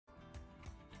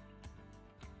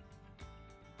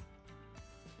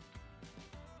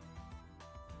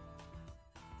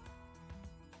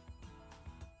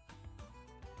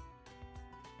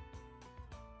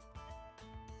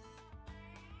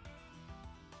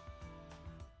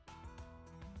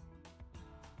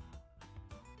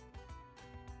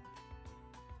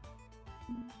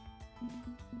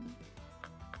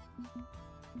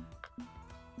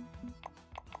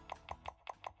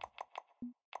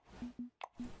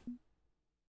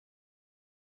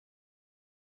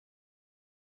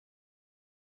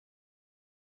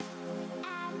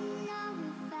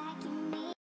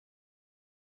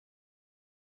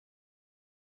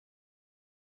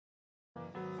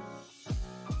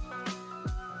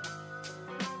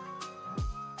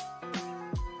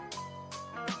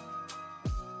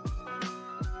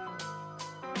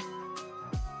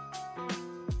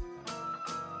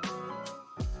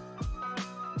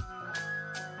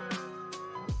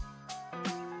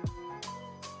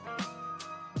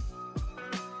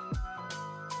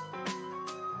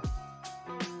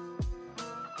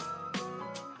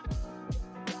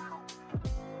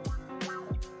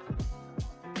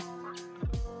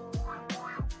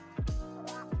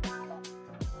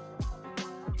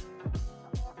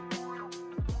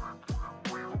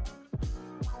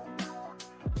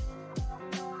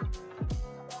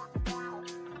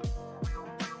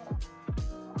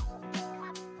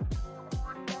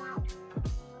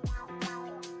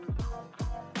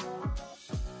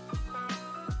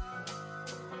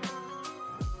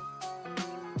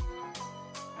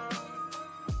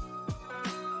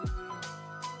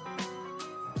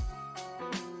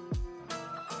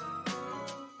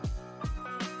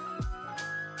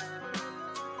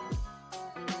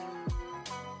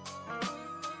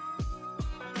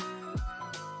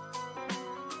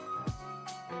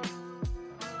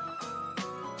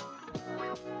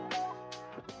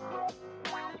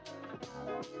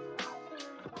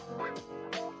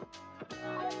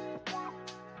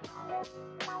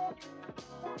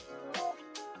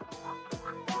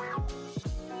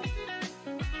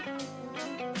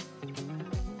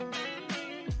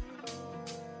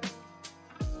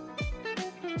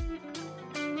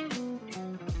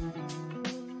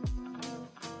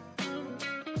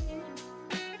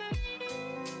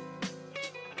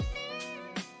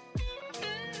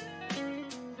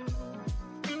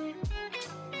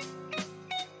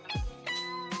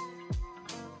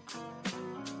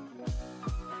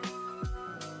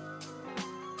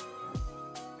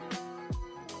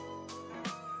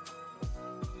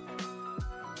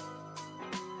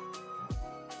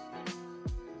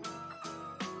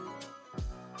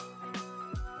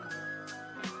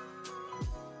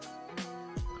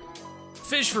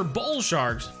Fish for bull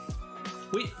sharks.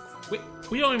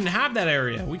 We don't even have that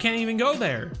area. We can't even go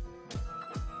there.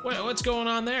 What's going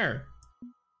on there?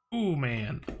 Ooh,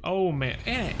 man. Oh, man.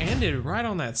 And it ended right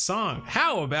on that song.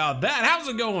 How about that? How's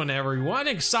it going, everyone?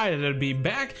 Excited to be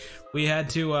back. We had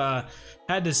to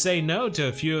say no to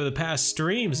a few of the past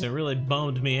streams. It really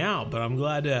bummed me out, but I'm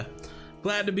glad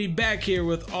to be back here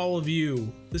with all of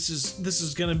you. This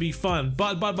is gonna be fun.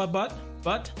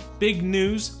 But big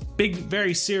news,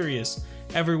 very serious.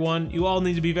 Everyone, you all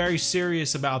need to be very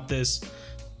serious about this.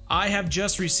 I have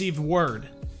just received word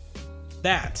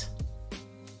that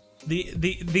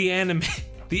the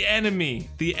enemy,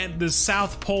 the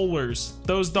South Polars,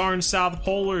 those darn South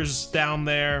Polars down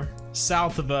there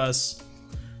south of us,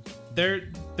 they're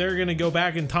gonna go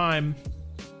back in time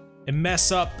and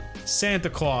mess up Santa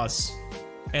Claus,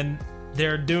 and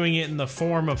they're doing it in the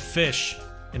form of fish,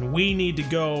 and we need to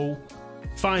go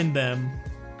find them.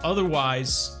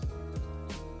 Otherwise,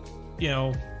 you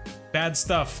know, bad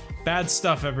stuff,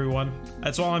 everyone.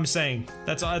 That's all I'm saying.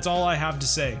 That's all I have to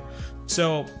say.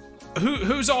 So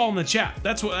who's all in the chat?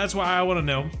 That's why I want to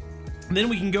know. And then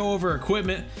we can go over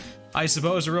equipment, I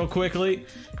suppose, real quickly,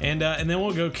 and then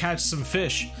we'll go catch some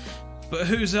fish. But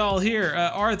who's all here?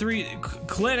 R3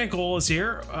 Clinical is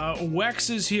here.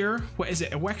 Wex is here. What is it?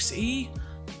 Wex E?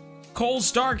 Cole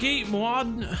Starkey,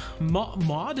 Mod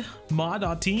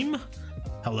team.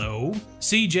 Hello.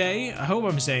 CJ, I hope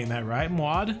I'm saying that right.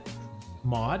 Mod,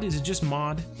 is it just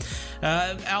Mod?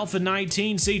 Alpha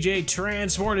 19, CJ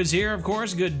Transport is here, of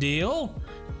course. Good deal.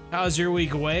 How's your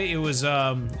week away? It was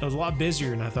a lot busier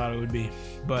than I thought it would be,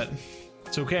 but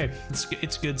it's okay.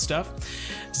 It's good stuff.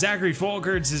 Zachary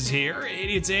Folkerts is here.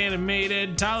 Idiots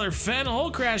Animated, Tyler Fennel,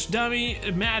 Crash Dummy,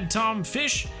 Mad Tom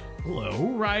Fish.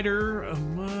 Hello, Ryder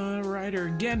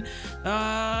again.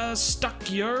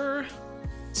 Stuck your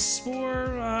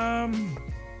Spore,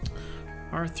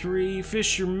 R3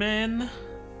 Fisherman,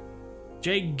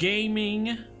 Jake Gaming,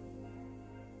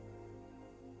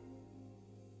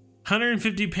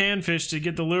 150 panfish to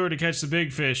get the lure to catch the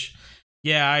big fish.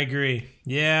 Yeah, I agree.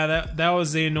 Yeah, that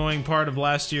was the annoying part of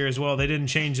last year as well. They didn't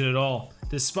change it at all.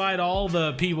 Despite all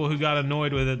the people who got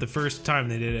annoyed with it the first time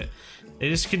they did it, they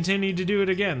just continued to do it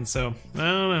again, so I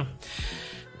don't know.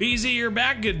 BZ, you're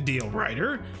back. Good deal,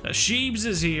 Ryder. Sheebs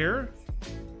is here.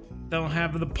 Don't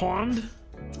have the pond.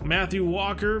 Matthew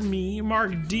Walker, me,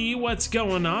 Mark D, what's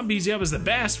going on? BZ Up is the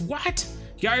best. What?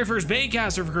 You got your first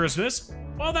Baitcaster for Christmas?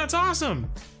 Well, that's awesome.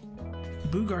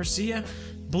 Boo Garcia,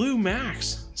 Blue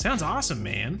Max. Sounds awesome,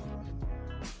 man.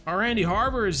 Our Andy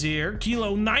Harbor is here.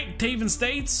 Kilo Knight, Taven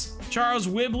States. Charles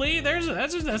Wibley.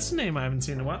 That's a name I haven't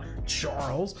seen in a while.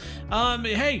 Charles.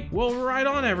 Hey, well, right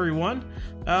on, everyone.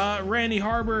 Randy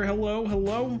Harbor, hello,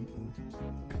 hello.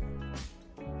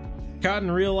 Caught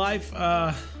in real life.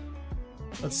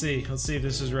 Let's see if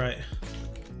this is right.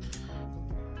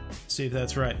 See if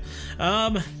that's right.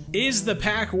 Is the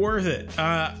pack worth it?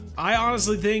 I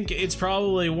honestly think it's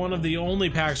probably one of the only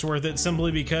packs worth it,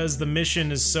 simply because the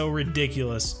mission is so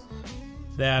ridiculous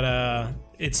that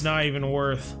it's not even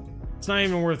worth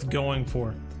going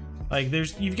for. Like,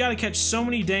 you've got to catch so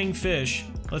many dang fish.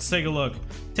 Let's take a look.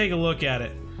 Take a look at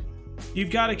it.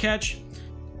 You've got to catch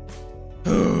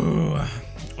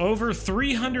over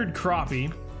 300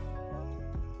 crappie.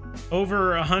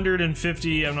 Over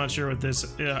 150, I'm not sure what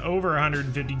this, over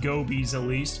 150 gobies at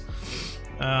least.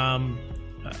 I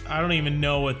don't even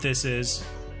know what this is.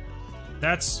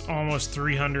 That's almost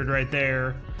 300 right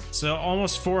there. So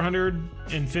almost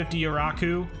 450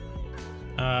 Iraku.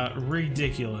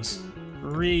 Ridiculous.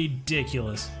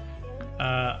 Ridiculous.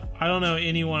 I don't know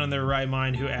anyone in their right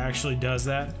mind who actually does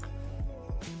that.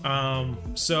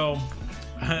 So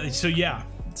yeah.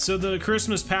 So the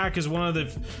Christmas pack is one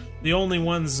of the only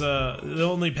ones, the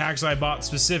only packs I bought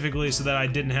specifically so that I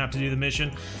didn't have to do the mission.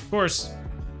 Of course,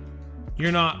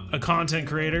 you're not a content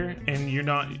creator and you're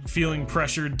not feeling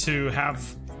pressured to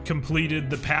have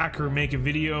completed the pack or make a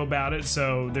video about it,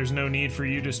 so there's no need for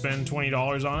you to spend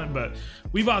 $20 on it. But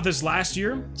we bought this last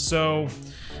year, so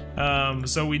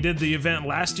we did the event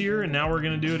last year, and now we're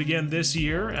gonna do it again this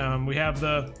year. We have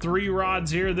the 3 rods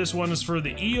here. This one is for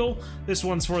the eel, this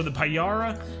one's for the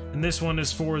payara, and this one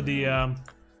is for the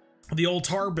old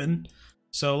tarpon.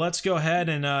 So let's go ahead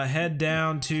and head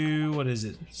down to, what is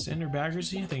it, Standard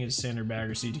Baggersea? I think it's Standard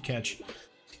Baggersea to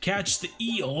catch the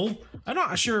eel. I'm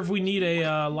not sure if we need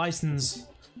a license.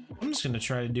 I'm just gonna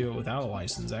try to do it without a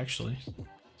license, actually.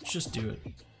 Let's just do it.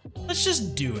 Let's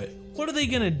just do it. What are they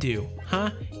gonna do,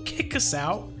 huh? Kick us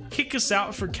out? Kick us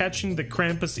out for catching the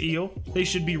Krampus eel? They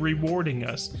should be rewarding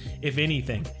us, if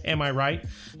anything. Am I right?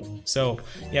 So,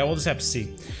 yeah, we'll just have to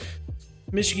see.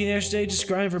 Michigan yesterday, just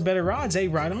grinding for better rods. Hey,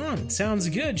 right on. Sounds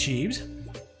good, Cheebs.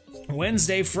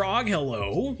 Wednesday Frog,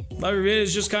 hello. Lover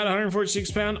Viz just got a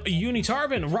 146 pound uni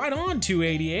tarpon. Right on,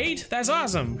 288. That's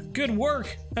awesome. Good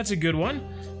work. That's a good one.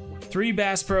 3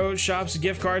 Bass Pro Shops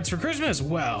gift cards for Christmas.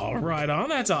 Well, right on.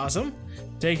 That's awesome.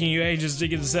 Taking you ages to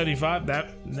get to 75. That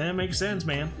makes sense,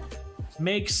 man.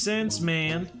 Makes sense,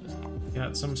 man.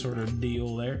 Got some sort of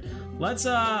deal there. Let's,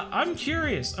 I'm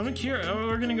curious. Oh,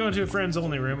 we're gonna go into a friends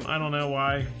only room. I don't know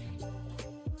why.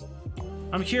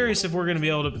 I'm curious if we're gonna be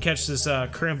able to catch this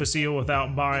Krampus eel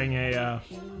without buying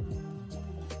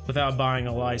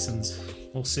a license.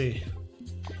 We'll see.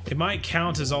 It might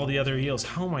count as all the other eels.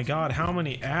 Oh my god, how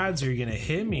many ads are you gonna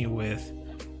hit me with?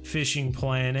 Fishing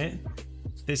Planet.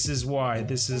 This is why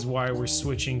we're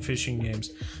switching fishing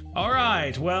games.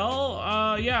 Alright,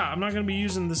 well, yeah, I'm not gonna be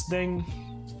using this thing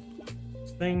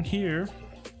here.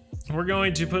 We're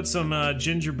going to put some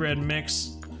gingerbread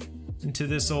mix into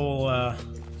this old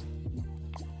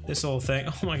thing.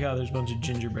 Oh my god, there's a bunch of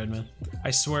gingerbread men.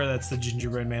 I swear that's the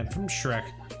gingerbread man from Shrek.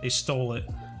 They stole it.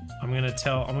 I'm gonna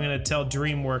tell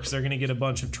DreamWorks they're gonna get a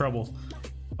bunch of trouble.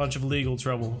 A bunch of legal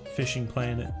trouble. Fishing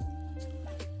Planet.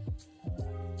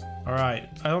 Alright,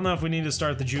 I don't know if we need to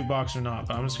start the jukebox or not,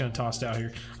 but I'm just gonna toss it out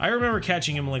here. I remember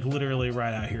catching him like literally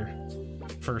right out here.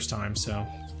 First time, so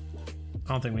I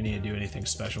don't think we need to do anything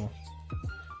special.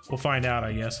 We'll find out,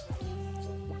 I guess.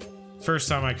 First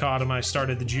time I caught him, I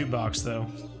started the jukebox though.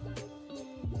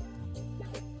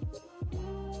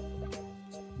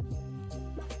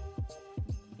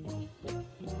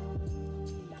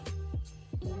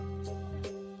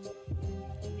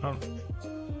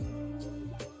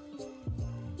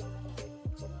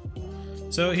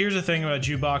 So here's the thing about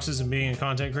jukeboxes and being a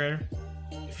content creator.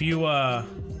 If you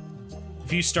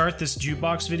start this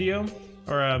jukebox video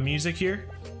or music here,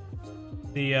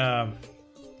 the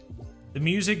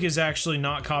music is actually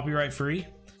not copyright free.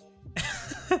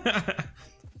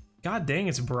 God dang,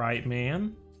 it's bright,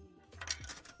 man.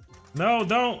 No,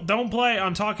 don't play.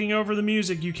 I'm talking over the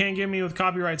music. You can't get me with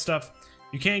copyright stuff.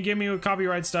 You can't get me with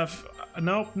copyright stuff.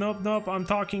 Nope. I'm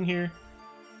talking here.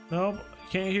 Nope, you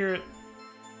can't hear it.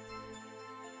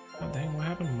 Oh, dang, what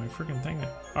happened to my freaking thing?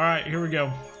 Alright, here we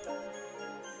go.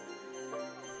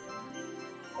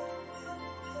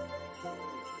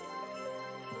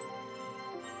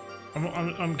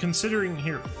 I'm considering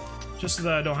here. just so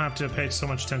that I don't have to pay so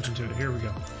much attention to it. Here we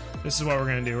go. This is what we're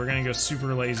gonna do. We're gonna go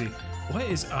super lazy. What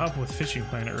is up with Fishing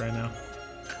Planet right now?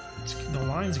 The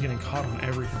line's getting caught on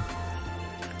everything.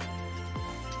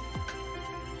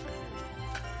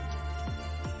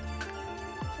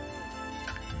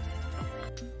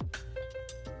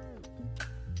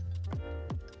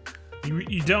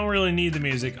 You don't really need the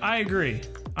music. I agree.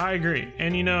 I agree.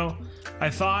 And you know, I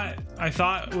thought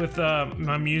with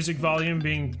my music volume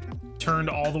being turned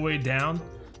all the way down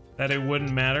that it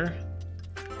wouldn't matter,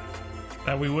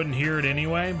 that we wouldn't hear it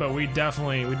anyway, but we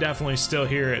definitely still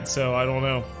hear it. So I don't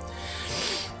know.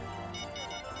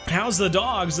 How's the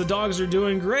dogs? The dogs are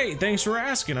doing great. Thanks for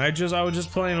asking. I was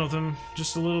just playing with them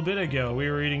just a little bit ago. We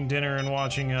were eating dinner and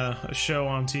watching a show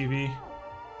on TV.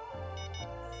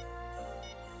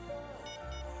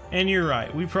 And you're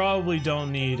right. We probably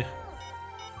don't need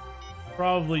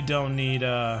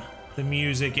the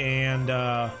music and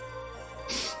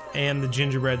the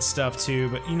gingerbread stuff too.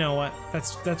 But you know what?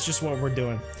 That's just what we're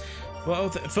doing. Well,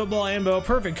 football and bow,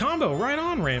 perfect combo. Right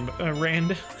on,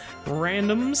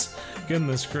 randoms.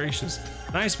 Goodness gracious.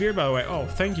 Nice beard, by the way. Oh,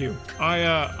 thank you.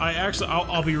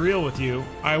 I'll be real with you.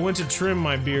 I went to trim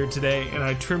my beard today, and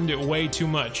I trimmed it way too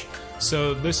much.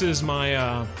 So this is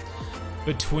my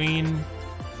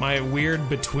weird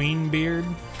between beard.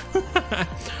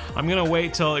 I'm gonna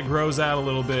wait till it grows out a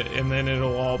little bit, and then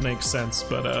it'll all make sense.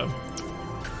 But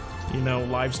you know,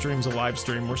 live stream's a live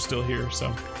stream. We're still here,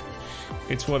 so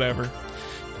it's whatever.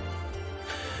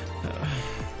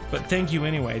 But thank you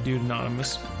anyway, dude.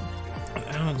 Anonymous.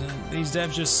 These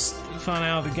devs just found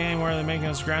out the game where they're making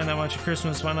us grind that much at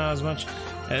Christmas. Why not as much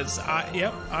as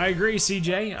yep, I agree,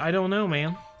 CJ. I don't know,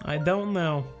 man. I don't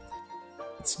know.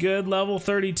 It's good, level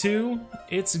 32.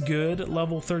 It's good,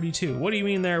 level 32. What do you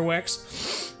mean there,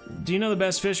 Wex? Do you know the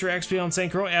best fish for XP on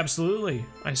St. Croix? Absolutely.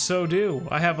 I so do.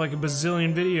 I have like a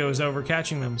bazillion videos over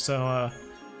catching them, so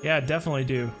yeah, definitely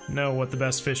do know what the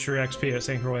best fish for XP at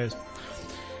St. Croix is.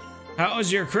 How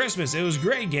was your Christmas? It was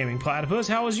great, Gaming Platypus.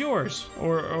 How was yours?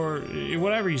 Or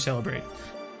whatever you celebrate.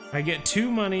 I get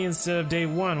 2 money instead of day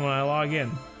 1 when I log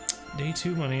in. Day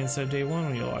 2 money instead of day 1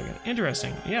 when you log in.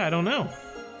 Interesting. Yeah, I don't know.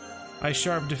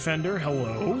 iSharp Defender,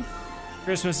 hello.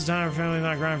 Christmas is time for family,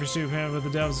 not grind for soup, but the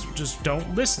devs just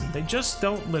don't listen. They just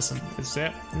don't listen.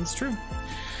 It's true.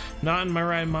 Not in my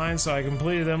right mind, so I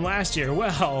completed them last year.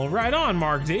 Well, right on,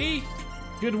 Mark D.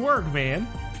 Good work, man.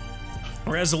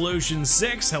 Resolution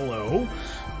 6, hello.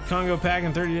 Congo pack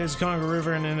in 30 days of Congo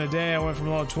River, and in a day I went from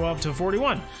level 12 to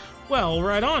 41. Well,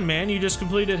 right on, man. You just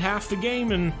completed half the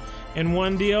game in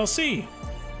one DLC.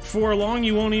 Before long,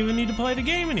 you won't even need to play the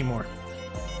game anymore.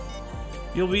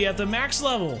 You'll be at the max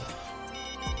level.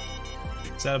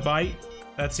 Is that a bite?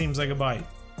 That seems like a bite.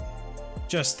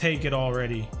 Just take it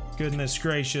already. Goodness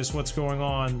gracious, what's going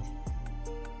on?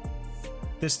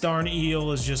 This darn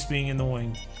eel is just being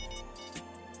annoying.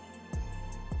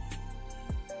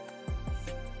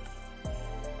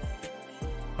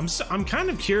 I'm kind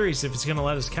of curious if it's gonna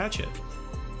let us catch it.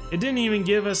 It didn't even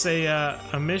give us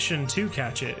a mission to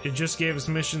catch it. It just gave us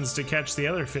missions to catch the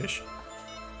other fish.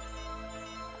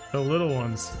 The little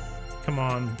ones. Come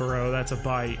on, bro, that's a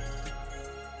bite.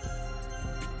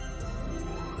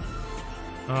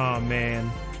 Oh,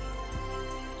 man.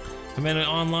 I haven't been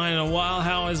online in a while.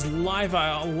 How is life?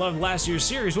 I loved last year's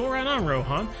series. Well, right on,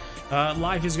 Rohan.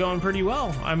 Life is going pretty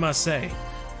well, I must say.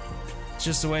 It's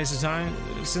just a waste of time.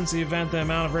 Since the event, the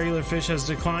amount of regular fish has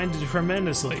declined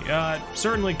tremendously.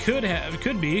 Certainly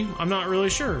could be. I'm not really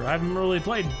sure. I haven't really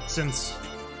played since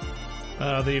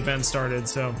the event started,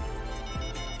 so...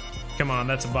 Come on,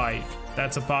 that's a bite.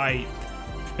 That's a bite.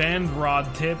 Bend,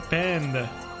 rod tip, bend.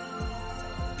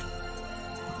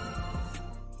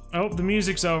 Oh, the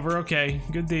music's over. Okay,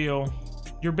 good deal.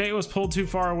 Your bait was pulled too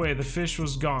far away. The fish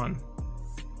was gone.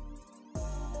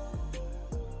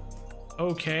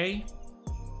 Okay.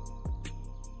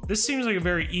 This seems like a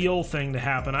very eel thing to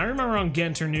happen. I remember on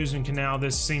Genter News and Canal,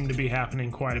 this seemed to be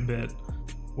happening quite a bit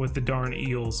with the darn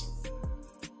eels.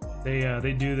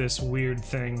 They do this weird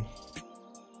thing.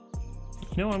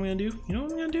 You know what I'm gonna do? You know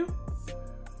what I'm gonna do?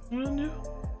 What I'm gonna do?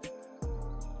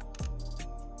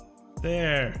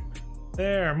 There.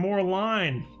 There, more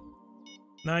line.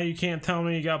 Now you can't tell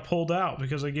me you got pulled out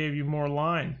because I gave you more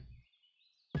line.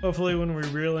 Hopefully when we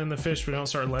reel in the fish, we don't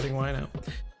start letting line out.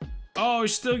 Oh, you're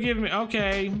still giving me...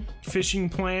 Okay. Fishing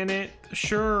Planet.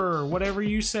 Sure. Whatever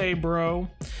you say, bro.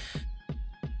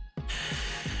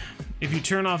 If you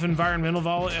turn off environmental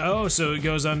vol... Oh, so it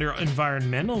goes under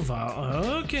environmental vol...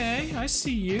 Okay. I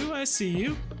see you. I see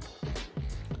you.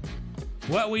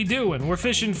 What we doing? We're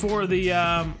fishing for the,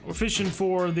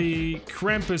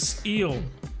 Krampus eel.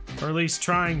 Or at least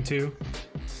trying to.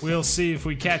 We'll see if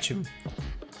we catch him.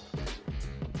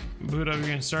 Boot up, you're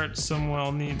gonna start some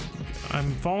well-need.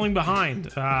 I'm falling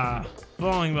behind.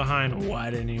 Falling behind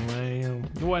what anyway?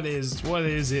 What is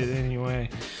it anyway?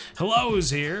 Hello's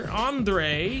here.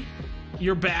 Andre,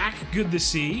 you're back. Good to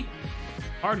see.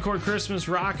 Hardcore Christmas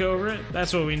rock over it.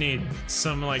 That's what we need.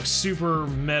 Some like super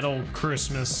metal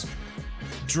Christmas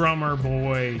drummer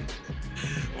boy.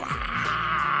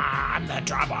 I'm the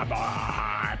drummer boy.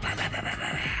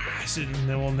 And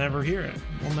then we'll never hear it.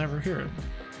 We'll never hear it.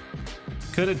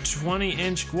 Could a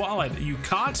 20-inch wallet? You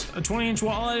caught a 20-inch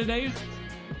wallet today?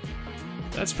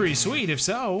 That's pretty sweet, if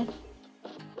so.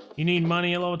 You need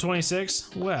money at level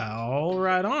 26? Well,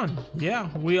 right on. Yeah,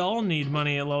 we all need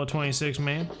money at level 26,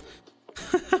 man.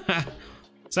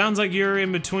 Sounds like you're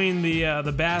in between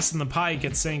the bass and the pike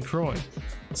at St. Croix.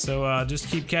 So just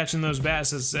keep catching those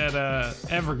basses at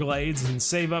Everglades and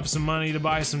save up some money to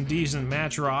buy some decent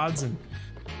match rods, and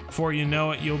before you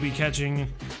know it, you'll be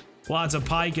catching lots of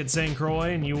pike at St. Croix,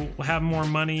 and you'll have more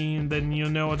money than you'll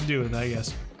know what to do with, I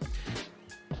guess.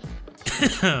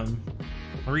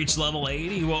 Reach level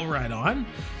 80, well, right on.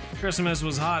 Christmas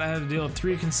was hot. I had to deal with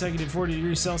 3 consecutive 40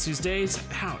 degrees Celsius days.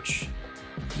 Ouch.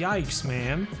 Yikes,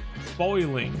 man.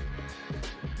 Boiling.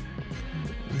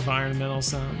 Environmental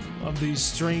sound of these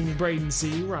streams, Braden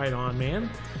C. Right on, man.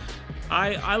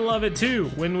 I love it too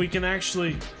when we can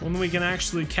actually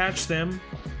catch them.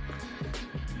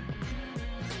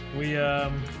 We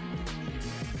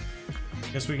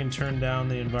guess we can turn down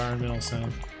the environmental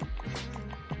sound.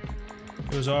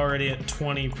 It was already at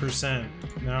 20%.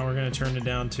 Now we're gonna turn it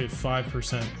down to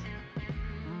 5%.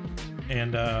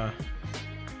 And I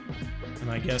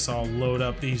guess I'll load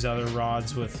up these other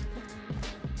rods with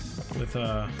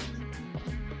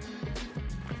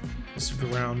this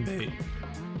ground bait.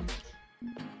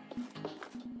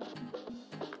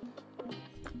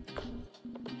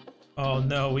 Oh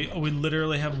no, we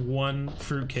literally have 1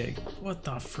 fruitcake. What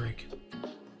the frick?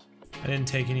 I didn't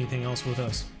take anything else with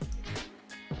us.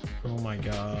 Oh my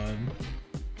god.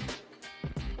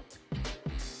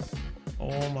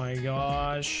 Oh my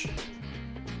gosh.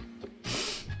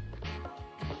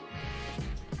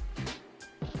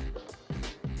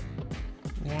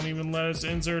 Won't even let us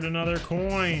insert another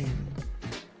coin.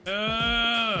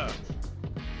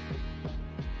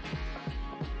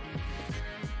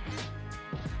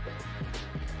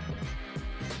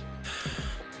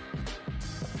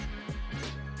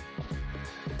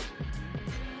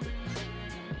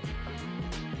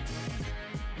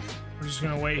 We're just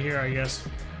gonna wait here, I guess.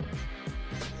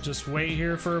 Just wait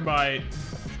here for a bite.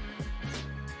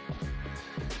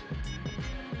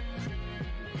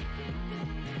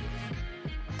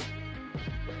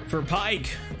 For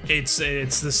pike, it's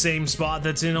the same spot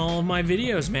that's in all of my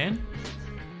videos, man.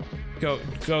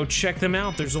 Go check them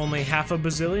out. There's only half a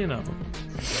bazillion of them.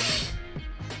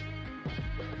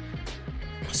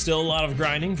 Still a lot of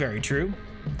grinding, very true.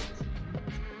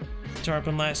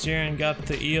 Tarpon last year and got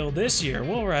the eel this year.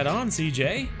 Well, right on,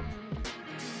 CJ.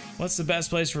 What's the best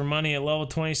place for money at level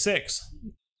 26?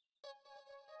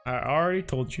 I already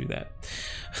told you that.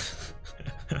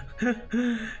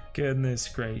 Goodness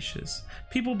gracious.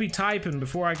 People be typing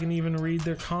before I can even read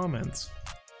their comments.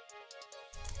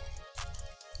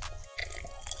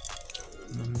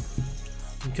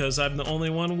 Because I'm the only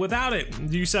one without it.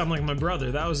 You sound like my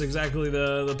brother. That was exactly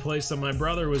the place that my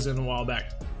brother was in a while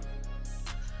back.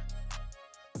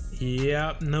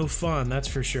 Yeah, no fun, that's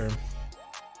for sure.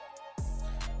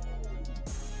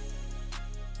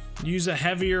 Use a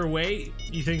heavier weight?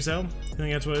 You think so? You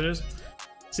think that's what it is?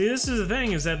 See, this is the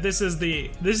thing, is that this is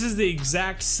the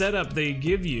exact setup they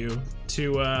give you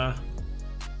to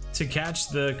catch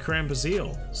the Krampus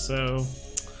eel. So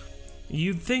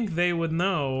you'd think they would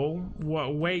know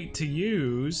what weight to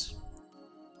use,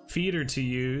 feeder to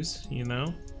use, you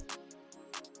know.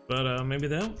 But maybe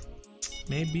they don't.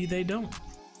 Maybe they don't.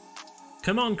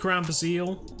 Come on, Krampus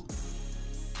eel.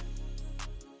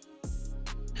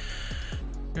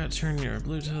 Gotta turn your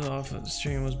Bluetooth off. The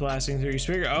stream was blasting through your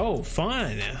speaker. Oh,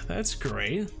 fun. That's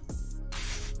great.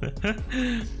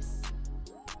 A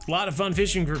lot of fun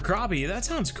fishing for crappie. That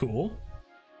sounds cool.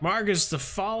 Marcus the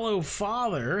Follow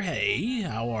Father. Hey,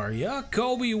 how are ya?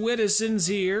 Kobe Wittison's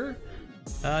here.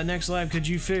 Next live, could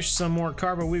you fish some more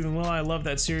carpet weaving willow? I love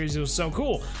that series. It was so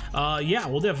cool. Yeah,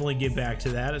 we'll definitely get back to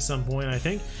that at some point, I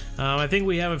think. I think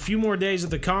we have a few more days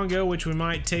at the Congo, which we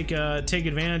might take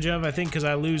advantage of, I think, because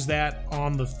I lose that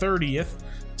on the 30th.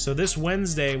 So this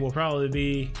Wednesday will probably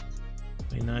be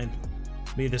May 9th,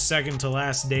 be the second to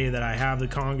last day that I have the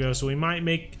Congo. So we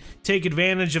might take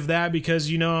advantage of that, because,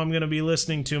 you know, I'm going to be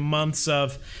listening to months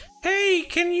of, hey,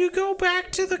 can you go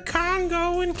back to the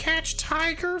Congo and catch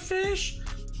tiger fish?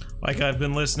 Like, I've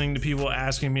been listening to people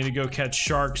asking me to go catch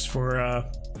sharks for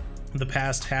the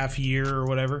past half year or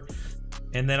whatever,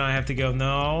 and then I have to go,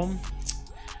 no,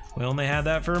 we only had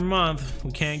that for a month,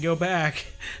 we can't go back.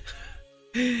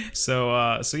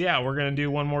 So yeah, we're gonna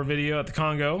do one more video at the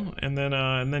Congo, and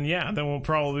then yeah, then we'll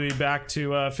probably be back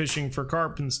to fishing for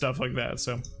carp and stuff like that.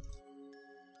 So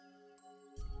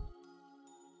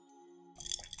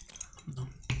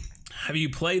have you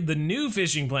played the new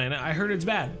Fishing Planet? I heard it's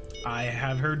bad. I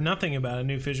have heard nothing about a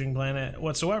new Fishing Planet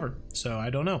whatsoever, so I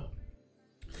don't know.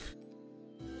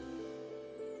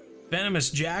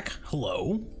 Venomous Jack,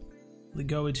 hello. We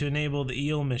go to enable the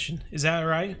eel mission. Is that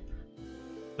right?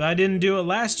 But I didn't do it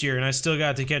last year and I still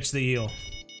got to catch the eel.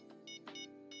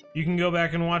 You can go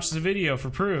back and watch the video for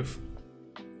proof.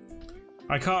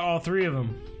 I caught all 3 of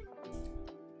them.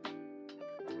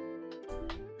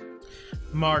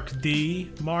 Mark D.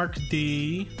 Mark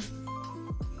D.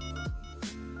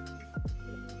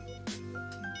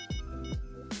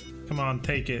 Come on,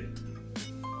 take it.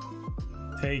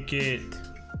 Take it.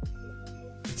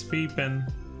 It's beeping.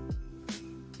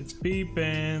 It's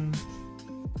beeping.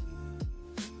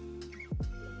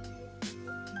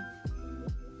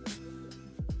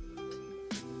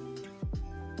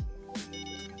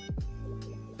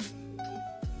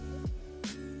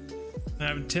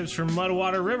 Have tips from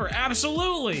Mudwater River?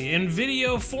 Absolutely! In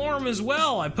video form as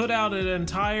well. I put out an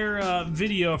entire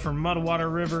video from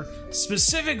Mudwater River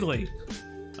specifically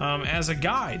as a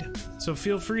guide. So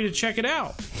feel free to check it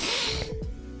out.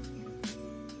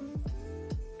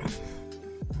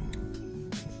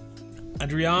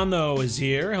 Adriano is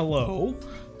here. Hello.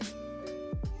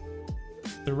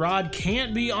 The rod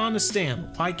can't be on a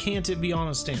stand. Why can't it be on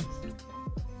a stand?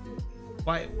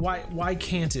 Why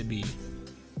can't it be?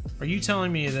 Are you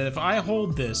telling me that if I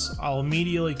hold this, I'll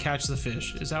immediately catch the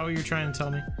fish? Is that what you're trying to tell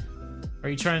me? Are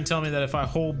you trying to tell me that if I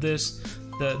hold this,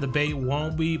 the bait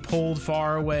won't be pulled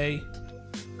far away?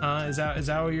 Is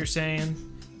that what you're saying?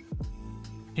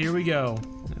 Here we go.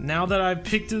 Now that I've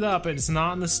picked it up and it's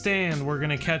not in the stand, we're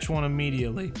gonna catch one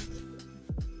immediately.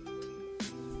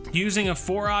 Using a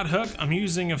 4/0 hook, I'm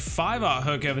using a 5/0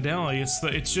 hook evidently.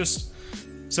 It's just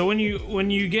so when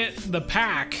you get the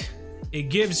pack, it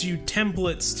gives you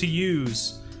templates to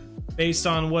use based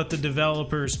on what the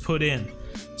developers put in.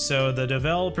 So the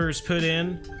developers put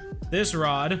in this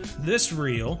rod, this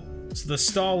reel, so the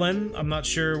Stalin, I'm not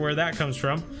sure where that comes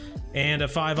from, and a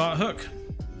 5/0 hook.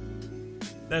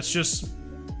 That's just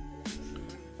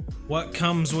what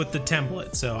comes with the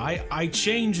template. So I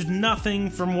changed nothing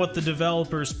from what the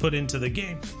developers put into the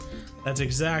game. That's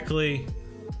exactly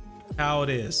how it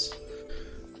is.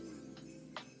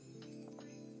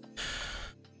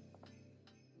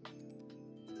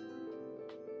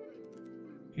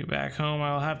 Get back home,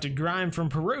 I'll have to grind from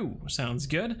Peru. Sounds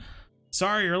good.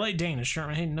 Sorry you're late, Dana.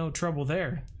 Sherman. Hey, no trouble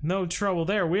there. No trouble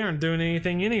there. We aren't doing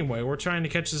anything anyway. We're trying to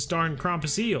catch this darn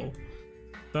Krampus eel.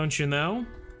 Don't you know?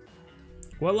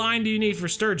 What line do you need for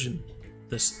sturgeon?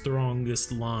 The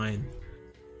strongest line.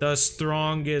 The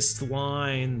strongest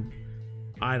line.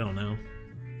 I don't know.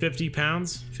 50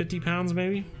 pounds? 50 pounds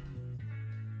maybe?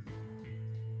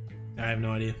 I have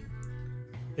no idea.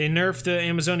 They nerfed the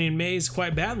Amazonian maze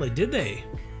quite badly, did they?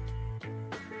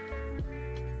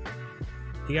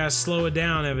 You gotta slow it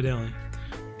down, evidently.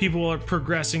 People are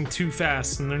progressing too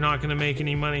fast and they're not gonna make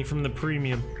any money from the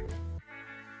premium.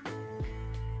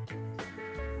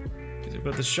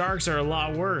 But the sharks are a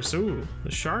lot worse. Ooh,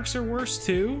 the sharks are worse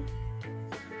too?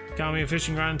 Got me a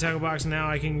fishing rod and tackle box, now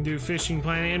I can do Fishing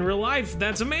Planet in real life.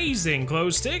 That's amazing,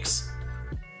 Close Sticks.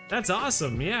 That's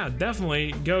awesome. Yeah,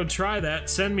 definitely go try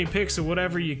that. Send me pics of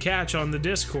whatever you catch on the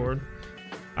Discord.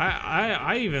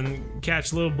 I even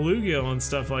catch little bluegill and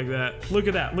stuff like that. Look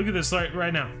at that. Look at this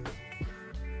right now.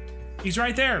 He's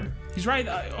right there. He's right.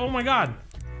 Oh my god.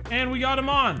 And we got him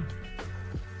on.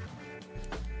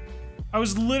 I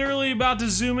was literally about to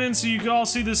zoom in so you could all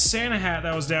see this Santa hat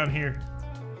that was down here.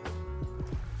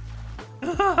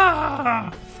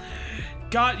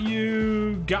 Got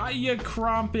you. Got you,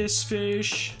 Krampus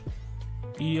fish.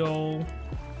 Eel.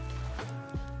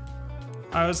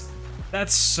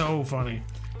 That's so funny.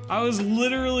 I was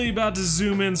literally about to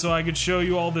zoom in so I could show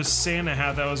you all this Santa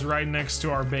hat that was right next to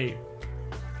our bait.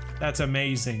 That's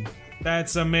amazing.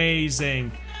 That's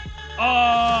amazing.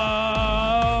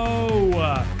 Oh!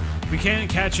 We can't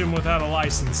catch him without a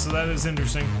license, so that is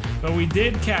interesting. But we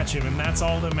did catch him, and that's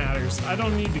all that matters. I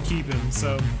don't need to keep him,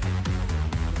 so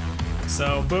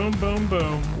boom, boom,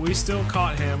 boom. We still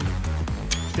caught him.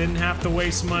 Didn't have to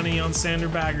waste money on Sander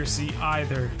Baggersey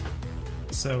either.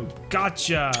 So,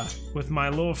 gotcha! With my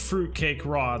little fruitcake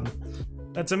rod.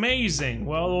 That's amazing!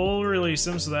 Well, we'll release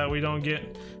him so that we don't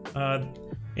get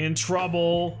In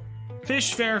trouble.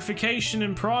 Fish verification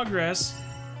in progress.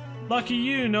 Lucky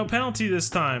you, no penalty this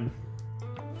time.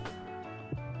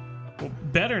 Well,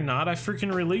 better not, I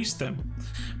freaking released them.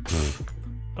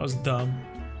 That was dumb.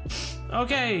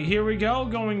 Okay, here we go,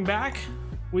 going back.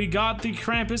 We got the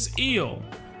Krampus eel.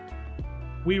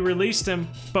 We released him,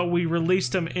 but we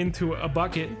released him into a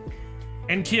bucket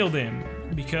and killed him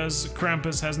because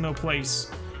Krampus has no place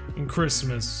in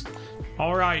Christmas.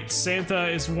 All right, Santa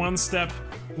is one step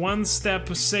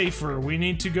safer. We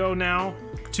need to go now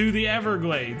to the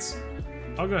Everglades.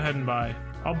 I'll go ahead and buy.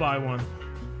 I'll buy one.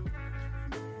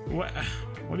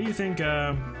 What do you think?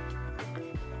 We'll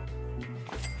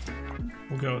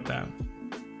go with that.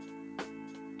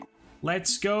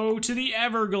 Let's go to the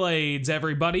Everglades,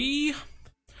 everybody.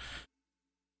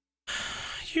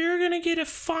 You're gonna get a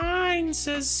fine,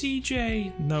 says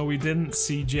CJ. No, we didn't,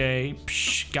 CJ.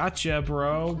 Psh, gotcha,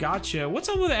 bro. Gotcha. What's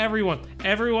up with everyone?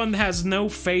 Everyone has no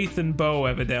faith in Bo,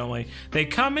 evidently. They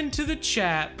come into the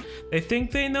chat. They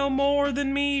think they know more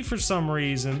than me for some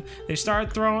reason. They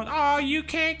start throwing, oh, you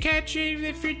can't catch it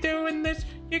if you're doing this.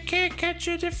 You can't catch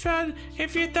it if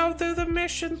you don't do the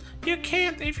mission. You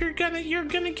can't if you're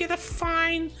gonna get a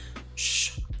fine.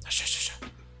 Shh. Shh, shh, shh.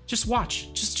 Just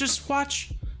watch. Just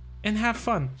watch. And have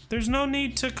fun. There's no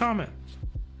need to comment.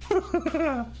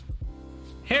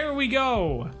 Here we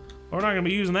go. We're not gonna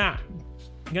be using that.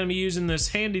 I'm gonna be using this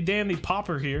handy dandy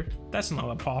popper here. That's not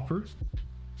a popper.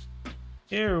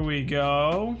 Here we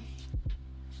go.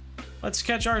 Let's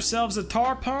catch ourselves a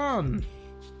tarpon.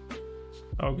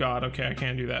 Oh god, okay, I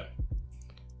can't do that.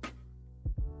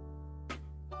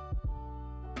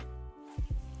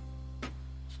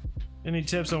 Any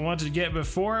tips on what to get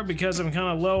before? Because I'm kind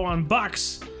of low on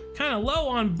bucks.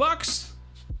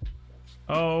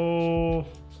 Oh,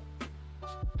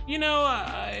 you know,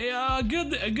 a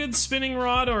good spinning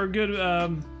rod or a good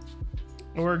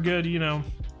you know,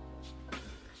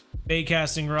 bait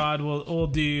casting rod will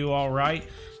do you all right.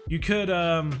 You could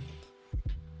I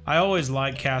always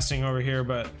like casting over here,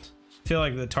 but I feel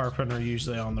like the tarpon are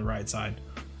usually on the right side.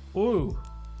 Ooh,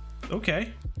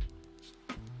 okay,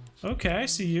 I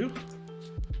see you.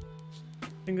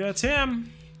 I think that's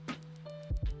him.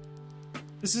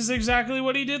 This is exactly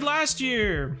what he did last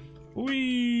year.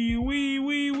 Wee.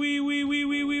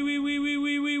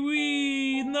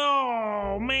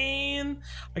 No, man.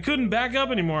 I couldn't back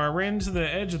up anymore. I ran into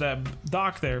the edge of that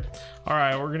dock there. All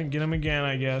right, we're gonna get him again,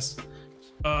 I guess.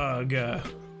 Ugh. I'm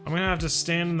gonna have to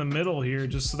stand in the middle here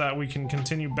just so that we can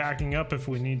continue backing up if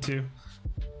we need to.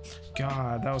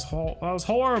 God, that was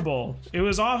horrible. It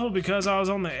was awful because I was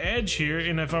on the edge here,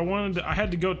 and if I wanted to, I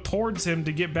had to go towards him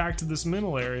to get back to this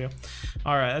middle area.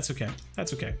 All right, that's okay.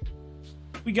 That's okay.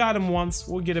 We got him once.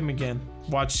 We'll get him again.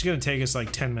 Watch, it's gonna take us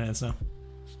like 10 minutes now.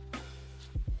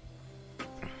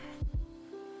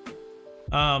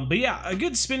 But yeah, a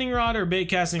good spinning rod or bait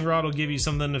casting rod will give you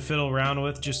something to fiddle around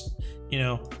with. Just, you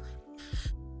know,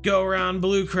 go around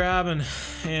blue crab and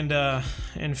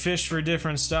fish for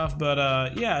different stuff.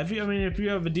 But yeah, if you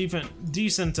have a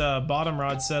decent bottom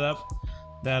rod setup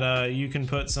that you can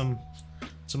put some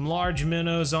large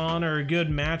minnows on, or a good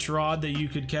match rod that you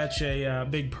could catch a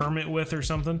big permit with or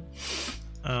something.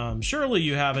 Surely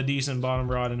you have a decent bottom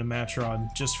rod and a match rod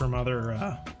just from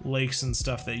other lakes and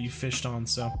stuff that you fished on,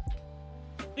 so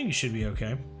I think you should be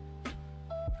okay.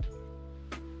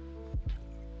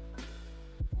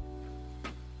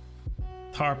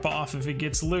 Tarp off if it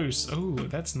gets loose. Oh,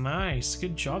 that's nice.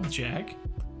 Good job, Jack.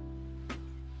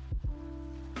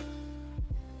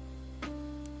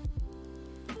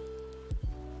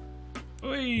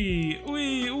 Wee.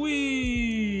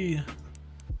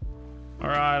 All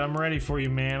right, I'm ready for you,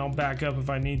 man. I'll back up if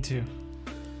I need to.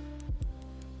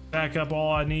 Back up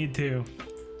all I need to.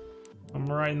 I'm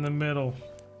right in the middle.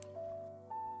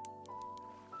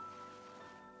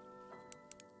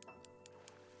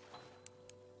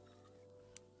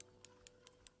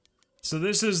 So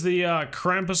this is the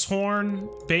Krampus horn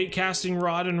bait casting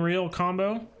rod and reel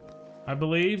combo. I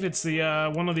believe it's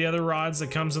the one of the other rods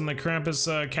that comes in the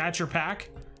Krampus catcher pack.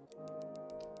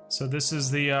 So this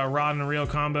is the rod and reel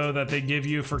combo that they give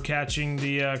you for catching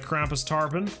the Krampus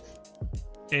tarpon.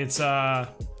 It's a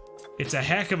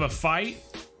heck of a fight.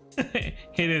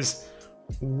 It is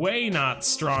way not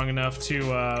strong enough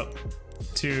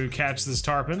to catch this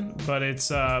tarpon, but it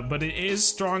is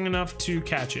strong enough to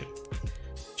catch it.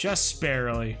 Just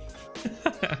barely.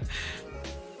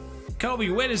 Kobe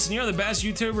Whittison, you're the best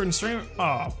YouTuber and streamer.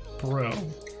 Oh, bro.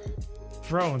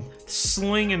 Throwing,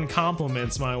 slinging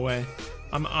compliments my way.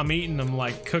 I'm eating them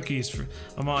like cookies.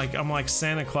 I'm like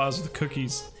Santa Claus with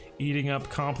cookies, eating up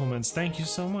compliments. Thank you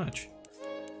so much.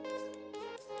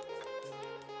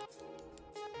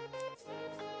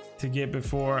 to get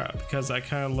before because I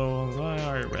kind of low. Well, I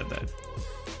already read that.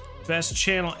 Best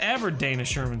channel ever, Dana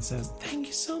Sherman says. Thank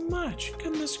you so much.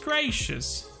 Goodness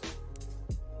gracious.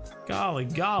 Golly,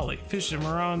 golly. Fishing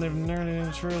around, they've nerded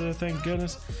it further, thank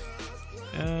goodness.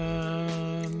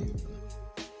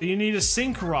 Do you need a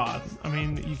sink rod? I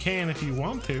mean, you can if you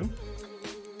want to.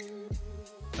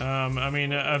 I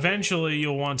mean, eventually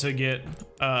you'll want to get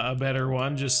a better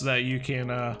one just so that you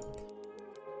can,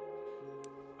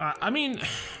 I mean,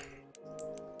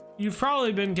 you've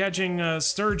probably been catching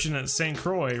sturgeon at St.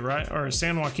 Croix, right? Or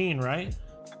San Joaquin, right?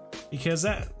 Because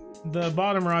the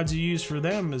bottom rods you use for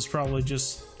them is probably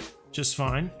just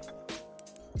fine.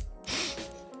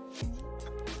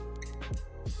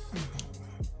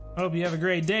 Hope you have a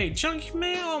great day. Chunky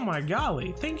man, oh my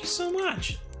golly, thank you so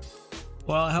much.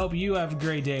 Well, I hope you have a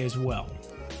great day as well.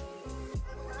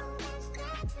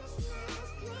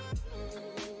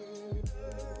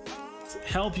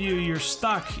 Help you, you're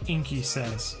stuck, Inky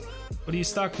says. What are you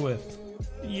stuck with?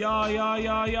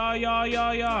 Yeah.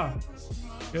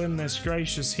 Goodness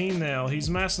gracious, He-Nail, he's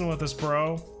messing with us,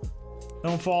 bro.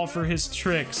 Don't fall for his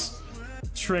tricks.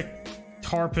 Trick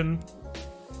Tarpon.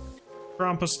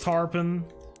 Krampus Tarpon.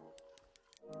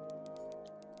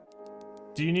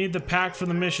 Do you need the pack for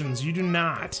the missions? You do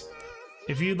not.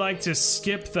 If you'd like to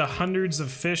skip the hundreds of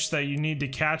fish that you need to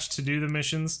catch to do the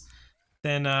missions,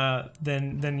 then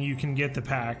you can get the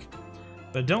pack.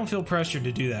 But don't feel pressured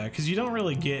to do that, because you don't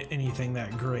really get anything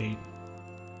that great.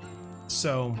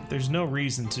 So there's no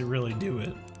reason to really do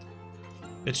it.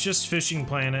 It's just Fishing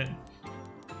Planet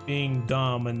being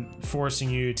dumb and forcing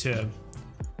you to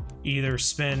either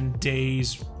spend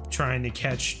days trying to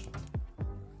catch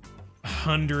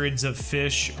hundreds of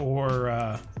fish,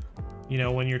 or you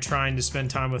know, when you're trying to spend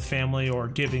time with family, or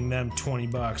giving them 20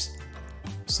 bucks.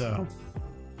 So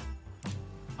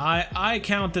I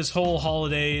count this whole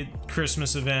holiday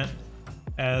Christmas event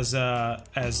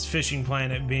as Fishing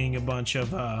Planet being a bunch of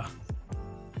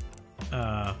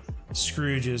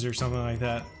Scrooges or something like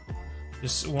that,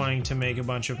 just wanting to make a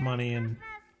bunch of money and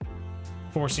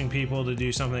forcing people to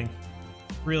do something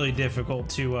really difficult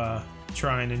to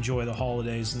try and enjoy the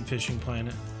holidays in Fishing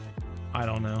Planet. I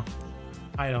don't know,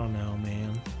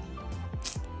 man.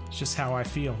 It's just how I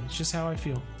feel. It's just how I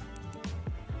feel.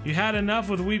 You had enough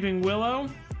with Weeping Willow?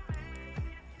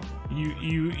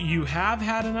 You have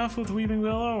had enough with Weeping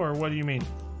Willow, or what do you mean?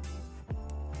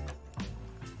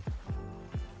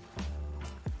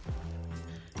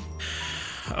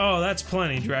 Oh, that's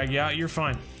plenty, Drag You Out. You're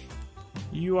fine.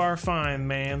 You are fine,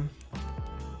 man.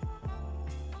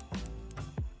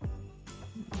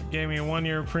 Gave me a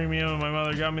 1-year premium, and my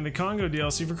mother got me the Congo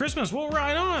DLC for Christmas. Well,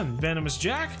 right on, Venomous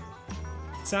Jack.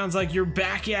 Sounds like you're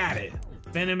back at it.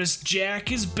 Venomous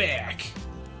Jack is back,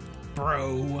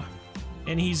 bro.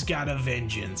 And he's got a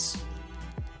vengeance.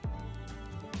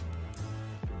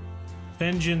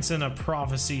 Vengeance and a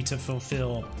prophecy to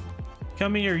fulfill.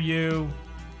 Come here, you.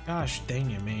 Gosh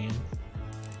dang it, man.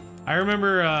 I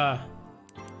remember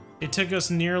it took us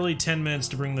nearly 10 minutes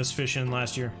to bring this fish in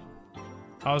last year.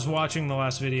 I was watching the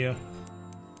last video.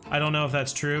 I don't know if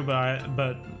that's true,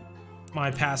 but my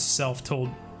past self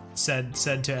said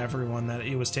to everyone that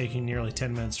it was taking nearly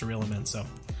 10 minutes to reel him in.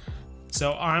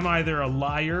 So I'm either a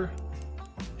liar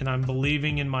and I'm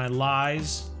believing in my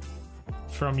lies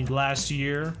from last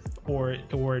year, or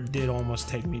it did almost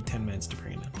take me 10 minutes to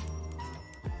bring it in.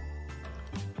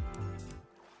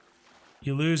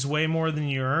 You lose way more than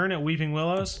you earn at Weeping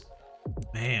Willows?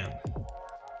 Man.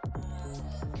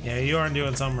 Yeah, you aren't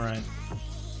doing something right.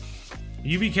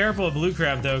 You be careful of blue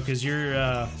crab though, because you're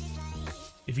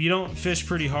if you don't fish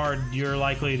pretty hard, you're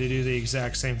likely to do the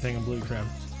exact same thing in blue crab.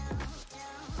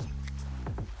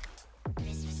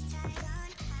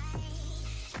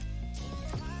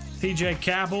 TJ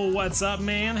Capel, what's up,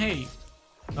 man? Hey,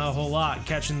 not a whole lot.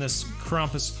 Catching this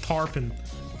Krampus Tarpon.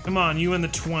 Come on, you in the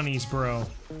 20s, bro.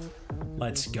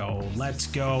 Let's go. Let's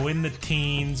go. In the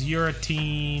teens. You're a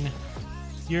teen.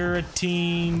 You're a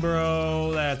teen,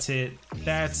 bro. That's it.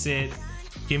 That's it.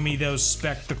 Give me those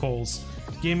spectacles.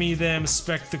 Give me them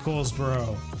spectacles,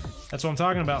 bro. That's what I'm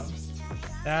talking about.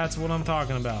 That's what I'm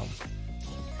talking about.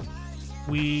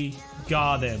 We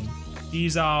got them.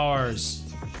 He's ours.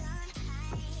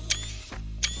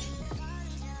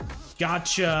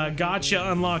 Gotcha,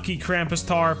 gotcha, unlucky Krampus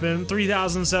Tarpon.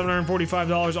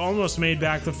 $3,745, almost made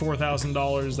back the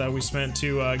 $4,000 that we spent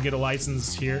to get a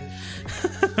license here.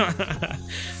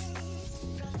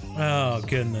 Oh,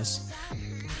 goodness.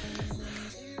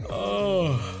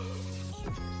 Oh.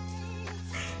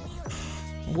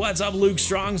 What's up, Luke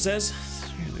Strong says?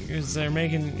 They're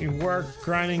making you work,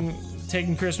 grinding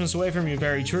taking Christmas away from you.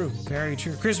 Very true. Very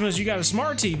true. Christmas, you got a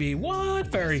smart TV. What?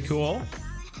 Very cool.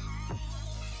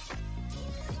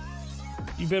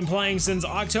 You've been playing since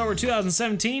October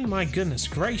 2017? My goodness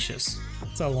gracious.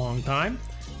 That's a long time.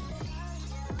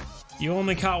 You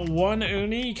only caught one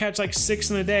uni? You catch like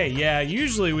 6 in a day. Yeah,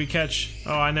 usually we catch...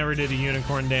 Oh, I never did a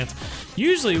unicorn dance.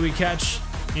 Usually we catch,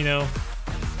 you know...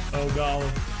 Oh, golly.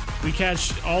 We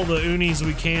catch all the unis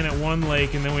we can at one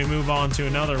lake, and then we move on to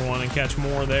another one and catch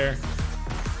more there.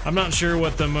 I'm not sure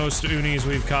what the most unis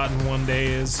we've caught in one day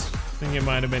is. I think it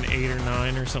might have been 8 or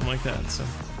 9 or something like that, so...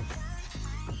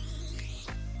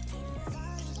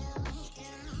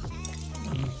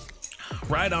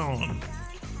 Right on.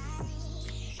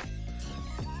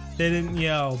 They didn't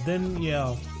yell.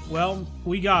 Well,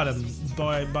 we got him,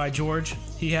 by George.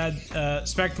 He had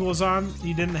spectacles on.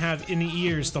 He didn't have any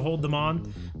ears to hold them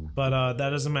on, but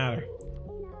that doesn't matter.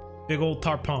 Big old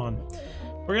tarpon.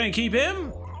 We're gonna keep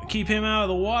him out of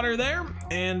the water there,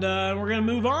 and we're gonna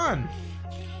move on.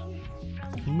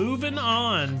 Moving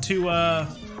on to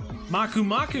Maku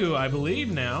Maku, I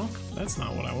believe now. That's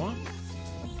not what I want.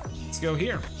 Let's go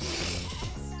here.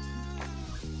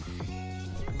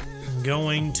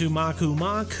 Going to Maku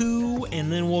Maku,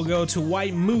 and then we'll go to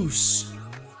White Moose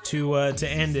to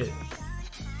end it.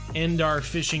 End our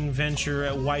fishing venture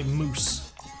at White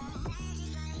Moose.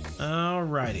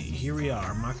 Alrighty, here we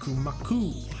are. Maku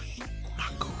Maku.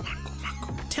 Maku.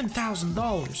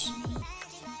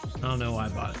 $10,000. I don't know why I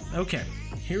bought it. Okay,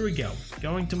 here we go.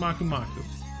 Going to Maku Maku.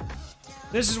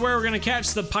 This is where we're gonna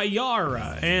catch the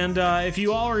Payara, and if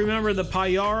you all remember the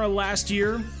Payara last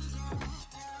year,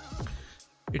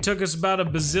 it took us about a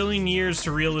bazillion years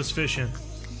to reel this fish in.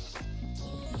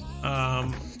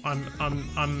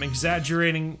 I'm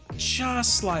exaggerating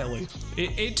just slightly.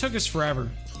 It took us forever.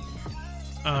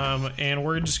 And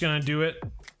we're just gonna do it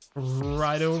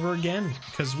right over again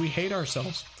because we hate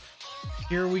ourselves.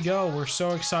 Here we go. We're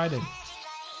so excited.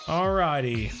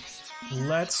 Alrighty,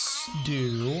 let's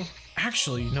do.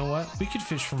 Actually, you know what? We could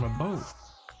fish from a boat,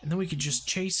 and then we could just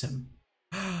chase him.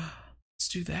 Let's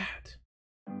do that.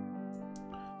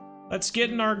 Let's get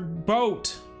in our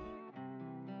boat.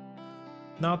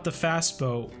 Not the fast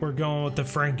boat. We're going with the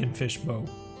Frankenfish boat.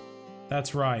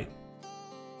 That's right.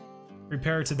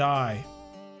 Prepare to die.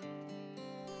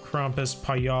 Krampus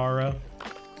Payara.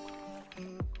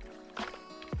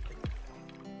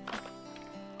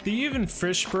 Do you even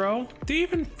fish, bro? Do you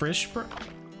even fish, bro?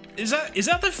 Is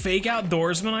that the fake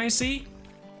outdoorsman I see?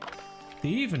 Do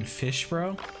you even fish,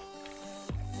 bro?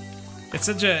 It's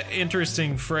such an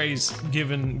interesting phrase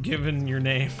given your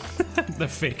name. The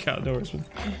fake outdoorsman.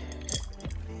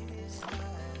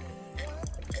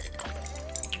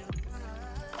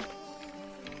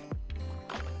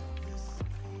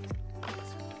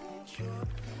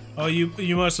 Oh,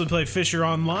 you mostly play Fisher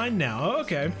Online now. Oh,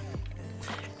 okay.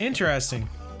 Interesting.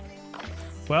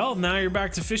 Well, now you're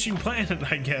back to Fishing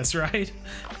Planet, I guess, right?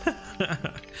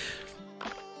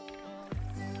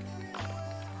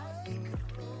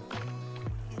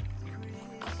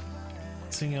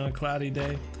 On a cloudy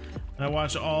day. I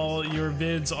watch all your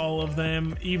vids, all of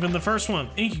them, even the first one.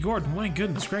 Inky Gordon, my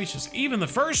goodness gracious, even the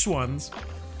first ones.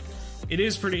 It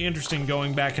is pretty interesting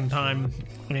going back in time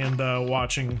and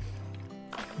watching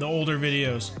the older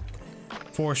videos,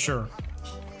 for sure.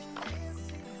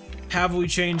 Have we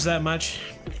changed that much?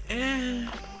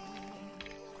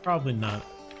 Probably not.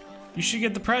 You should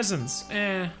get the presents.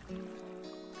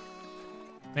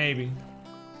 Maybe.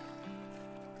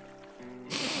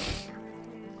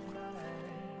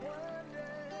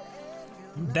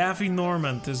 Daffy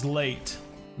Normand is late.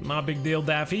 Not a big deal,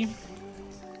 Daffy.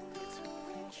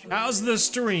 How's the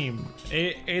stream?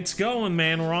 It's going,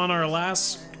 man. We're on our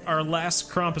last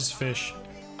Krampus fish.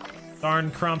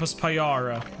 Darn Krampus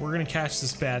Payara. We're gonna catch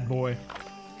this bad boy.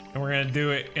 And we're gonna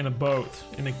do it in a boat,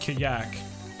 in a kayak.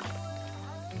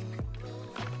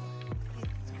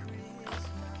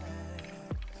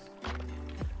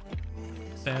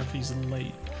 Daffy's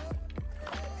late.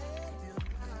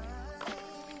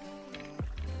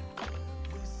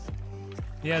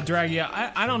 Yeah, Draggy,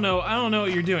 I don't know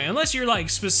what you're doing. Unless you're like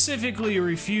specifically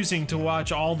refusing to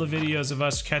watch all the videos of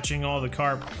us catching all the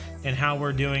carp and how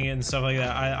we're doing it and stuff like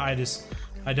that.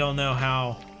 I don't know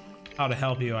how to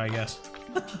help you, I guess.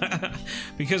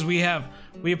 Because we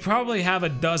probably have a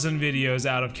dozen videos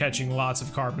out of catching lots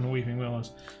of carp and weeping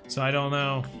willows. So I don't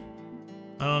know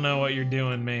what you're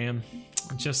doing, man.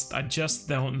 I just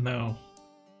don't know.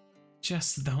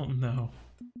 Just don't know.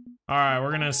 Alright,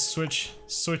 we're gonna switch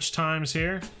times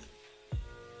here.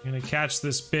 I'm gonna catch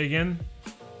this biggin.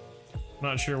 I'm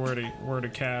not sure where to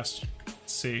cast.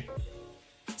 Let's see.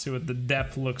 Let's see what the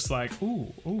depth looks like.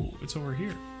 Ooh, it's over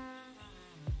here.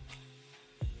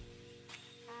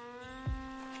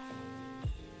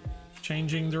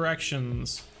 Changing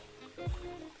directions.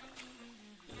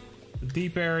 The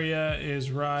deep area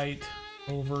is right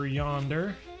over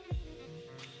yonder.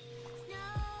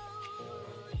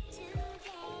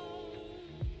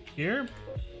 Here?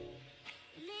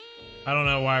 I don't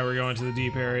know why we're going to the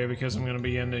deep area because I'm going to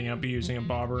be ending up using a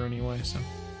bobber anyway, so.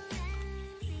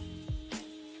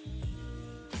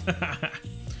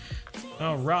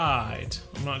 Alright.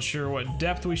 I'm not sure what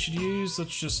depth we should use.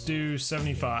 Let's just do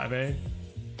 75, eh?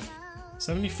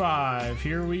 75.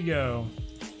 Here we go.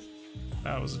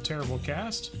 That was a terrible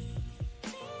cast.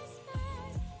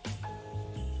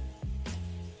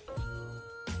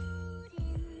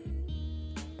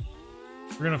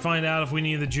 We're gonna find out if we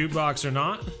need the jukebox or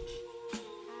not.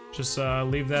 Just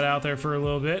leave that out there for a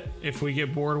little bit. If we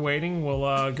get bored waiting,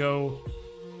 we'll go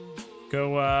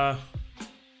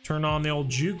turn on the old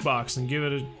jukebox and give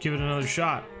it another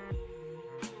shot.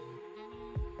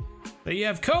 But you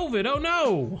have COVID. Oh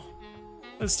no,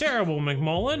 that's terrible,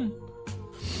 McMullen.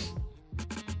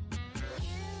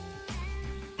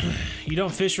 You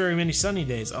don't fish very many sunny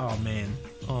days. Oh man.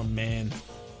 Oh man.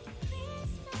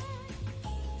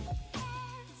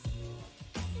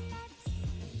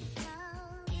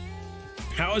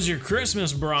 How was your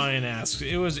Christmas? Brian asks.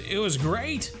 It was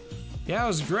great. Yeah, it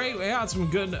was great. We got some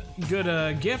good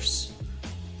gifts,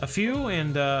 a few,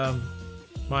 and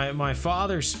my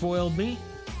father spoiled me,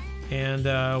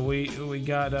 and we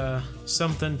got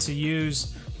something to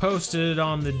use. Posted it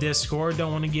on the Discord.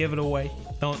 Don't want to give it away.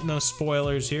 No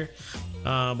spoilers here.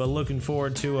 But looking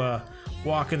forward to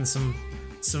walking some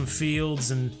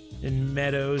fields and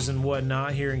meadows and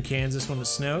whatnot here in Kansas when it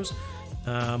snows.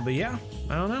 But yeah,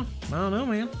 I don't know,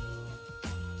 man.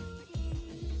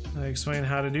 I explain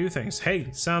how to do things.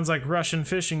 Hey, sounds like Russian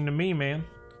fishing to me, man.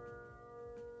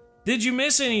 Did you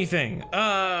miss anything?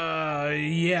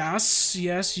 Yes,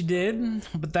 you did,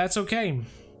 but that's okay.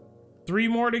 3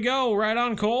 more to go. Right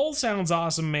on, Cole. Sounds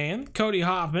awesome, man. Cody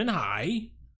Hoffman, hi.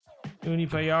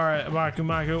 Unipayara,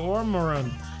 Makumaku, or Marun.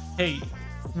 Hey,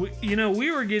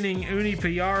 we were getting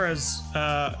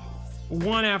Unipayaras,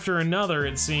 one after another,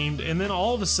 it seemed, and then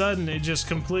all of a sudden it just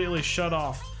completely shut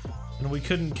off, and we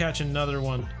couldn't catch another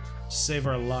one to save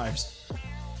our lives.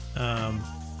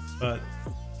 But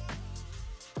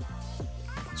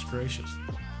it's gracious.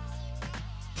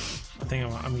 I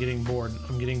think I'm getting bored.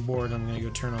 I'm gonna go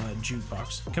turn on that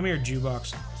jukebox. Come here,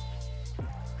 jukebox.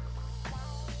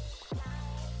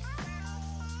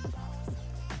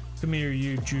 Come here,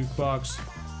 you jukebox.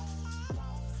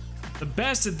 The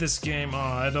best at this game? Oh,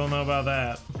 I don't know about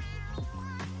that.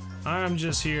 I'm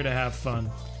just here to have fun.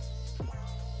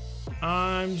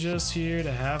 I'm just here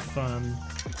to have fun.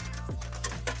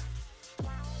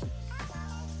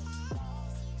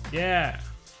 Yeah.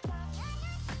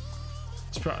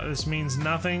 This means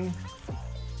nothing.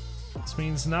 This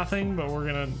means nothing, but we're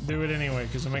gonna do it anyway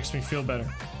because it makes me feel better.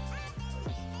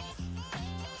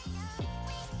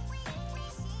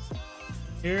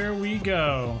 Here we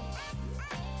go.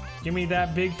 Give me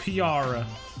that big Piara.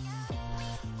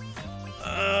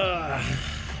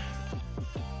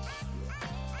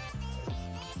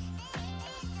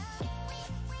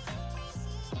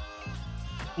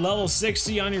 Level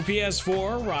 60 on your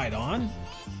PS4, right on.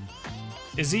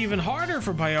 Is even harder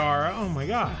for Piara. Oh my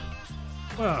god.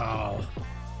 Well,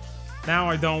 now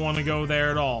I don't want to go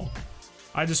there at all.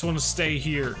 I just want to stay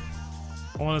here.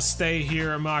 I want to stay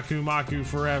here at Maku Maku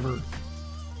forever.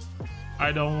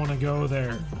 I don't want to go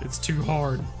there. It's too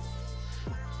hard.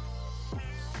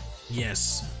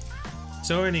 Yes.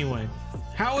 So anyway,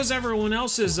 how was everyone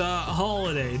else's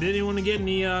holiday? Did anyone get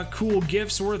any cool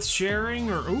gifts worth sharing?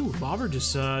 Or ooh, Bobber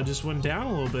just went down a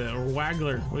little bit, or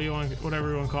Waggler, whatever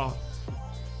you want to call it.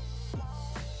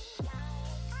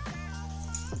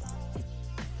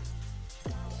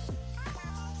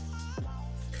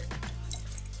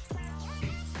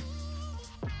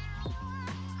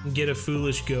 Get a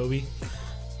foolish Goby.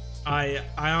 I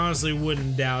honestly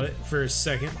wouldn't doubt it for a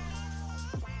second.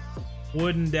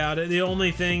 Wouldn't doubt it. The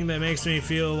only thing that makes me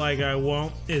feel like I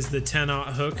won't is the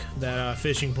 10-aught hook that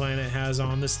Fishing Planet has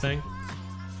on this thing.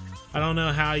 I don't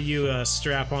know how you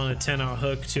strap on a 10-aught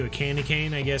hook to a candy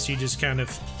cane. I guess you just kind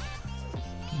of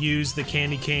use the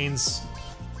candy cane's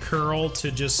curl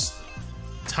to just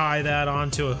tie that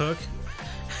onto a hook,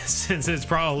 since it's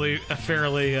probably a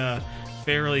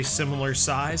fairly similar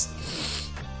size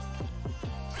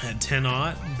at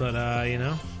 10-aught, but you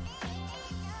know,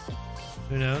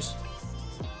 who knows?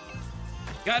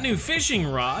 Got new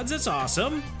fishing rods. That's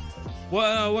awesome.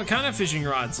 What kind of fishing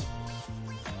rods?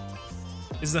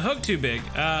 Is the hook too big?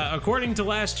 According to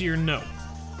last year, no.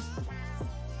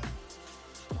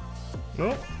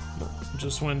 Oh,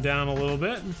 just went down a little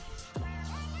bit.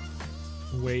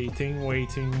 Waiting,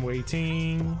 waiting,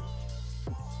 waiting.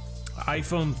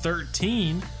 iPhone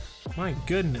 13? My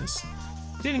goodness.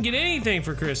 Didn't get anything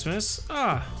for Christmas.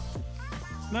 Ah.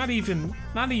 Not even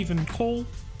coal.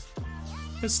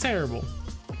 It's terrible.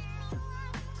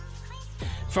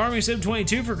 Farming Sim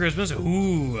 22 for Christmas.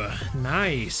 Ooh,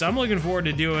 nice. I'm looking forward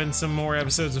to doing some more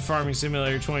episodes of Farming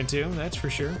Simulator 22, that's for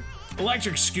sure.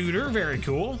 Electric scooter, very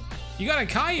cool. You got a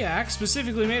kayak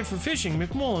specifically made for fishing,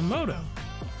 McMullen Moto.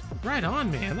 Right on,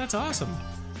 man, that's awesome.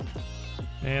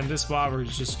 And this bobber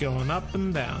is just going up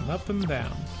and down, up and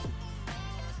down.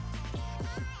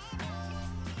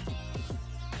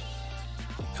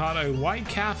 Caught a white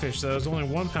catfish that was only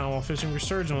 1 pound while fishing for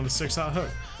sturgeon with a 6-aught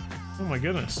hook. Oh my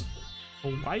goodness. A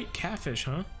white catfish,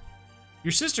 huh?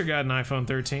 Your sister got an iPhone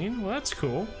 13. Well, that's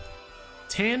cool.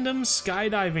 Tandem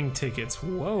skydiving tickets.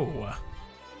 Whoa.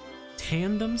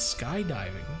 Tandem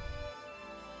skydiving.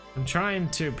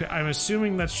 I'm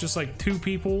assuming that's just like 2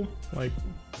 people, like,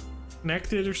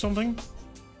 connected or something.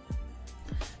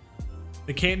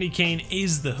 The candy cane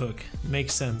is the hook.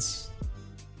 Makes sense.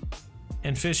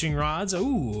 And fishing rods.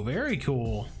 Ooh, very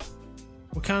cool.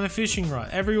 What kind of fishing rod?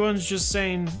 Everyone's just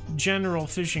saying general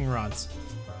fishing rods.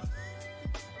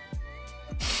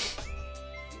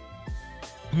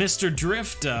 Mr.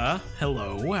 Drifta,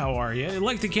 hello, how are you?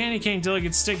 Lick the candy cane until it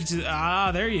gets sticky to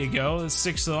the, there you go, it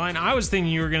sticks to the line. I was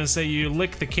thinking you were gonna say you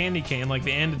lick the candy cane, like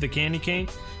the end of the candy cane,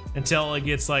 until it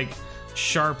gets like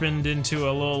sharpened into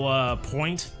a little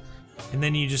point, and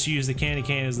then you just use the candy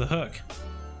cane as the hook.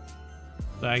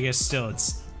 But I guess still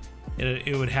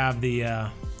it would have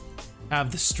the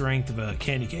strength of a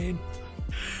candy cane,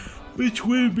 which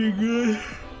would be good.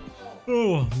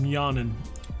 Oh, I'm yawning.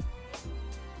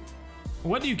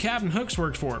 What do you cabin hooks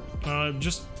work for?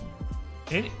 Just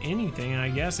anything, I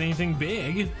guess. Anything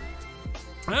big.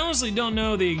 I honestly don't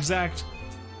know the exact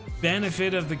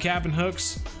benefit of the cabin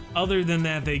hooks, other than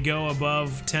that they go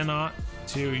above 10-aught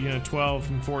to, you know, 12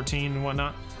 and 14 and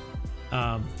whatnot.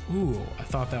 Ooh, I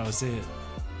thought that was it.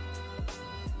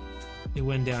 It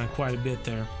went down quite a bit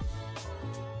there.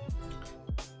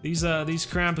 These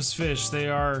Krampus fish, they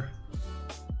are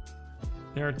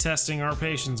testing our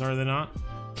patience, are they not?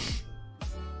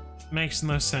 Makes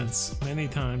no sense. Many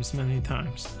times, many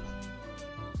times.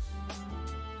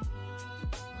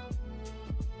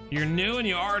 You're new and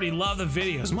you already love the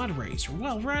videos. Mud Racer.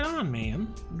 Well, right on,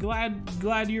 man.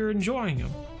 Glad you're enjoying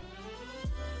them.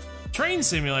 Train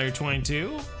Simulator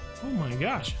 22. Oh my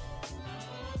gosh.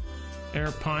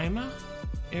 Arapaima?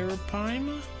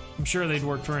 Arapaima? I'm sure they'd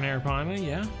work for an Arapaima,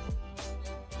 yeah.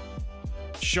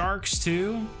 Sharks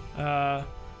too.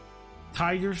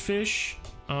 Tigerfish.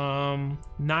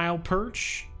 Nile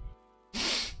perch.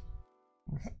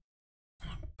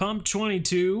 Pump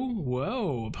 22.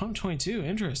 Whoa, pump 22,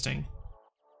 interesting.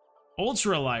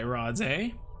 Ultralight rods, eh?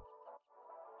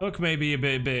 Hook may be a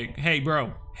bit big. Hey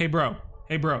bro, hey bro,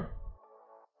 hey bro.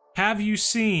 Have you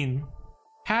seen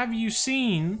our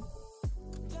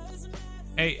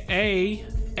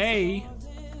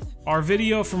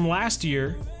video from last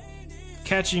year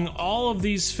catching all of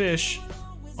these fish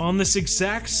on this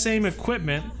exact same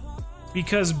equipment?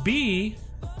 Because B,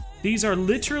 these are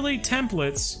literally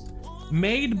templates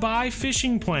made by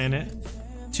Fishing Planet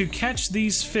to catch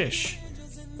these fish.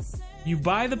 You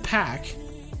buy the pack,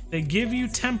 they give you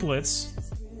templates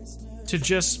to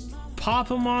just pop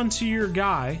them onto your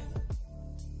guy,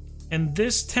 and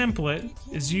this template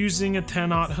is using a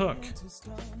 10-aught hook.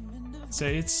 So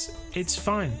it's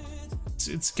fine.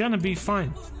 It's gonna be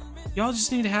fine. Y'all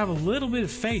just need to have a little bit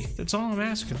of faith. That's all I'm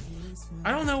asking.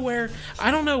 I don't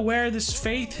know where this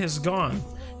faith has gone.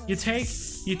 You take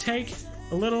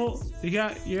a little. You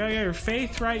got your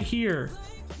faith right here,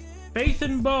 faith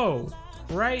and bow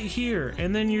right here,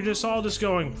 and then you're just all just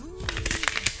going.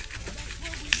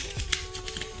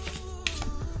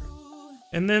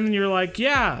 And then you're like,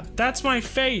 yeah, that's my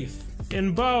faith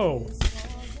in bow.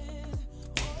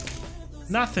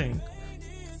 Nothing.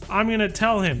 I'm gonna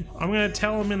tell him. I'm gonna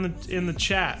tell him in the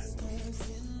chat.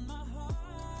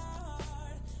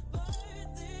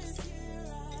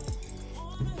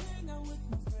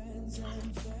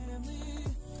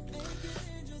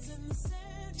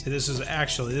 So this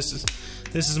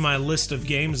is my list of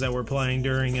games that we're playing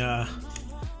during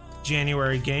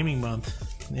January gaming month.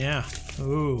 Yeah.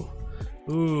 Ooh.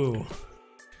 Ooh.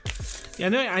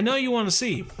 Yeah, I know you want to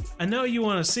see. I know you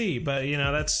want to see, but you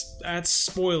know that's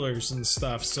spoilers and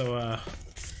stuff. So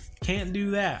can't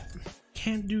do that.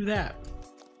 Can't do that.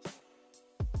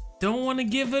 Don't want to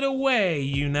give it away,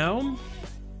 you know.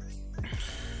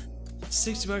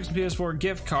 $60 in PS4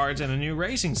 gift cards and a new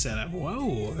racing setup.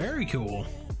 Whoa, very cool.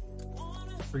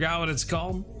 Forgot what it's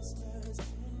called.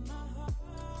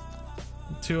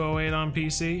 208 on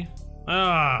PC.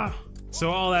 Ah,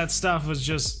 so all that stuff was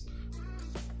just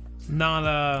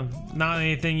not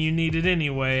anything you needed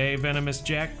anyway, eh, Venomous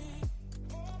Jack?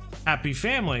 Happy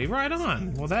family, right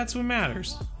on. Well, that's what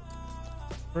matters.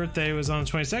 Birthday was on the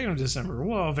 22nd of December.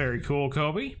 Well, very cool,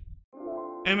 Kobe.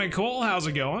 Emmett Cole, how's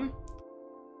it going?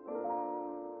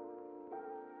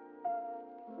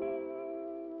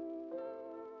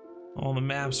 All the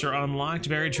maps are unlocked,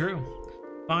 very true.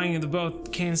 Buying the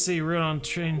both Kansas City route on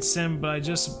Train Sim, but I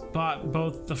just bought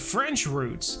both the French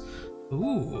routes.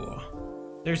 Ooh.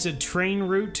 There's a train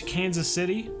route to Kansas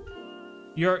City?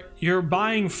 You're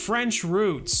buying French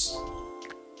routes,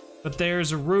 but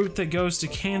there's a route that goes to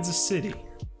Kansas City.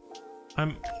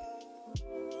 I'm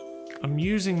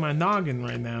using my noggin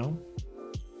right now.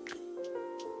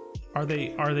 Are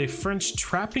they French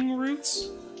trapping routes?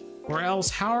 Or else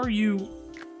how are you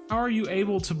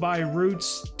able to buy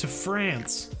routes to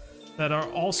France that are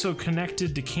also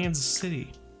connected to Kansas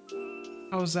City?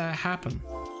 How does that happen?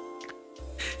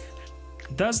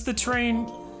 Does the train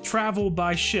travel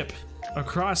by ship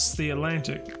across the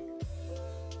Atlantic?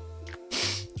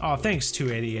 Oh, thanks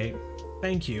 288.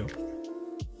 Thank you.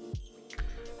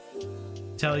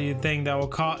 Tell you a thing that will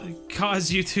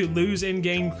cause you to lose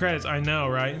in-game credits. I know,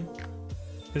 right?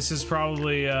 This is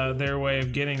probably their way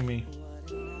of getting me.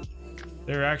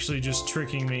 They're actually just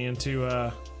tricking me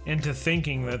into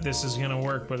thinking that this is gonna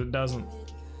work, but it doesn't.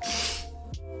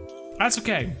 That's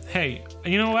okay. Hey,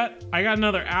 you know what? I got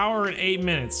another hour and 8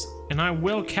 minutes, and I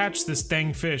will catch this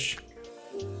dang fish.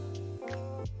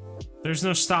 There's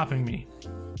no stopping me.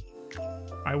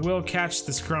 I will catch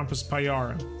this Krampus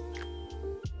Payara.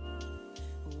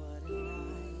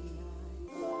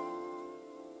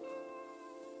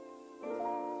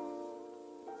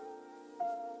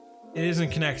 It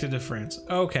isn't connected to France.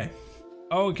 Okay.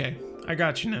 Okay. I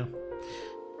got you now.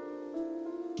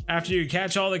 After you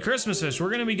catch all the Christmas fish, we're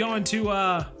gonna be going to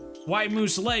White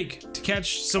Moose Lake to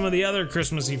catch some of the other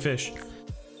Christmassy fish.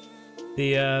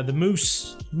 The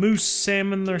moose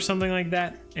salmon or something like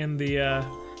that, and the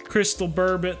crystal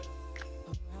burbot.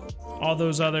 All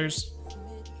those others.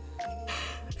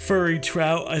 Furry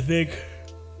trout, I think.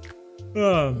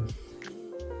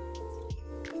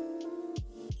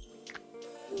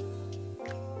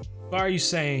 What are you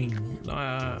saying?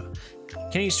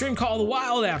 Can you stream Call of the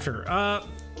Wild after?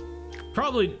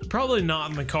 Probably not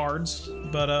in the cards,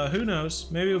 but who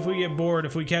knows? Maybe if we get bored,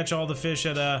 if we catch all the fish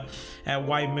at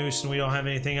White Moose and we don't have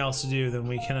anything else to do, then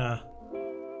we can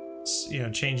you know,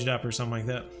 change it up or something like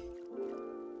that.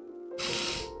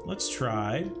 Let's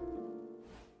try.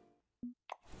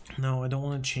 No, I don't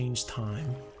want to change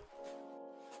time.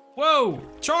 Whoa,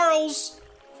 Charles!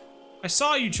 I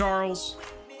saw you, Charles.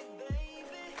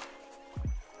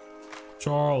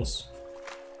 Charles.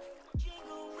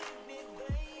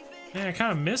 Yeah, I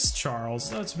kind of miss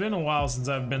Charles. It's been a while since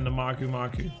I've been to Maku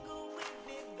Maku.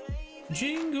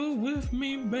 Jingle with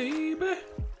me, baby.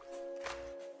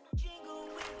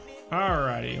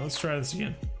 Alrighty, let's try this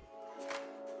again.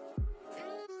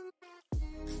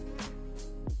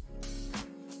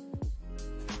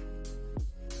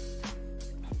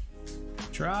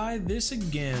 Try this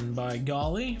again, by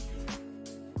golly.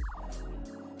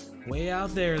 Way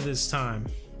out there this time.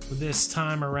 This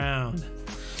time around.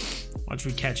 Watch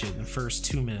we catch it in the first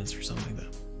 2 minutes or something like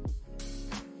that.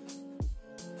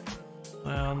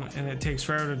 Well, and it takes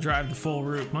forever to drive the full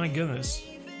route. My goodness.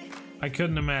 I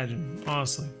couldn't imagine,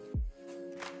 honestly.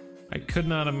 I could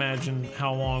not imagine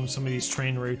how long some of these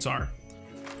train routes are.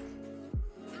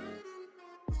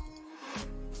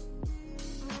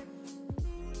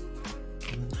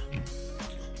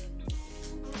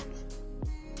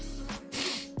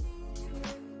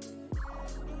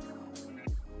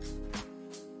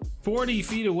 "40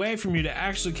 feet away from you to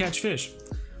actually catch fish."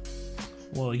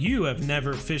 Well, you have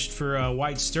never fished for a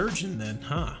white sturgeon then,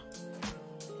 huh?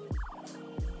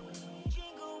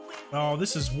 Oh,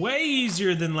 this is way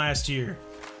easier than last year.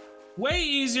 Way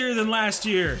easier than last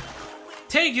year.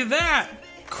 Take that,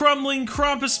 crumbling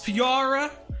Krampus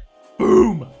Payara.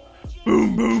 Boom!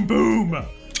 Boom, boom, boom!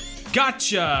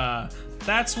 Gotcha!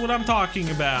 That's what I'm talking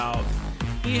about.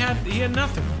 He had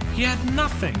nothing. He had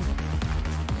nothing.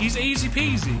 He's easy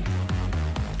peasy.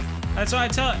 That's why I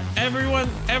tell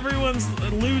everyone's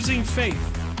losing faith.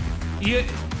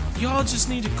 Y'all just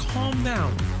need to calm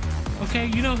down. Okay,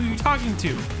 you know who you're talking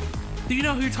to. Do you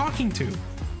know who you're talking to?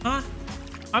 Huh?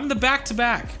 I'm the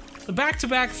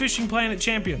back-to-back Fishing Planet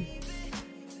champion.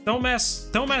 Don't mess,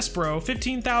 bro.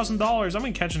 $15,000. I'm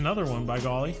gonna catch another one, by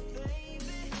golly.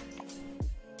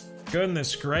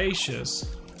 Goodness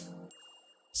gracious.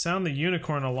 Sound the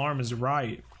unicorn alarm is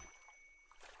right.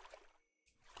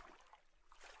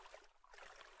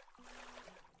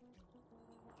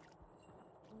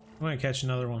 I'm gonna catch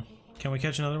another one. Can we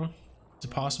catch another one? Is it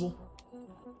possible?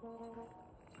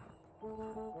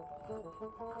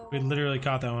 We literally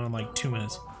caught that one in like 2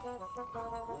 minutes.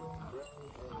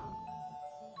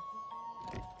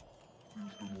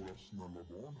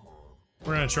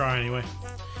 We're gonna try anyway.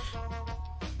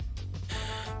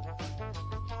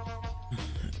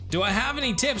 Do I have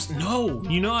any tips? No.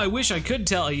 You know, I wish I could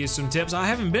tell you some tips. I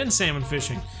haven't been salmon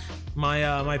fishing.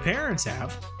 My parents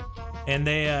have, and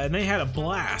they had a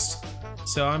blast.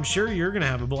 So I'm sure you're gonna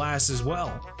have a blast as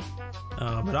well.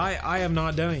 But I have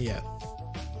not done it yet.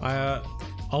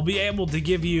 I'll be able to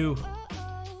give you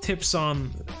tips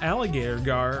on alligator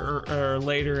gar or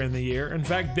later in the year. In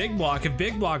fact, Big Block, if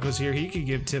Big Block was here, he could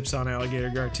give tips on alligator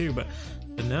gar too. But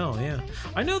no, yeah,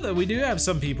 I know that we do have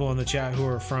some people in the chat who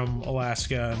are from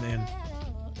Alaska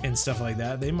and stuff like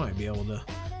that. They might be able to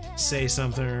say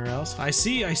something or else. I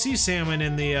see salmon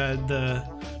in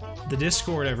the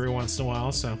Discord every once in a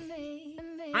while, so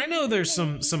I know there's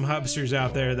some hubsters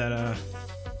out there that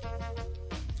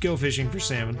go fishing for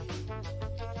salmon.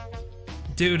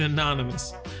 Dude,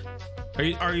 anonymous.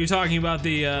 Are you talking about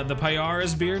the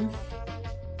Payara's beard?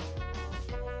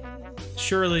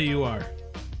 Surely you are.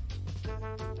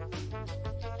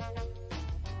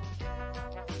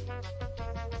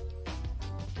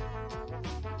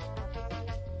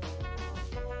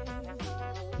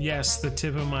 Yes, the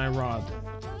tip of my rod.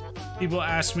 People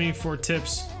ask me for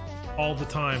tips all the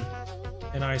time,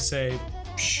 and I say,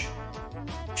 shh,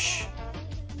 shh.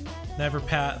 Never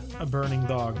pat a burning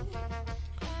dog.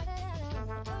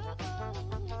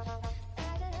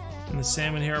 And the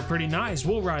salmon here are pretty nice.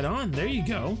 We'll ride on. There you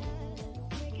go.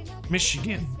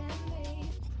 Michigan.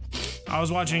 I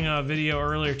was watching a video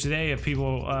earlier today of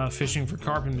people fishing for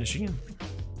carp in Michigan.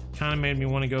 Kind of made me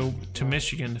want to go to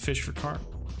Michigan to fish for carp.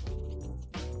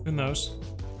 Who knows?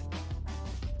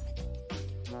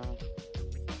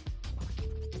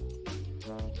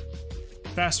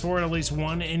 Fast forward at least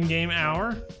 1 in-game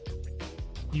hour.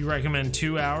 You recommend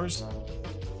 2 hours?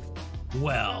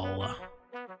 Well,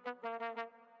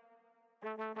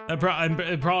 it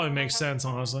probably makes sense,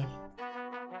 honestly.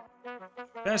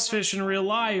 Best fish in real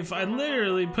life. I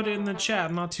literally put it in the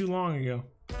chat not too long ago.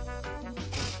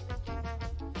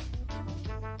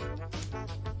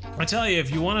 I tell you, if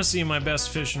you want to see my best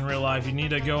fish in real life, you need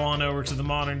to go on over to the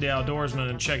Modern Day Outdoorsman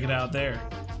and check it out there.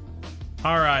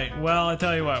 Alright, well, I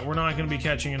tell you what, we're not going to be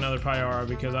catching another Payara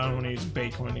because I don't want to use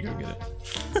bait coin to go get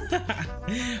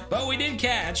it. But we did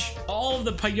catch all of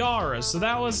the Payaras, so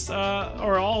that was,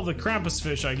 or all of the Krampus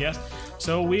fish, I guess.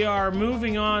 So we are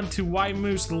moving on to White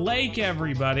Moose Lake,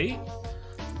 everybody.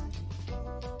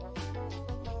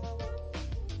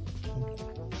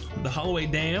 The Holloway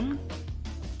Dam.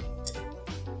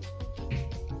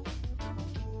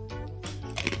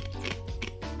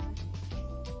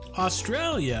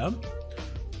 Australia.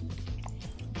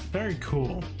 Very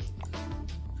cool.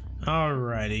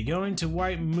 Alrighty, going to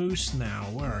White Moose now.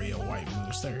 Where are you, White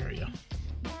Moose? There are you.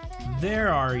 There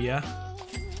are you.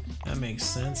 That makes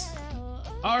sense.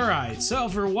 Alright, so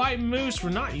for White Moose,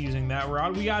 we're not using that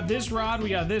rod. We got this rod, we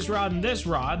got this rod, and this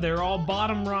rod. They're all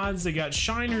bottom rods. They got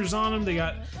shiners on them. They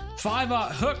got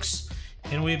 5/0 hooks,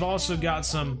 and we've also got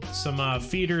some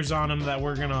feeders on them that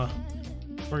we're gonna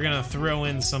throw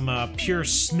in some pure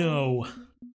snow.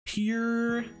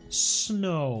 Pure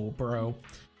snow, bro.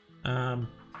 And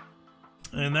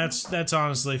that's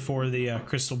honestly for the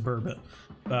crystal burbot,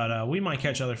 but we might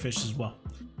catch other fish as well.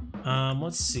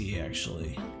 Let's see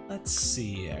actually.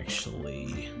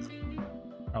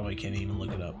 Probably can't even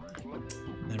look it up.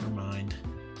 Never mind.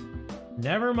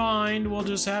 Never mind. We'll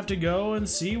just have to go and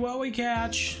see what we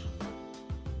catch.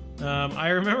 I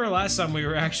remember last time we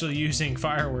were actually using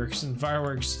fireworks, and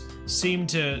fireworks seemed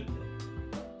to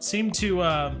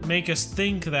make us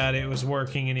think that it was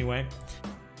working anyway.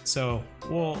 So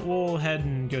we'll head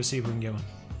and go see if we can get one.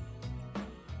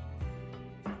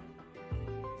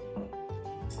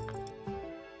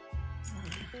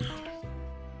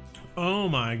 Oh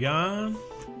my god.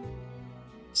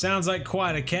 Sounds like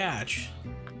quite a catch.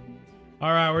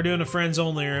 Alright, we're doing a friends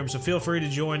only room, so feel free to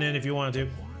join in if you want to.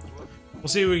 We'll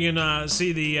see if we can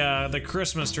see the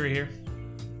Christmas tree here.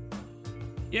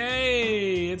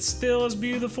 Yay! It's still as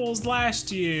beautiful as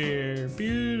last year.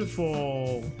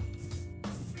 Beautiful.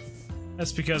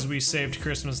 That's because we saved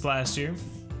Christmas last year.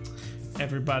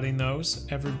 Everybody knows.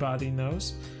 Everybody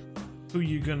knows. Who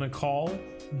you gonna call?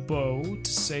 Bo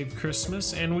to save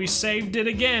Christmas, and we saved it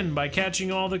again by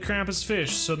catching all the Krampus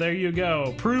fish. So there you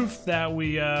go. Proof that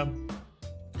we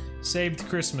saved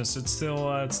Christmas. It's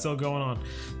still going on.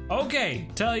 Okay,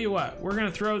 tell you what, we're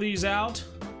gonna throw these out,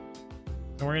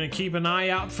 and we're gonna keep an eye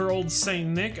out for old Saint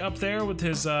Nick up there with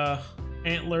his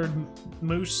antlered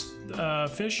moose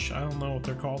fish. I don't know what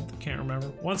they're called. Can't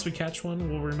remember. Once we catch one,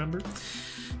 we'll remember.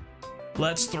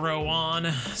 Let's throw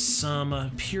on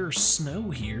some pure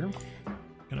snow here.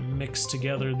 Gonna mix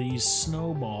together these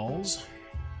snowballs.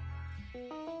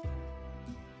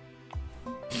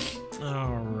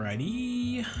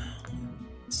 Alrighty.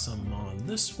 Some on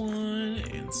this one,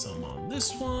 and some on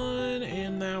this one,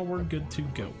 and now we're good to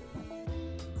go.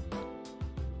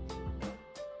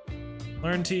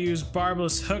 Learn to use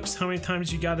barbless hooks. How many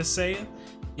times you gotta say it?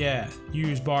 Yeah,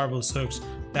 use barbless hooks.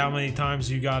 How many times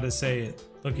you gotta say it?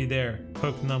 Looky there,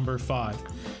 hook number 5.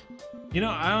 You know,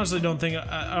 I honestly don't think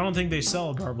I don't think they sell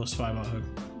a barbless 5/0 hook.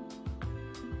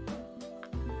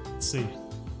 Let's see.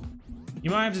 You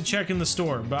might have to check in the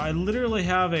store, but I literally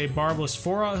have a barbless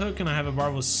 4/0 hook and I have a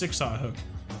barbless 6/0 hook.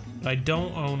 But I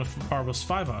don't own a barbless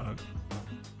 5/0 hook.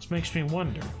 Which makes me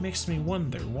wonder. Makes me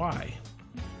wonder why.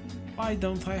 Why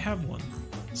don't I have one?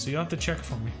 So you'll have to check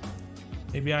for me.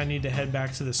 Maybe I need to head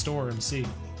back to the store and see.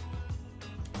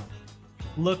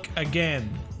 Look again.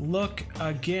 Look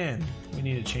again. We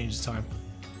need to change the time.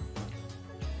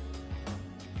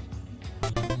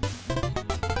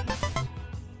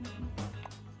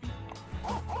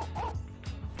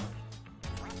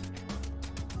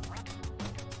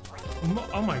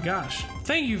 Oh my gosh.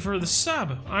 Thank you for the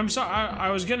sub. I'm sorry. I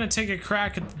was gonna take a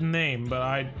crack at the name, but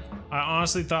I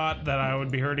honestly thought that I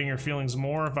would be hurting your feelings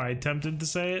more if I attempted to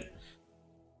say it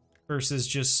versus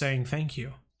just saying thank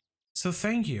you. So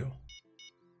thank you.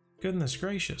 Goodness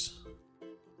gracious.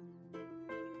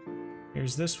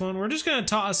 Here's this one. We're just gonna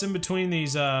toss in between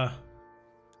these,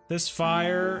 this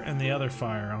fire and the other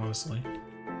fire, honestly.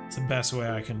 It's the best way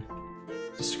I can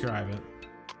describe it.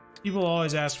 People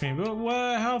always ask me, but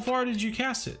how far did you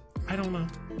cast it? I don't know.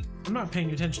 I'm not paying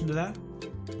attention to that.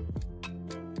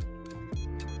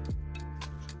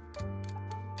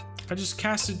 I just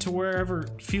cast it to wherever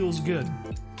feels good.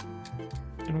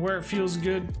 And where it feels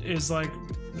good is like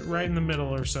right in the middle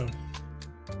or so.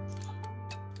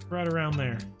 Right around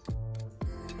there.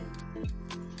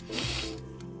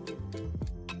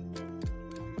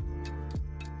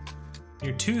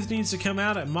 Your tooth needs to come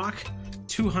out at Mach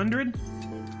 200?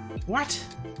 What?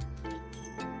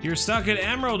 You're stuck at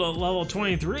Emerald at level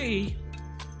 23?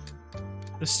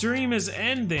 The stream is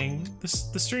ending.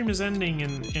 The stream is ending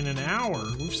in an hour.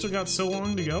 We've still got so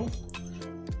long to go.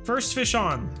 First fish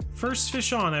on. First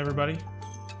fish on, everybody.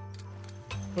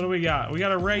 What do we got? We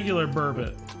got a regular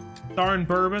burbot. Darn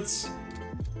burbots.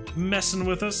 Messing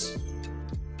with us.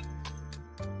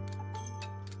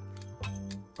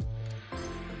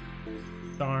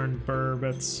 Darn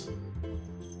burbots.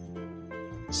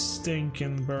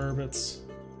 Stinking burbots.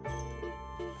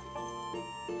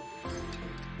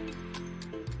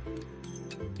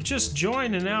 You just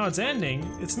joined and now it's ending.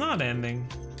 It's not ending.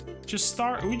 We just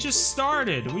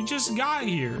started. We just got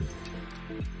here.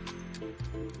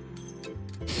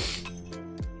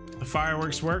 The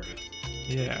fireworks work?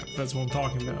 Yeah, that's what I'm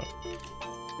talking about.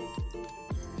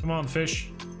 Come on, fish.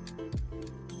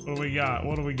 What do we got?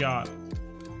 What do we got?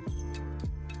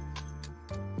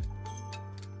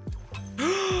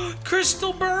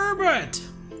 Crystal burbot!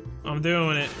 I'm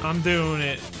doing it. I'm doing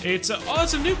it. It's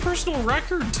a new personal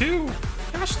record too.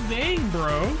 Gosh dang,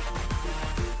 bro.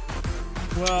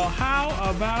 Well, how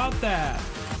about that?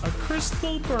 A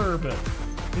crystal burbot.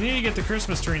 We need to get the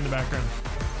Christmas tree in the background.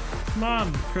 Come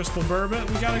on, crystal burbot.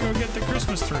 We gotta go get the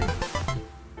Christmas tree.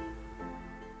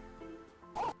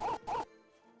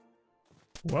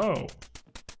 Whoa.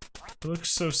 It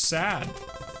looks so sad.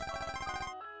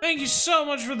 Thank you so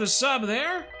much for the sub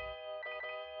there.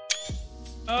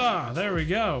 Ah, there we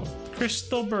go.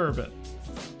 Crystal burbot.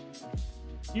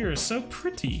 You're so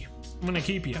pretty. I'm gonna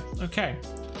keep you. Okay.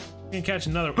 I'm gonna catch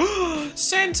another.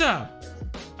 Santa!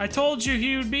 I told you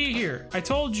he would be here. I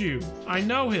told you. I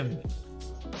know him.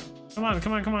 Come on,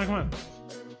 come on, come on, come on.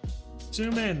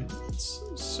 Zoom in.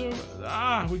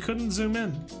 We couldn't zoom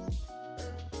in.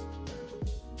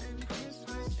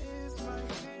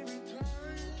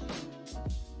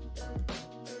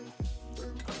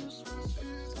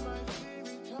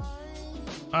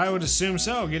 I would assume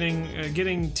so.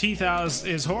 Getting teeth out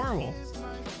is horrible.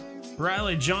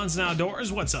 Riley Johnson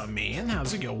Outdoors, what's up, man?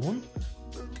 How's it going?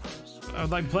 I'd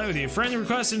like to play with you. Friend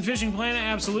request in Fishing Planet?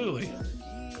 Absolutely.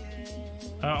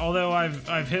 Although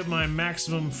I've hit my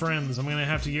maximum friends, I'm gonna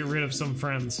have to get rid of some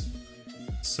friends.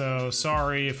 So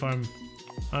sorry if I'm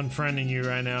unfriending you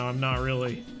right now. I'm not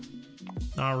really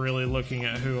looking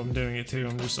at who I'm doing it to.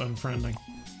 I'm just unfriending.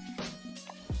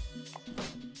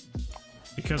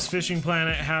 Because Fishing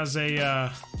Planet has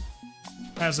a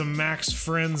max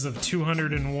friends of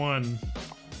 201,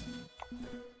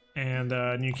 and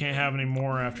and you can't have any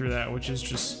more after that, which is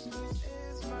just,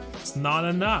 it's not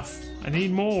enough. I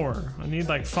need more. I need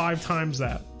like 5 times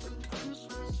that.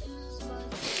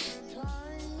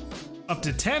 Up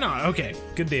to 10 on. Okay,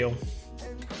 good deal.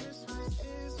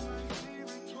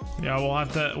 Yeah,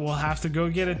 we'll have to go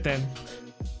get it then.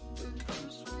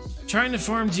 Trying to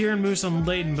farm deer and moose on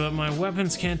Layton, but my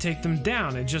weapons can't take them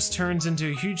down. It just turns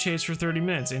into a huge chase for 30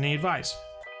 minutes. Any advice?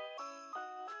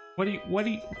 What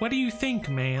do you think,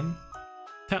 man?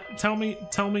 Tell me.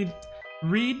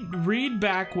 Read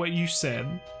back what you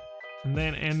said, and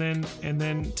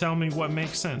then tell me what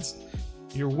makes sense.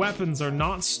 Your weapons are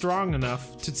not strong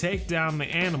enough to take down the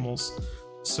animals,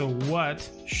 so what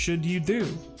should you do?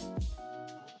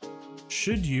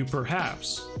 Should you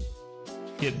perhaps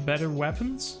get better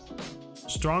weapons?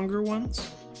 Stronger ones?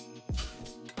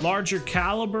 Larger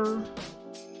caliber?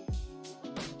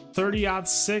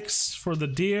 30-06 for the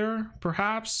deer,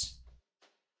 perhaps?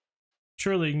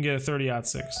 Surely you can get a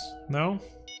 30-06. No?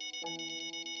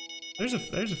 There's a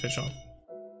fish on.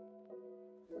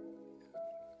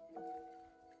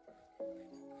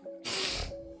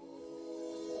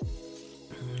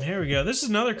 Here we go. This is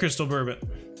another crystal burbot.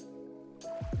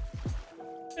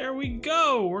 There we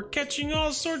go. We're catching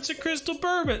all sorts of crystal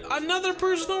burbot. Another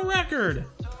personal record.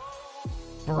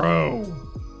 Bro.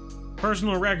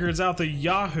 Personal records out the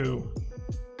Yahoo.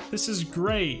 This is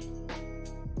great.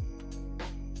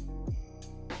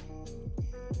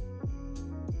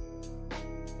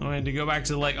 I had to go back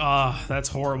to like, that's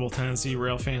horrible, Tennessee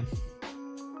Rail fan.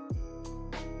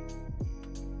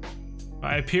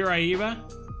 By Piraiba?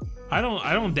 I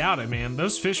don't doubt it, man.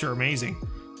 Those fish are amazing.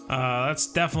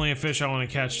 That's definitely a fish I want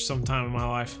to catch sometime in my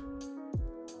life.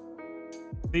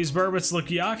 These burbots look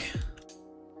yuck.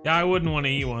 Yeah, I wouldn't want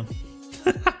to eat one.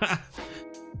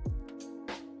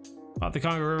 Bought the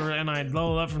Congo River and I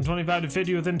leveled up from 25 to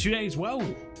 50 within 2 days. Whoa,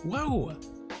 whoa.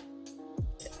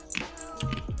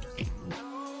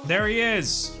 There he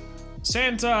is,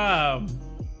 Santa.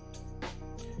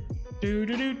 Do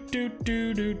do do do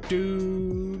do do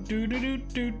do do do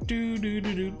do do do do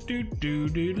do do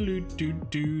do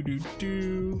do do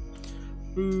do.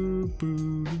 Boo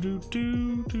boo do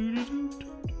do do do.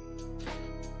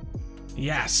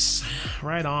 Yes,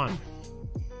 right on.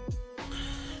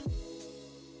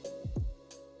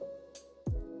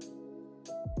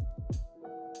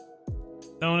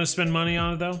 Don't want to spend money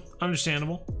on it though.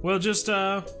 Understandable. Well, just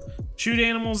shoot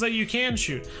animals that you can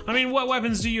shoot. I mean, what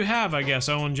weapons do you have? I guess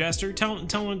Owen Jester. Tell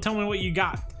me what you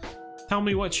got. Tell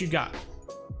me what you got.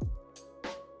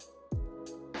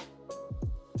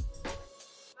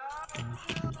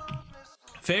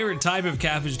 Favorite type of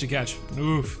catfish to catch?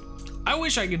 Oof. I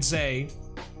wish I could say.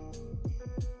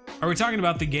 Are we talking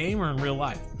about the game or in real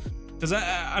life? Because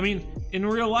I mean, in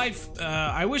real life,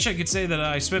 I wish I could say that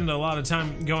I spend a lot of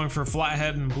time going for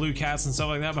flathead and blue cats and stuff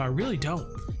like that, but I really don't.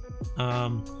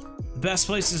 The best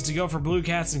places to go for blue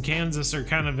cats in Kansas are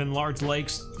kind of in large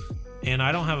lakes, and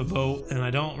I don't have a boat, and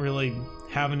I don't really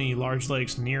have any large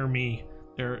lakes near me.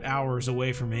 They're hours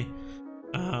away from me.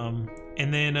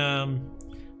 And then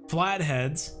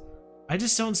flatheads, I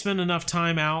just don't spend enough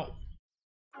time out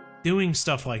doing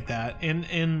stuff like that,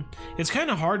 and it's kind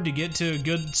of hard to get to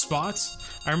good spots.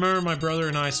 I remember my brother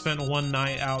and I spent one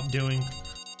night out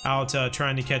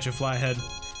trying to catch a flathead,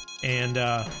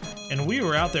 and we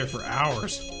were out there for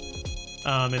hours,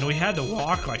 and we had to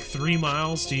walk like 3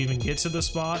 miles to even get to the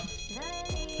spot.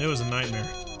 It was a nightmare.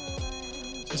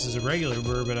 This is a regular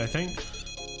burbot, I think.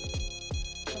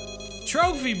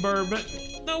 Trophy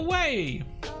burbot? No way!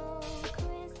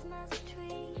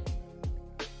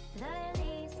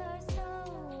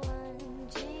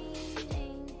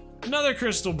 Another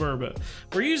crystal burbot.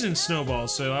 We're using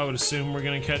snowballs, so I would assume we're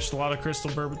gonna catch a lot of crystal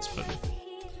burbots, but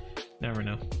never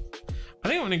know. I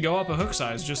think I'm gonna go up a hook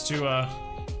size just to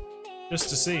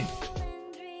see.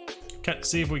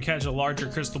 See if we catch a larger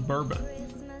crystal burbot.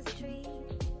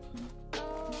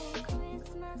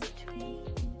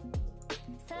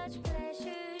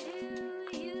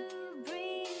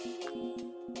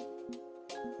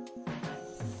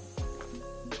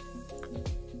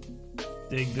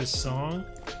 Dig this song.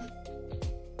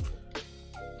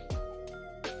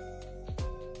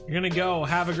 You're gonna go.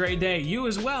 Have a great day. You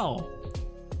as well.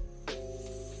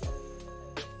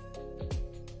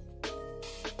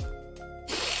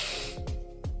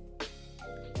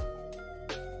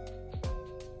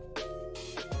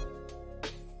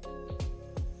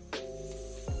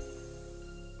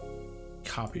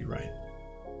 Copyright.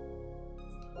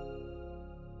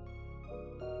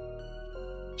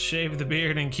 Shave the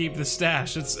beard and keep the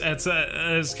stash.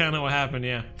 That's kind of what happened,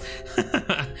 yeah.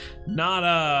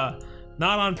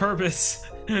 Not on purpose.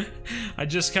 I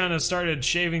just kind of started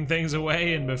shaving things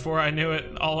away, and before I knew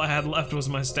it, all I had left was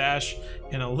my stash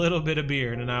and a little bit of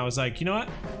beard. And I was like, you know what?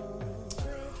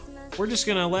 We're just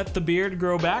gonna let the beard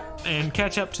grow back and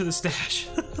catch up to the stash.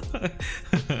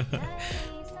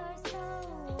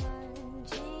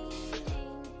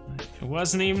 It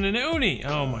wasn't even an uni.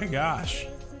 Oh my gosh.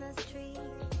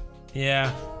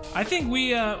 Yeah, I think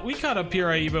we caught up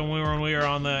Piraiba when we were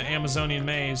on the Amazonian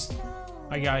maze.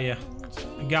 I got ya.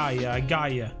 I got ya. I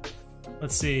got ya.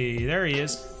 Let's see. There he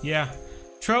is. Yeah.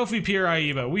 Trophy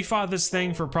Piraiba. We fought this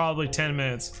thing for probably 10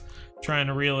 minutes, trying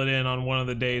to reel it in on one of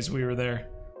the days we were there.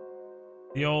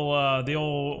 The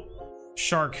old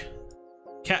shark,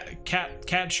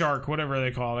 cat shark, whatever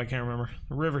they call it. I can't remember.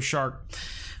 The river shark.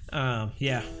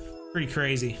 Yeah, pretty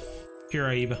crazy.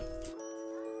 Piraiba.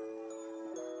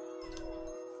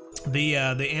 The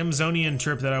Amazonian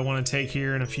trip that I want to take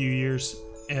here in a few years.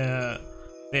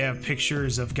 They have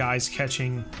pictures of guys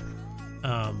catching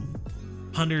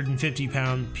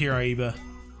 150-pound Piraiba,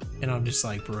 and I'm just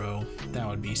like, bro, that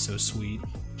would be so sweet.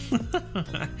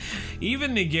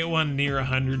 Even to get one near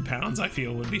 100 pounds, I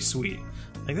feel would be sweet.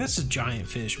 Like, that's a giant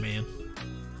fish, man.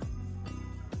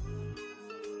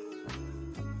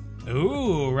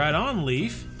 Ooh, right on,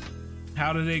 Leaf.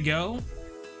 How did it go?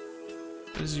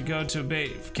 As you go to a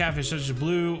bait catfish such as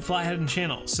blue, flathead, and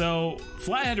channel. So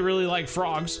flathead really like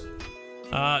frogs.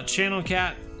 Channel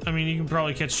cat, I mean, you can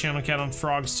probably catch channel cat on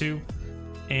frogs too.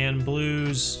 And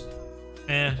blues,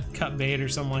 cut bait or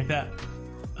something like that.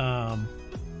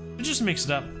 Just mix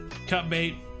it up. Cut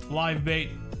bait, live bait,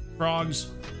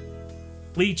 frogs,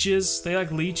 leeches. They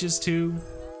like leeches too.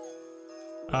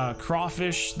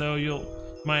 Crawfish, though you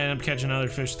might end up catching other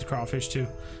fish with the crawfish too.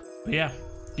 But yeah,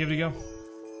 give it a go.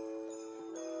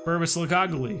 Burbus look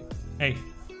ugly. Hey,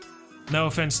 no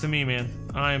offense to me, man.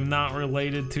 I am not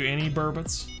related to any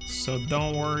burbits, so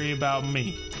don't worry about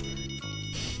me.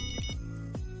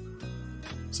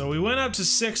 So we went up to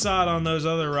 6-odd on those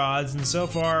other rods, and so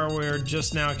far we're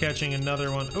just now catching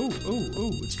another one. Ooh, ooh,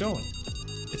 ooh, it's going.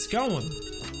 It's going.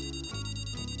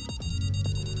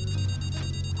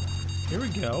 Here we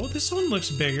go. This one looks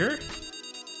bigger.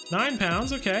 9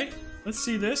 pounds, okay. Let's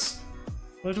see this.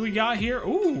 What do we got here?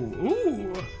 Ooh,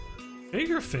 ooh.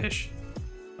 Bigger fish.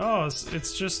 Oh,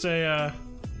 it's just a,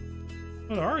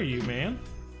 what are you, man?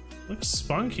 Looks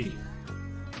spunky.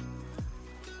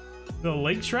 The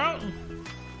lake trout?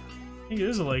 I think it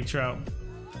is a lake trout.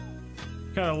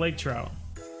 Got a lake trout.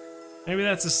 Maybe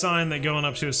that's a sign that going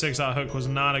up to a 6-aught hook was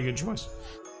not a good choice.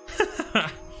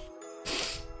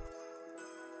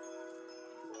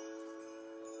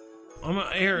 I'm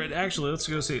gonna air it. Actually, let's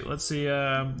go see. Let's see.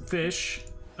 Fish.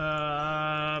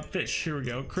 Fish. Here we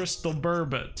go. Crystal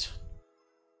burbot.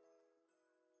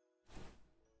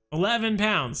 11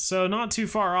 pounds. So not too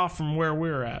far off from where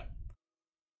we're at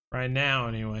right now,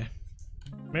 anyway.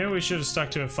 Maybe we should have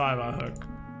stuck to a 5-aught hook.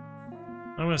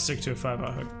 I'm gonna stick to a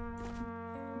 5-aught hook.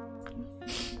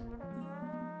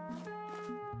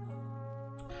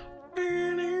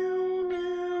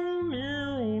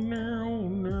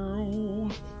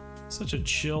 Such a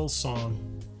chill song.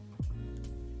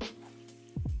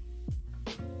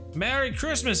 Merry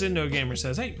Christmas, Indo Gamer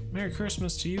says. Hey, Merry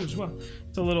Christmas to you as well.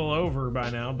 It's a little over by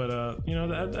now, but you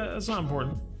know, that's not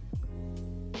important.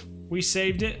 We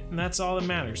saved it, and that's all that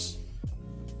matters.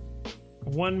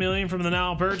 1 million from the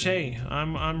Nile Perch. Hey,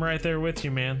 I'm right there with you,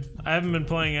 man. I haven't been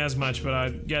playing as much, but I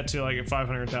get to like at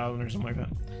 500,000 or something like that.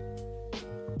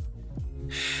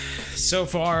 So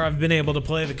far, I've been able to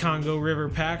play the Congo River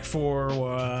pack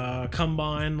for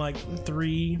combined like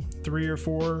three or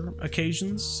four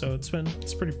occasions. So it's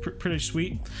pretty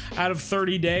sweet. Out of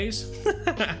 30 days,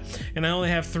 and I only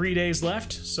have 3 days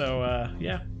left. So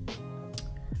yeah,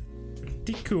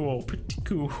 pretty cool.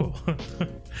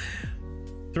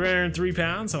 303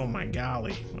 pounds. Oh my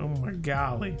golly. Oh my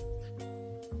golly.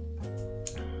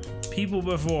 People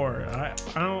before. I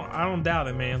don't doubt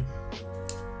it, man.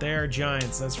 They are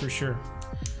giants, that's for sure.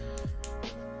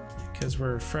 Because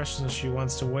we're fresh and she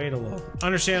wants to wait a little.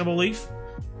 Understandable, Leaf.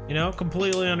 You know,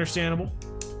 completely understandable.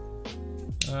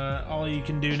 All you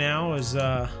can do now is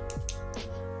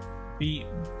be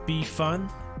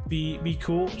fun, be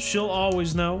cool. She'll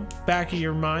always know, back of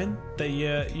your mind, that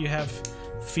you have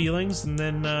feelings, and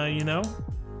then you know,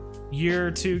 year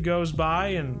or two goes by,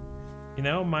 and you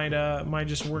know, might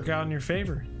just work out in your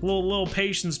favor. Little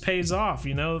patience pays off,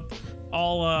 you know.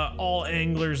 All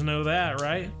anglers know that,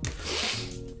 right?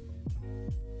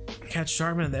 Catch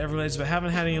sharkmen at the Everglades, but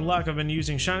haven't had any luck. I've been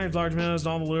using shiny large minnows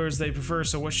and all the lures they prefer,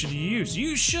 so what should you use?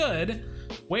 You should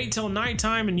wait till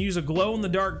nighttime and use a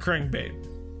glow-in-the-dark crankbait.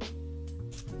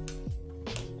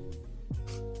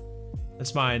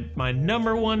 That's my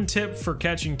number one tip for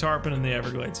catching tarpon in the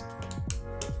Everglades.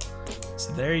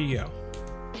 So there you go.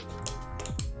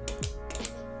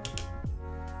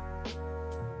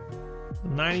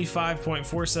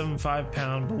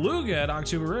 $95.475 beluga at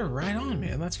October River. Right on,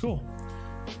 man. That's cool.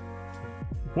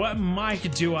 What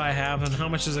mic do I have and how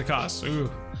much does it cost? Ooh.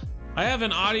 I have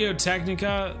an Audio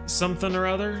Technica something or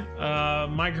other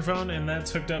microphone, and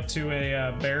that's hooked up to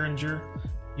a Behringer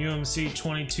UMC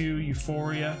 22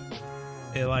 Euphoria.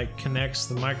 It like connects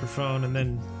the microphone and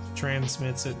then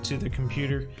transmits it to the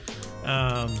computer.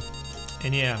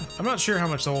 And yeah, I'm not sure how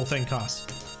much the whole thing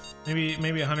costs. Maybe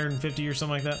 150 or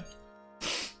something like that.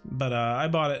 But I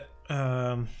bought it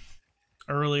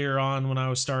earlier on when I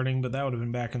was starting, but that would have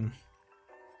been back in,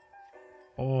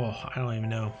 I don't even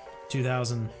know,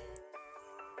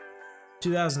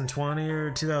 2020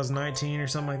 or 2019 or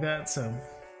something like that, so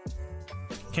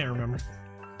can't remember.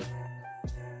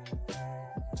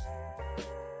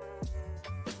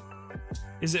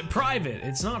 Is it private?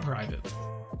 It's not private.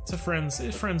 It's a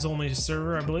friends only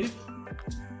server, I believe.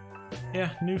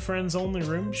 Yeah, new friends only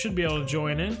room. Should be able to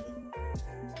join in.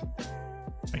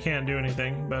 I can't do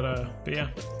anything, but yeah.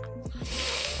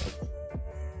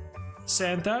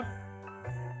 Santa.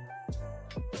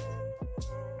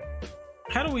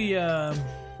 How do we let's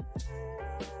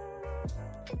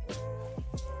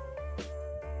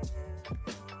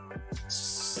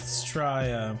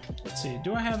try let's see,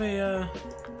 do I have a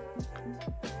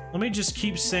let me just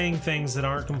keep saying things that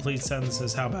aren't complete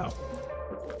sentences. How about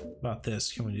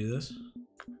this? Can we do this?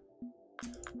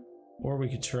 Or we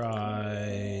could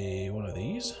try one of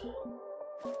these.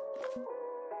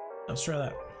 Let's try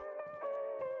that.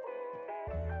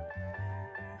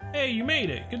 Hey, you made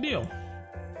it. Good deal.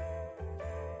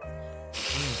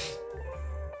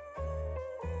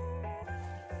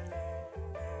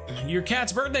 Your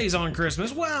cat's birthday's on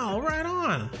Christmas. Wow, right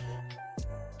on.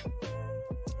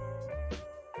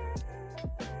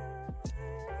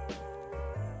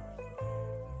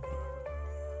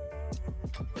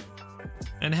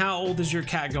 And how old is your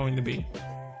cat going to be?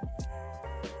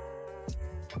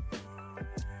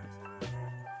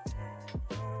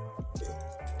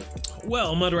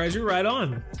 Well, Mudriser, right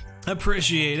on.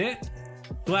 Appreciate it.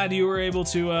 Glad you were able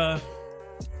to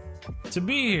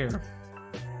be here.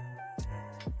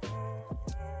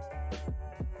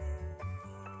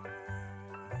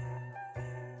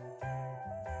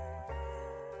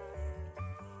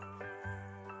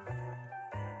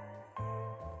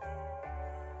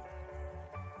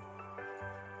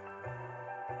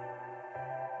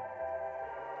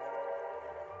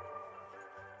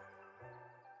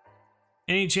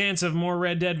 Any chance of more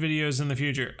Red Dead videos in the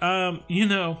future? You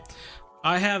know,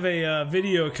 I have a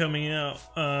video coming out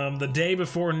the day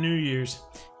before New Year's,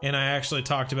 and I actually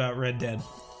talked about Red Dead.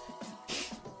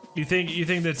 You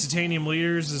think that titanium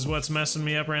leaders is what's messing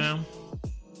me up right now?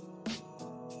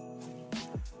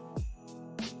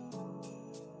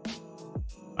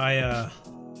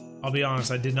 I'll be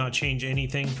honest, I did not change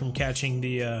anything from catching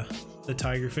the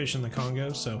tigerfish in the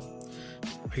Congo, so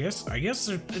I guess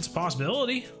it's a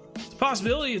possibility. It's a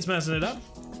possibility it's messing it up.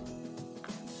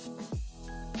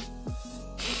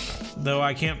 Though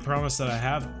I can't promise that I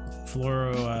have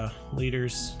fluoro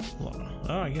leaders. Well,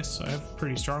 oh, I guess I have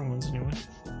pretty strong ones anyway.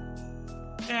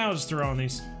 Yeah, I'll just throw on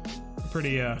these.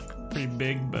 Pretty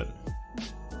big, but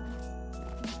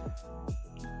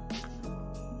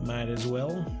might as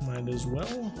well.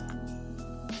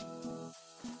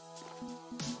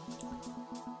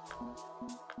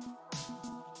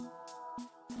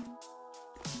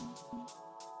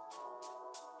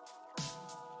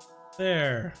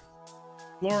 There.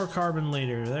 Fluorocarbon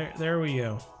leader. There we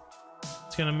go.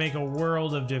 It's gonna make a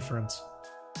world of difference.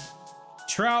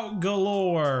 Trout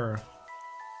galore.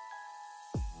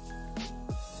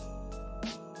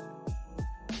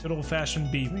 Good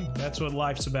old-fashioned beaving. That's what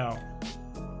life's about.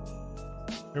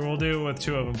 Here, we'll do it with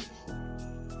 2 of them.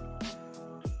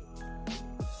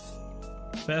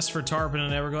 Best for tarpon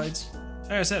and Everglades.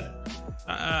 Like I said,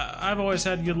 I've always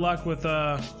had good luck with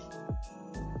a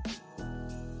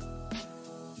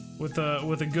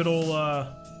good old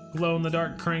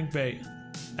glow-in-the-dark crankbait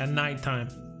at nighttime.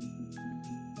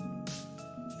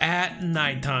 At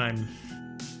nighttime.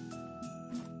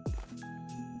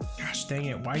 Gosh dang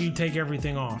it! Why do you take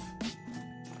everything off?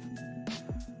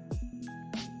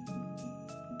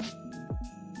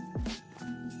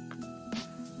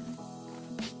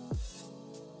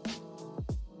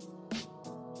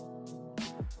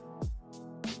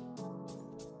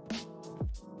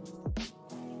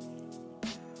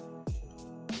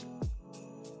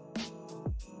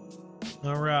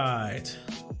 All right.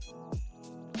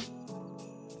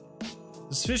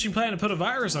 Does fishing plan to put a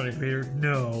virus on your computer?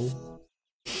 No.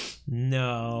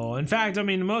 No. In fact, I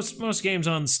mean, most games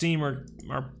on Steam are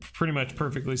pretty much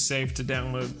perfectly safe to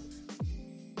download.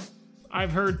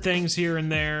 I've heard things here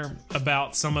and there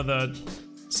about some of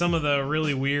the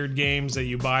really weird games that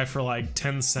you buy for like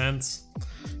 10 cents.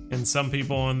 And some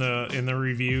people in the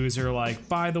reviews are like,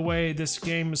 by the way, this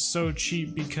game is so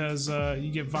cheap because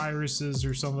you get viruses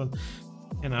or something.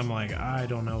 And I'm like, I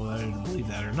don't know whether to believe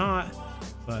that or not,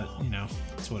 but you know,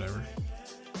 it's whatever.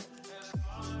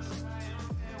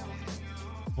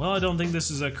 Well, I don't think this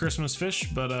is a Christmas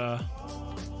fish, but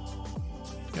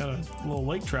got a little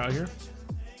lake trout here.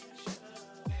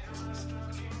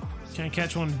 Can't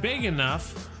catch one big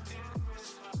enough.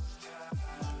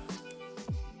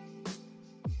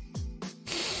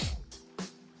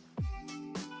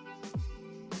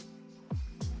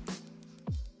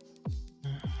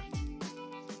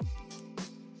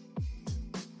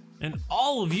 And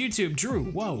all of YouTube, Drew,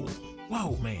 whoa,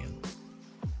 man.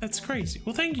 That's crazy.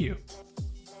 Well, thank you.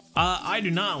 I do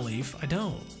not leave, I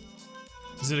don't.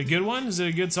 Is it a good one? Is it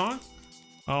a good song?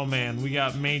 Oh man, we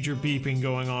got major beeping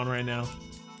going on right now.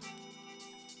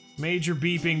 Major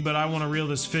beeping, but I want to reel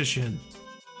this fish in.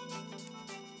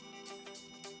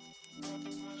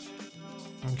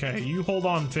 Okay, you hold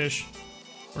on, fish.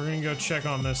 We're gonna go check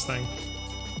on this thing.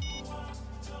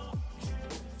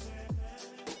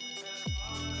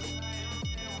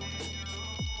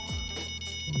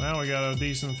 Now we got a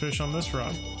decent fish on this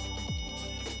rod.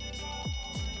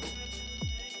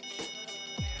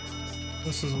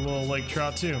 This is a little lake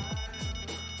trout too.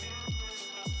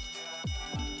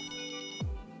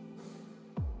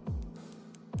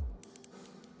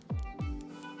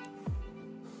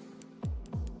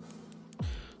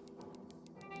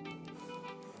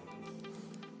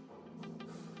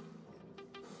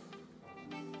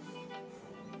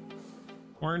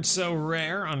 Weren't so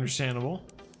rare, understandable.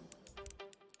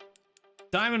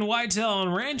 Diamond whitetail on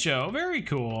Rancho, very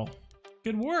cool.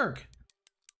 Good work.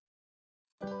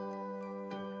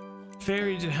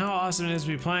 Fairy, how awesome it is to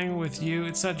be playing with you.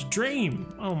 It's such a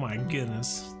dream. Oh my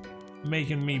goodness.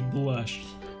 Making me blush.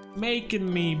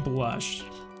 Making me blush.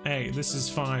 Hey, this is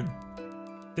fine.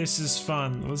 This is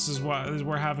fun. This is why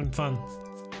we're having fun.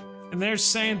 And there's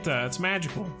Santa. It's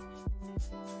magical.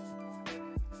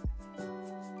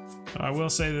 I will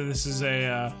say that this is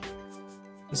a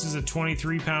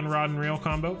 23-pound rod and reel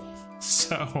combo.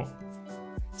 So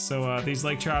these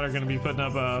lake trout are going to be putting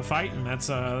up a fight, and that's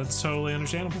totally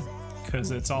understandable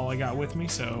because it's all I got with me.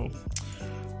 So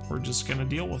we're just going to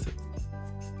deal with it.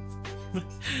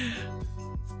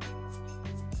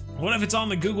 What if it's on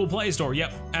the Google Play Store?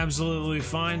 Yep, absolutely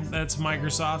fine. That's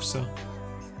Microsoft, so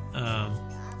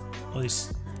at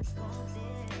least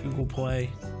Google Play,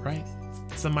 right?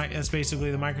 That's basically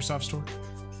the Microsoft Store.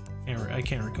 I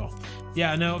can't recall.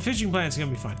 Yeah, no, fishing plan's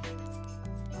gonna be fine.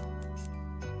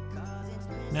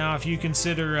 Now, if you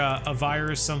consider a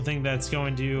virus something that's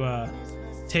going to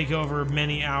take over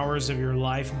many hours of your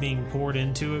life being poured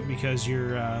into it because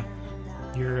you're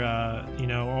you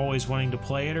know, always wanting to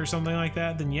play it or something like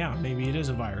that, then yeah, maybe it is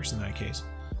a virus in that case.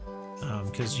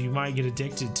 Because you might get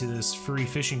addicted to this free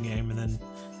fishing game and then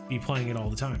be playing it all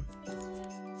the time.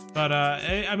 But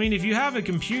I mean, if you have a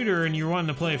computer and you're wanting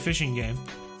to play a fishing game,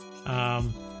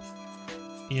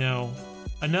 you know,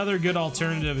 another good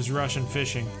alternative is Russian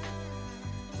fishing.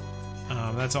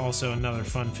 That's also another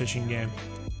fun fishing game,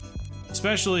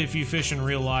 especially if you fish in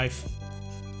real life.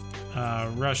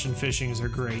 Russian fishing is a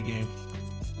great game.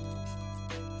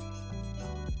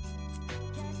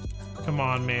 Come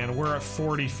on, man, we're at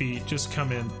 40 feet. Just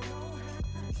come in.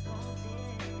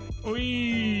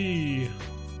 Whee!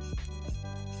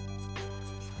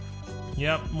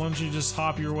 Yep, why don't you just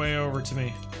hop your way over to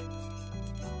me?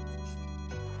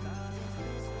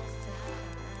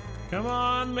 Come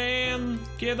on, man!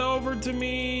 Get over to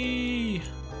me!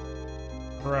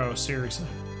 Bro, seriously.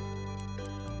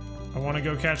 I want to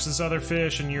go catch this other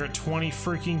fish and you're at 20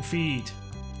 freaking feet.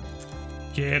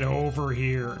 Get over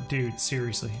here. Dude,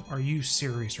 seriously. Are you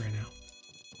serious right now?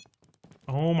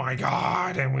 Oh my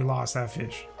god, and we lost that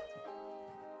fish.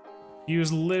 He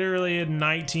was literally at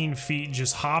 19 feet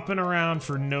just hopping around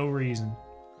for no reason.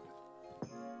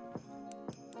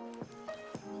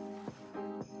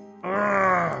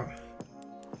 Ugh.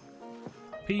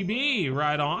 PB,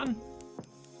 right on.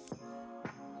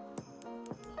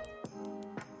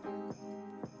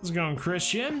 How's it going,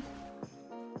 Christian?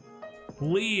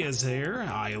 Lee is here.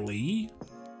 Hi, Lee.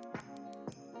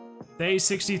 Day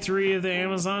 63 of the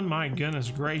Amazon. My goodness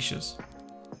gracious.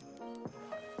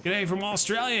 G'day from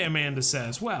Australia, Amanda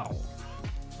says. Well,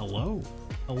 hello.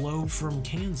 Hello from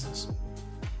Kansas.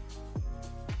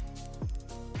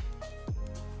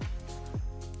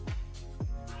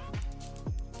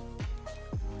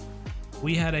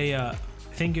 We had a, I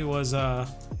think it was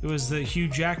the Hugh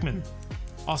Jackman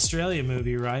Australia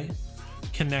movie, right?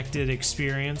 Connected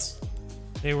Experience.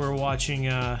 They were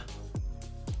watching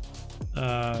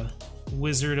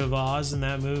Wizard of Oz in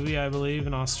that movie, I believe,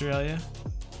 in Australia.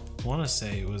 I want to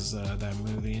say it was that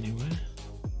movie anyway.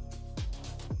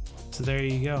 So there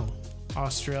you go,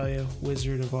 Australia,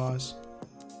 Wizard of Oz.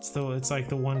 It's like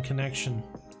the one connection.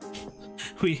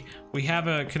 we have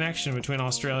a connection between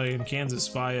Australia and Kansas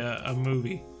via a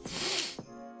movie.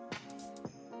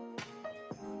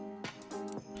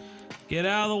 Get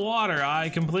out of the water. I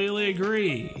completely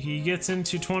agree. He gets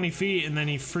into 20 feet and then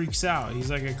he freaks out.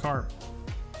 He's like a carp.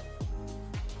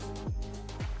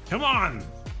 Come on.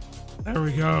 There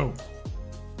we go.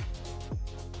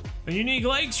 A unique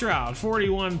lake trout,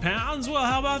 41 pounds. Well,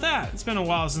 how about that? It's been a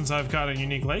while since I've caught a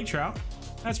unique lake trout.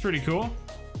 That's pretty cool.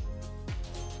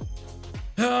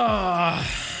 Ah,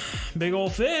 big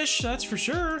old fish, that's for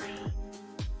sure.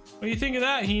 What do you think of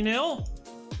that, He-Nil?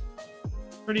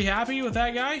 Pretty happy with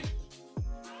that guy?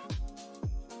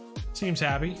 Seems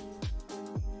happy.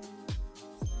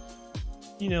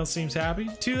 He-Nil seems happy.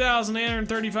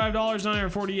 $2,835,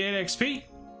 948 XP.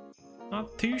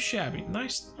 Not too shabby.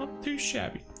 Nice, not too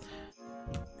shabby.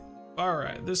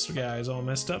 Alright, this guy is all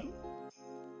messed up.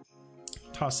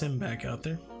 Toss him back out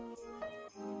there.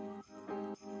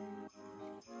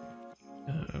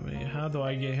 How do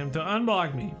I get him to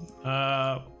unblock me?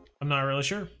 I'm not really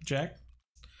sure, Jack.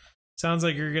 Sounds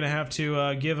like you're gonna have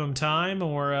to give him time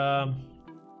or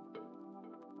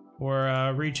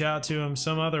reach out to him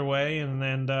some other way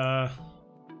and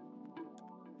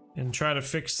try to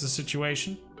fix the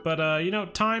situation. But you know,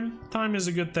 time is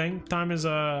a good thing. Time is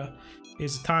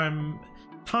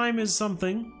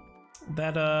something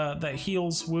that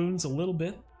heals wounds a little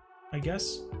bit, I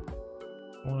guess.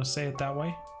 I want to say it that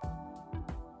way.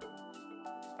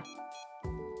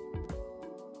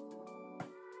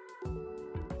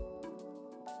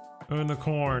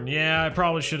 Unicorn. Yeah, I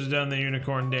probably should have done the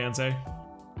unicorn dance, eh?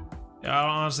 Yeah, I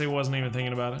honestly wasn't even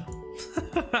thinking about it.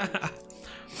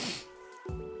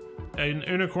 An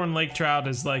unicorn lake trout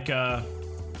is like oh,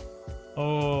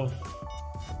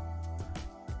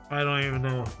 I don't even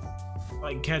know,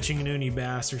 like catching an uni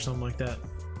bass or something like that.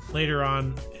 Later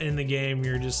on in the game,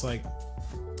 you're just like,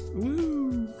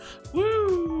 woo,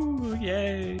 woo,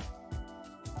 yay.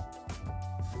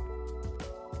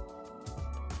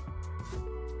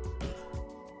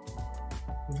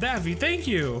 Daffy, thank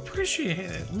you, appreciate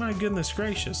it. My goodness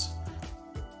gracious.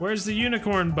 Where's the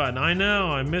unicorn button? I know,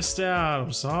 I missed out.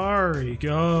 I'm sorry.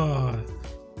 God.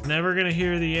 Never gonna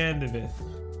hear the end of it.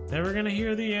 Never gonna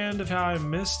hear the end of how I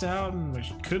missed out and I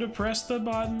could have pressed the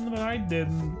button, but I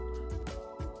didn't.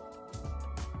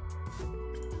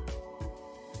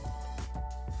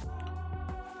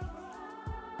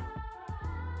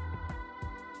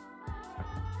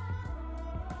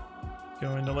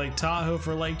 Going to Lake Tahoe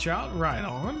for lake trout? Right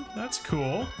on. That's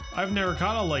cool. I've never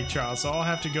caught a lake trout, so I'll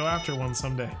have to go after one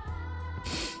someday.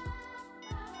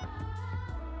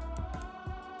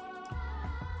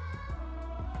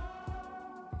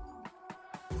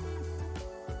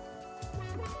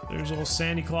 There's old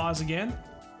Sandy Claus again.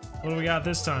 What do we got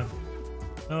this time?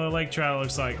 Another lake trout,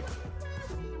 looks like.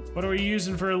 What are we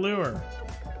using for a lure?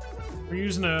 We're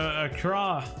using a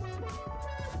craw.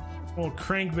 Old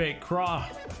crankbait craw.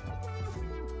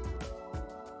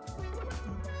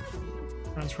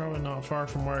 That's probably not far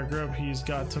from where I grew up. He's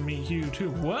got to meet Hugh too.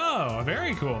 Whoa,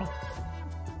 very cool.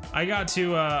 I got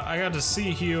to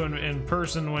see Hugh in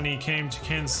person when he came to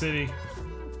Kansas City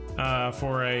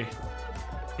for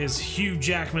his Hugh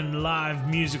Jackman live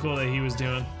musical that he was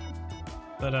doing,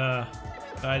 but I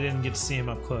didn't get to see him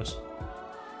up close.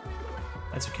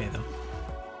 That's okay though.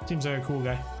 Seems like a cool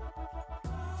guy.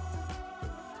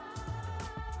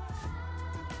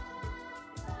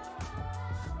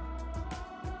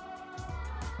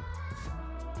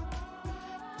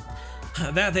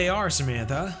 That they are,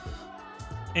 Samantha.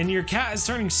 And your cat is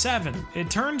turning 7. It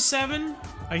turned 7?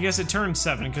 I guess it turned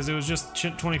 7 because it was just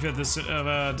 25th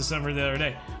of December the other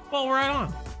day. Well, right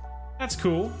on. That's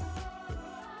cool.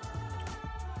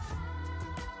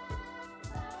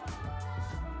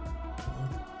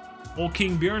 Old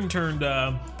King Bjorn turned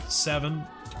 7.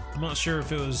 I'm not sure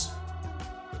if it was.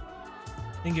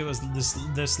 I think it was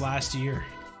this last year.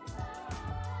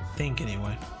 I think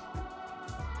anyway.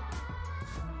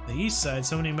 The east side,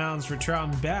 so many mountains for trout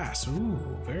and bass. Ooh,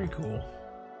 very cool.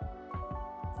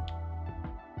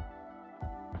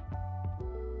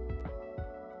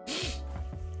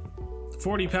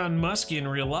 £40 muskie in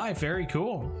real life, very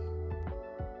cool.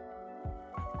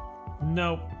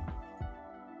 Nope,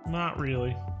 not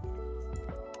really.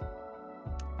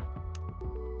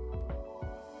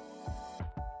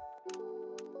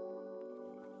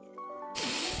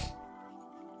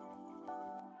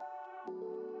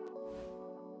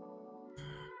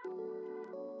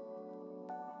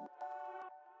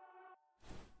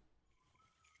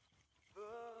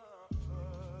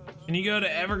 Can you go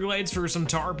to Everglades for some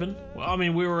tarpon? Well, I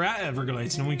mean, we were at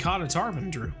Everglades and we caught a tarpon,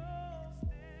 Drew.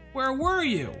 Where were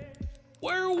you?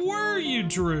 Where were you,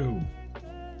 Drew?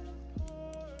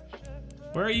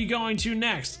 Where are you going to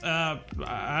next? I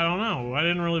don't know. I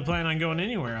didn't really plan on going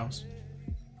anywhere else.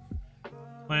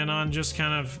 Plan on just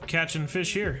kind of catching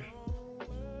fish here.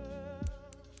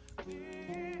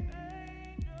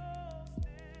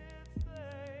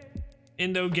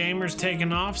 Indo Gamer's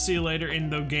taking off. See you later,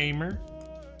 Indo Gamer.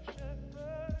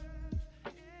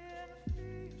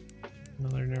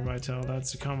 Another nearby tell.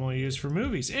 That's commonly used for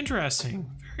movies. Interesting.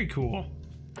 Very cool.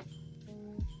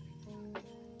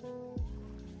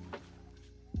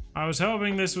 I was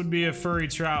hoping this would be a furry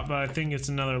trout, but I think it's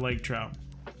another lake trout.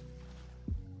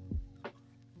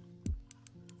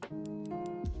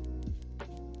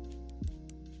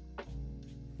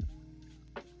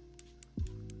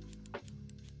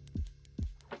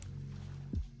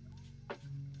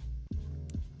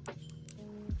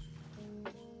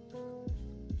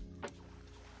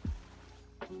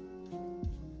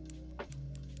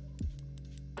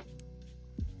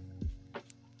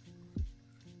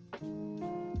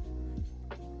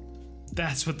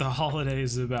 That's what the holiday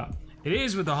is about. It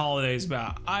is what the holiday is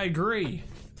about. I agree.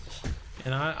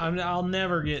 And I'll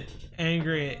never get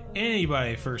angry at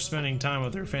anybody for spending time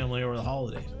with their family over the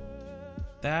holidays.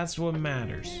 That's what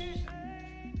matters.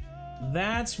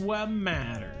 That's what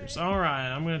matters.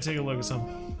 Alright, I'm gonna take a look at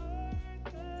some.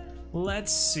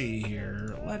 Let's see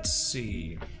here. Let's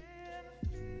see.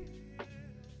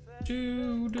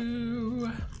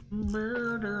 Do-do.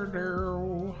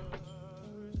 Murder-do.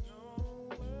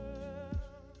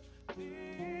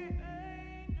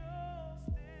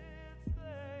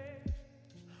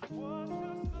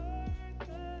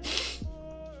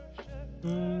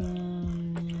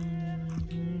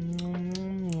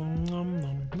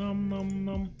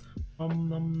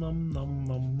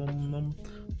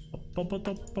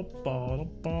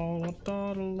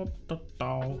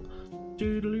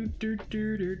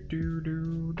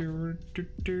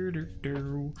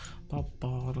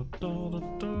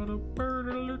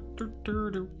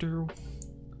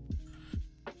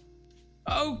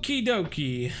 Okie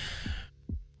dokie.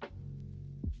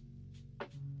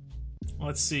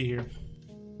 Let's see here.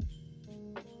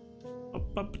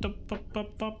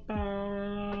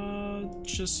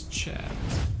 Just chat.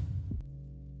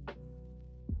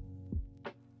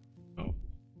 Oh,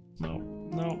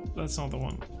 no, that's not the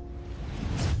one.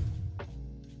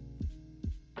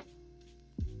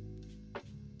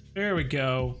 There we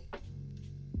go.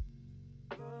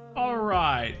 All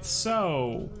right,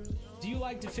 so. Do you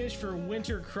like to fish for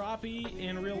winter crappie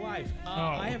in real life?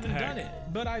 I haven't done it,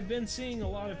 but I've been seeing a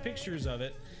lot of pictures of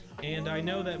it, and I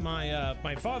know that my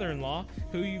my father-in-law,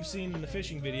 who you've seen in the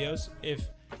fishing videos,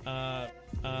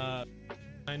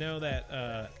 I know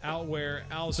that out where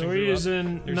Allison so we're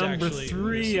using number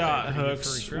 3 yacht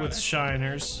hooks with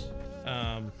shiners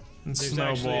and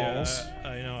snowballs.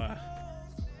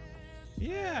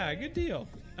 Yeah, good deal.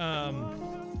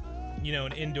 You know,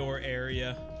 an indoor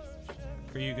area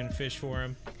where you can fish for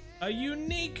him. A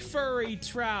unique furry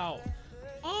trout.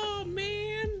 Oh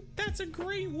man, that's a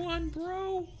great one,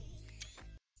 bro.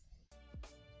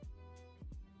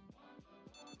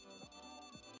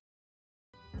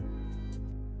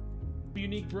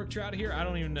 Unique brook trout here? I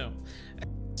don't even know.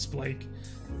 It's Blake.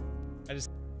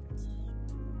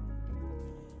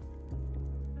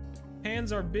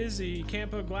 Hands are busy,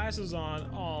 can't put glasses on.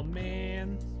 Oh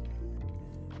man.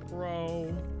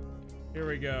 Bro. Here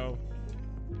we go.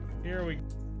 Here we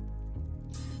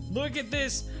look at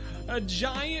this, a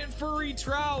giant furry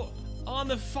trout on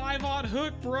the 5/0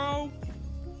 hook, bro.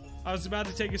 I was about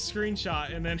to take a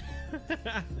screenshot and then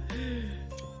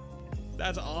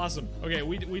that's awesome. Okay,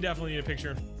 we definitely need a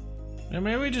picture. And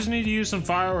maybe we just need to use some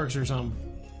fireworks or something.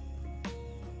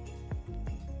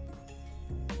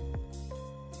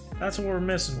 That's what we're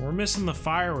missing. We're missing the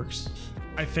fireworks.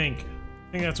 I think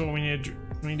that's what we need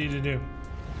to do.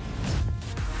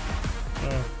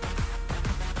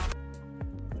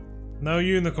 No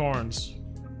unicorns.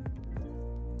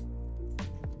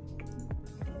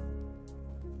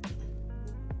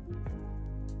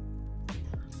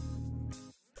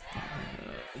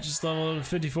 Just level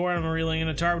 54 and I'm reeling in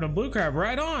a tarpon and blue crab.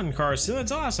 Right on, Carson.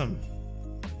 That's awesome.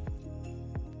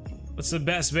 What's the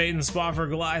best baiting spot for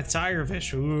Goliath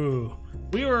tigerfish? Ooh.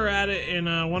 We were at it in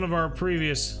one of our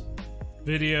previous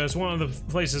videos. One of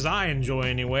the places I enjoy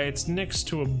anyway. It's next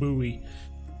to a buoy.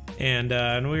 And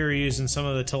we were using some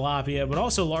of the tilapia, but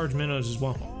also large minnows as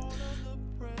well.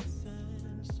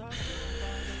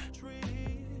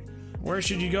 Where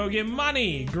should you go get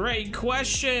money? Great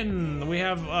question. We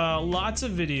have lots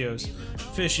of videos.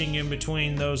 fishing in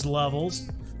between those levels,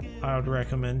 I would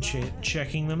recommend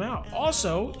checking them out.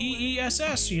 Also,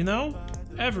 EESS, you know?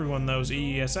 Everyone knows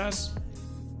EESS.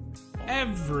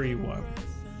 Everyone.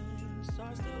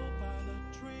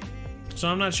 So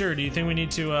I'm not sure. Do you think we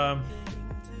need to,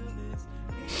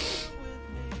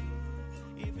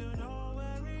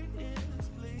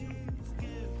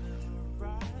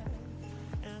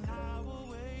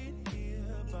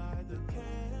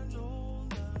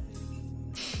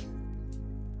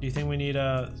 Do you think we need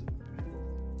I'm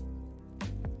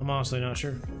honestly not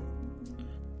sure.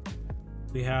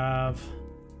 We have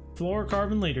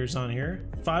fluorocarbon leaders on here,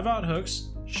 5/0 hooks,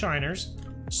 shiners,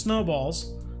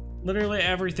 snowballs, literally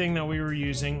everything that we were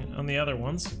using on the other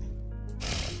ones.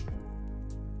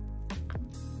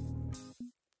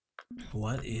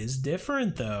 What is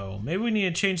different though? Maybe we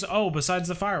need to change oh, besides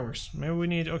the fireworks. Maybe we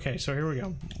need, okay, so here we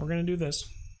go. We're gonna do this.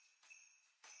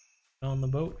 On the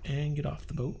boat and get off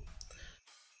the boat.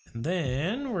 And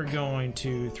then we're going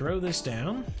to throw this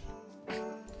down.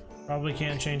 Probably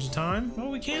can't change the time. Oh,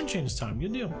 we can change the time.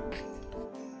 Good deal.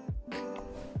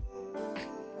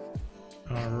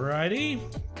 Alrighty.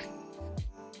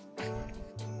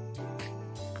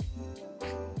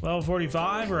 Level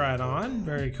 45, right on.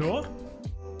 Very cool.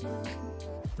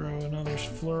 Throw another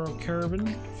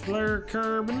fluorocarbon.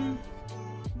 Fluorocarbon.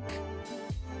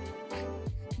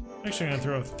 Actually, I'm gonna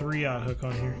throw a 3/0 hook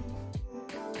on here.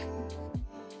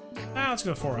 Let's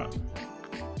go 4/0.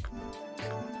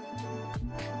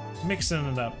 Mixing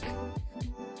it up.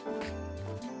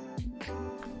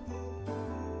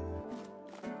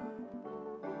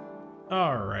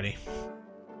 Alrighty.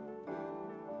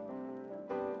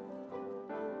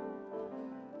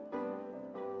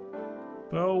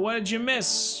 Well, what did you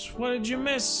miss? What did you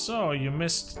miss? Oh, you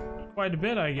missed quite a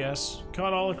bit, I guess.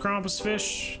 Caught all the Krampus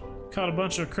fish. Caught a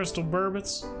bunch of crystal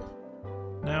burbets.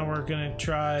 Now we're gonna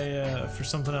try for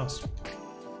something else.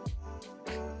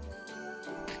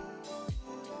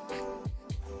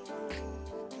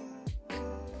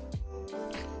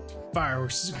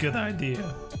 Fireworks is a good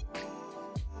idea.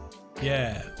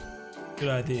 Yeah, good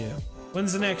idea.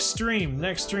 When's the next stream?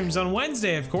 Next stream's on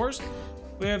Wednesday, of course.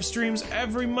 We have streams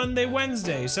every Monday,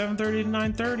 Wednesday, 7:30 to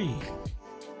 9:30.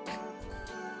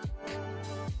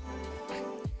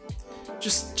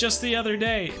 Just the other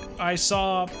day, I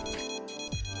saw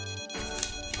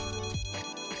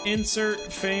insert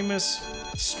famous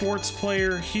sports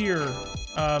player here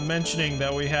mentioning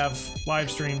that we have live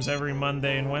streams every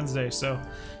Monday and Wednesday. So,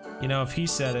 you know, if he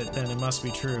said it, then it must be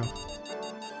true.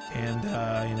 And,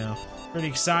 you know, pretty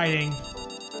exciting.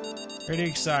 Pretty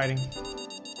exciting.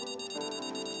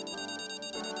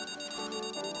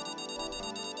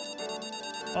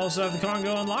 Also have the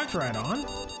Congo unlocked, right on.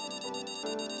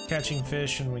 Catching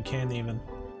fish, and we can't even.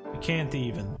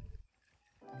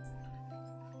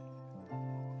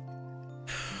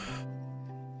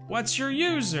 What's your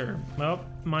user? Well,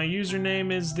 my username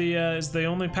is the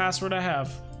only password I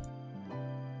have.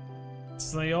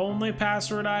 It's the only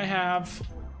password I have.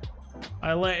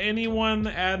 I let anyone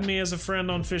add me as a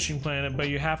friend on Fishing Planet, but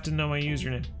you have to know my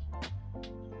username.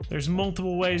 There's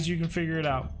multiple ways you can figure it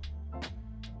out.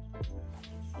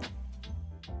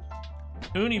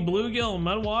 Uni, bluegill, and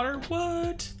mudwater?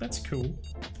 What? That's cool.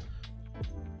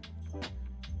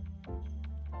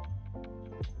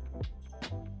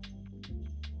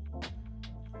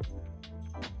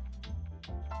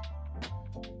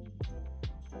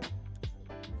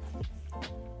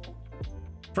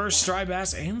 First striped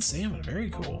bass and salmon, very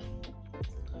cool.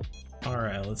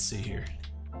 Alright, let's see here.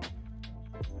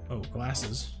 Oh,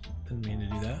 glasses. Didn't mean to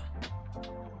do that.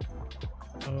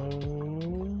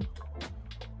 Oh.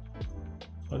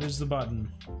 What is the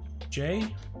button?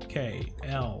 J, K,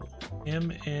 L,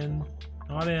 M, N,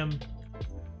 not M,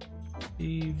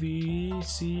 E, V,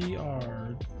 C,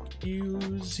 R,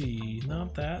 U, Z,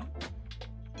 not that.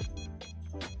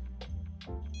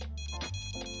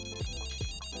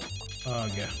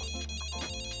 Okay.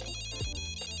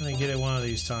 I'm gonna get it one of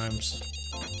these times.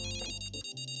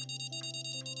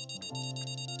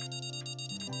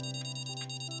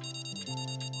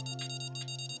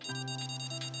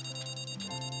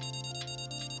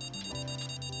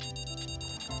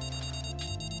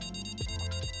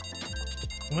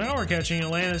 Now we're catching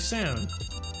Atlantis salmon.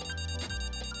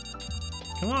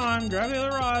 Come on, grab the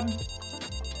other rod.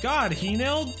 God,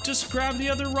 He-Nail, just grab the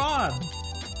other rod.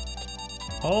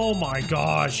 Oh my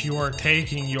gosh, you are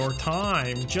taking your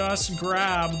time. Just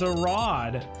grab the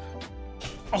rod.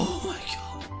 Oh my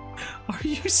god. Are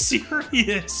you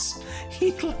serious?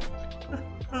 He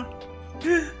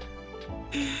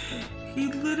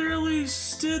literally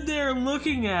stood there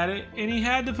looking at it, and he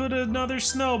had to put another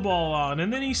snowball on,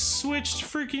 and then he switched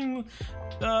freaking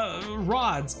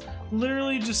rods.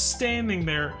 Literally just standing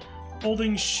there,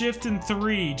 holding shift and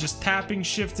 3, just tapping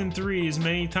shift and 3 as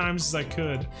many times as I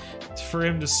could for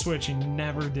him to switch. He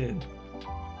never did.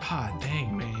 God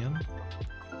dang, man.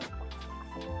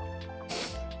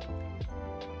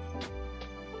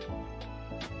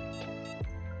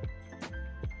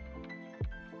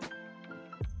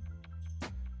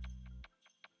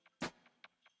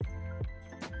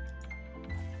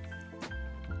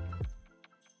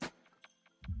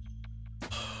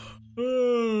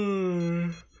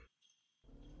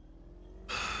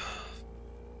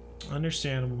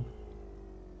 Understandable.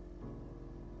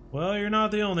 Well, you're not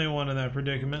the only one in that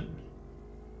predicament.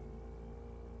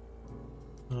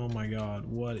 Oh my god,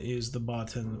 what is the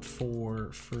button for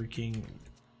freaking...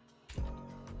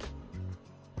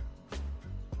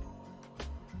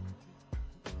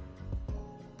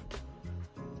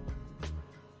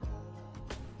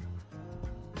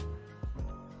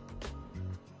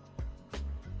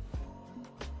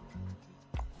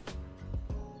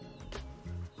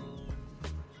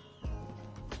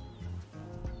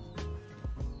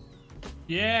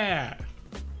 Yeah!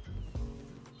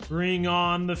 Bring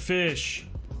on the fish.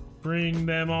 Bring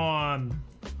them on.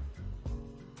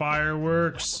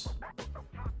 Fireworks.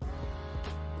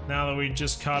 Now that we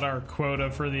just caught our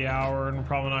quota for the hour and we're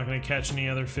probably not going to catch any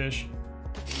other fish.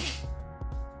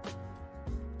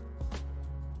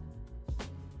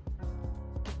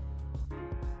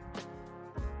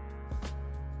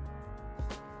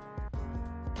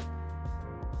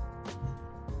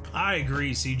 I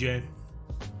agree, CJ.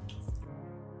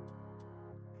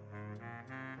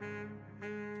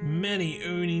 Many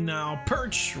uni now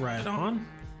perch, right on.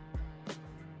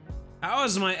 How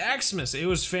was my Xmas? It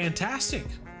was fantastic.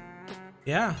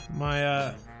 Yeah,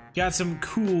 my got some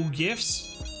cool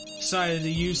gifts. Decided to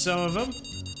use some of them.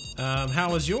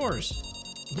 How was yours?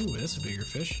 Ooh, that's a bigger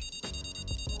fish.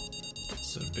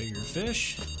 That's a bigger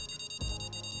fish.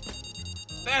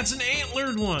 That's an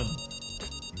antlered one.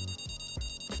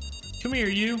 Come here,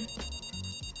 you.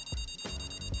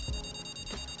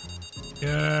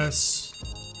 Yes.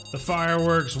 The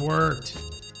fireworks worked.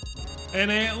 An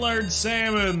antlered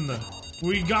salmon.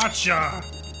 We gotcha.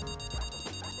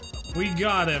 We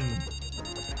got him.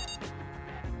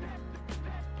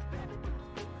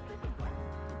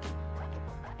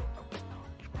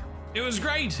 It was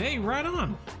great. Hey, right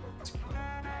on.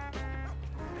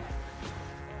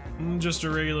 Just a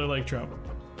regular lake trout.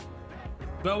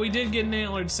 But we did get an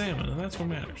antlered salmon, and that's what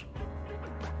matters.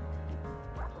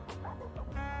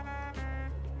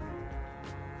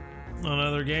 On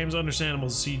other games, understandable,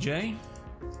 CJ.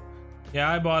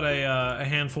 Yeah, I bought a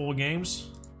handful of games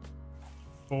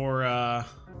for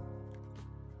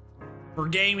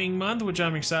gaming month, which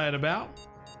I'm excited about.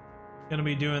 Gonna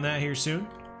be doing that here soon.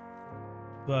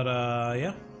 But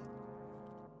yeah.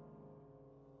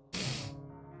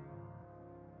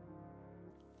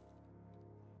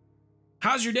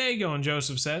 How's your day going?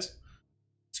 Joseph says.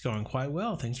 It's going quite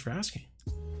well. Thanks for asking.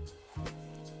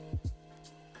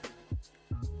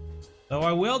 Though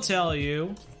I will tell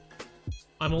you,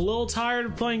 I'm a little tired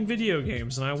of playing video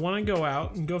games and I want to go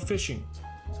out and go fishing.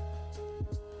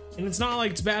 And it's not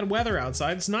like it's bad weather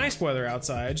outside, it's nice weather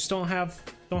outside. I just don't have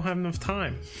enough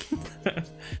time.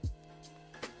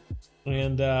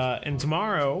 And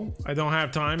tomorrow I don't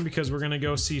have time because we're gonna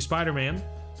go see Spider-Man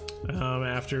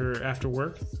after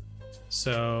work.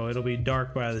 So it'll be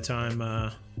dark by the time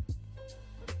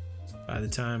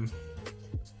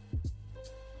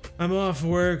I'm off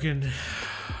work and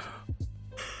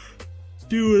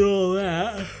doing all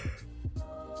that.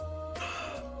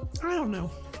 I don't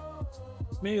know.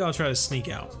 Maybe I'll try to sneak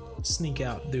out,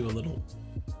 do a little.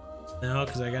 No,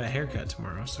 because I got a haircut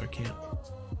tomorrow, so I can't.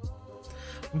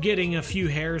 I'm getting a few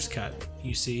hairs cut,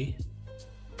 you see.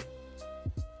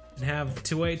 And have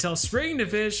to wait till spring to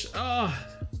fish. Oh,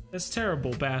 that's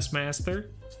terrible, Bassmaster.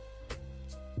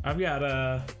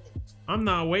 I'm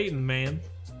not waiting, man.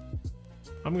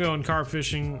 I'm going carp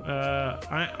fishing.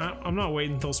 I'm not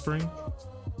waiting until spring.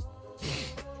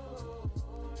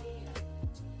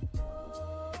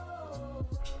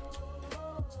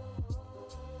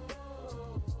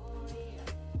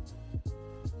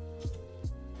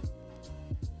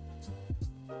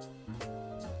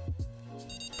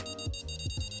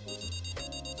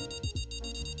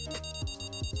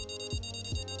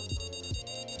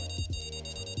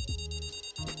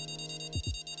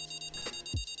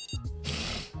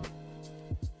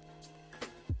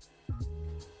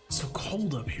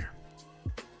 Cold up here.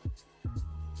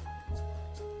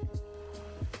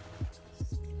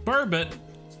 Burbot.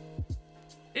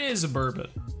 It is a burbot.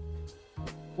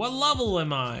 What level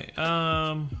am I?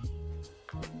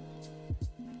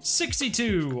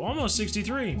 62, almost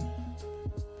 63.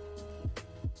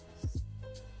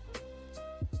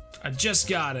 I just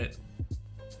got it.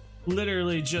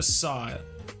 Literally just saw it.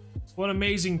 What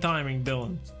amazing timing,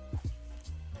 Dylan.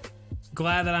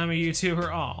 Glad that I'm a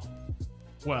YouTuber. Oh,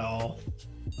 well,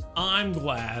 I'm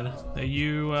glad that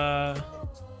you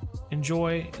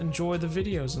enjoy the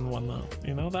videos and whatnot.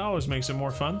 You know, that always makes it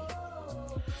more fun.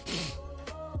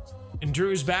 And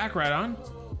Drew's back, right on.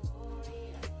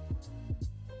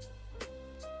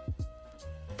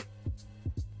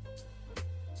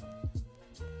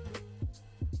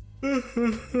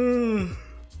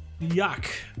 Yuck.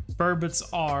 Burbots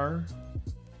are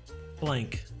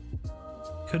blank.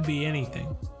 Could be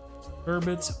anything.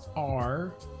 Burbots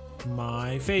are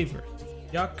my favorite.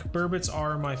 Yuck. Burbots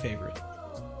are my favorite.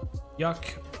 Yuck.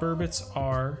 Burbots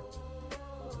are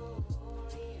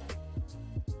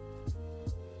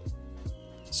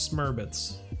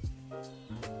Smurbots.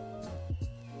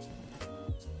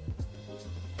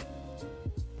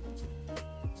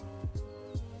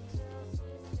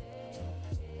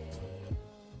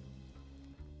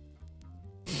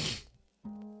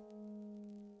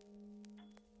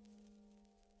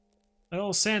 That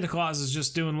old Santa Claus is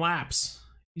just doing laps.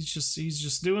 He's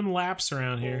just doing laps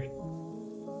around here.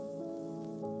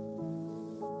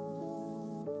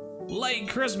 Late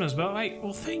Christmas, but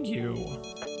well, thank you.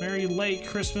 Merry late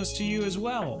Christmas to you as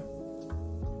well.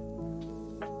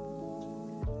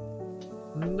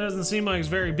 It doesn't seem like it's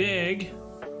very big.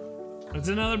 It's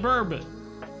another burbot.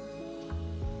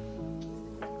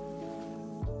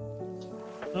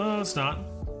 Oh, it's not.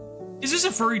 Is this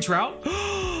a furry trout?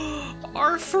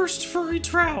 Our first furry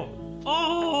trout.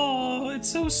 Oh, it's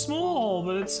so small,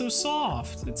 but it's so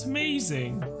soft. It's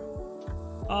amazing.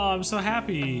 Oh, I'm so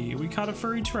happy. We caught a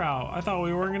furry trout. I thought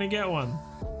we weren't gonna get one.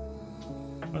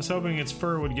 I was hoping its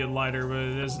fur would get lighter, but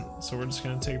it isn't. So we're just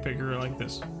gonna take a picture like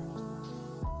this.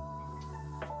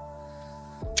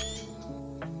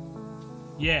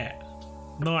 Yeah,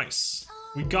 nice.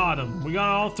 We got them. We got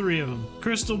all three of them.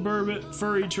 Crystal burbot,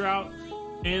 furry trout,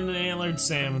 and an antlered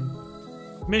salmon.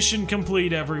 Mission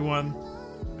complete, everyone.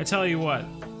 I tell you what,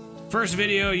 first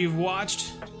video you've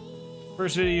watched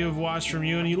from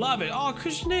you and you love it. Oh,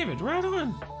 Christian David, right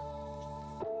on.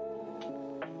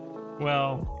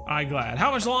 Well, I'm glad.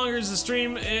 How much longer is the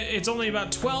stream? It's only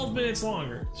about 12 minutes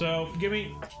longer. So give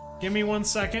me 1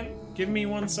 second. Give me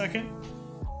 1 second.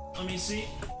 Let me see.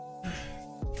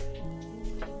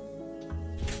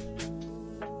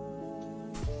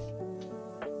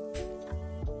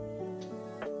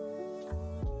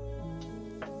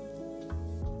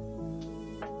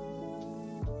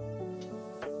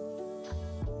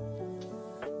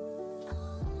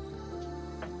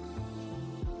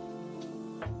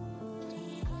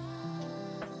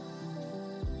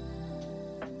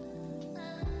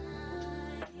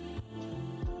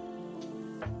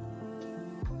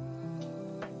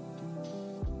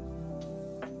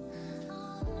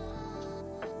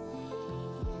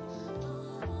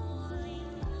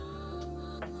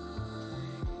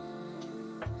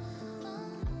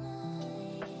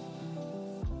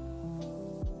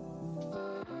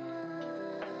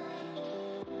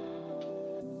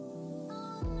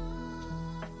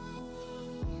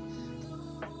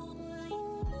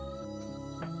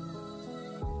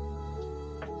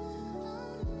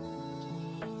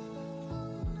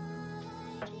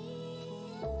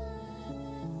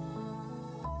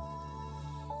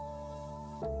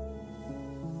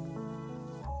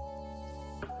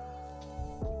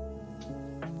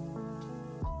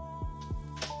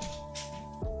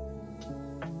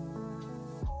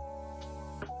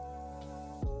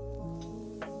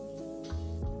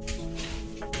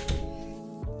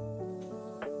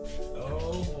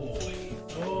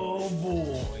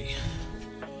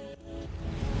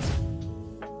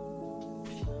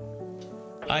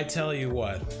 I tell you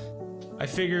what, I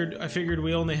figured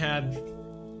we only had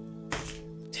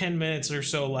 10 minutes or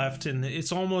so left, and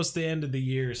it's almost the end of the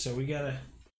year, so we gotta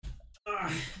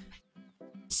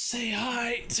say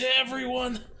hi to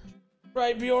everyone.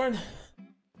 Right, Bjorn?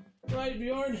 Right,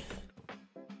 Bjorn?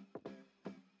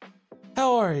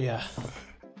 How are ya?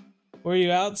 Were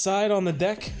you outside on the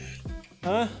deck?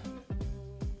 Huh?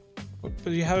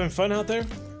 Were you having fun out there?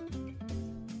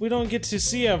 We don't get to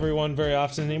see everyone very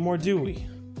often anymore, do we?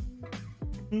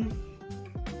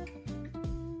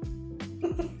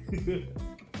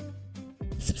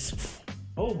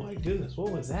 Oh my goodness,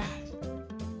 what was that?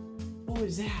 What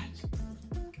was that?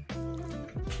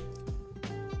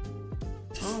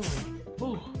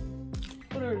 Oh,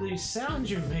 what are these sounds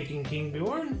you're making, King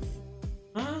Bjorn?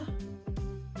 Huh?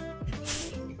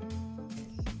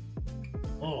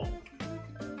 Oh.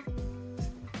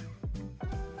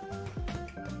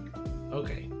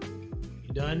 Okay.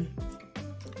 You done?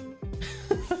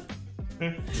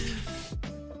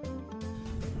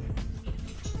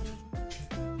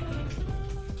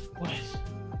 What?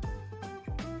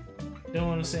 Don't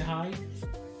want to say hi?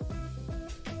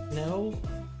 No?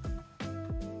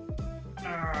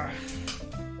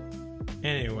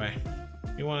 Anyway,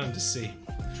 you wanted to see.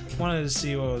 Wanted to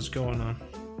see what was going on.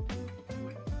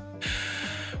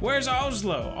 Where's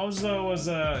Oslo? Oslo was,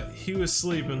 he was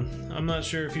sleeping. I'm not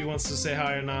sure if he wants to say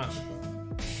hi or not.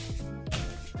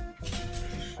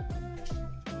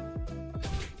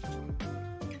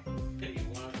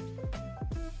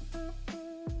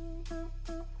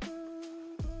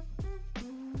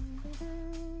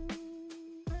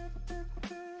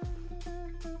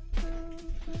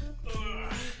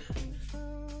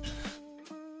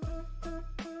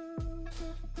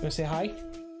 Wanna say hi?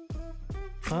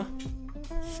 Huh?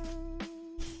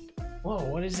 Whoa,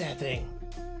 what is that thing?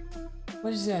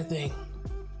 What is that thing?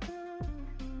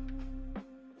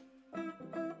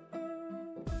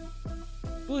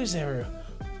 Who is there?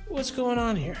 What's going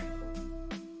on here?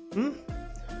 Hmm?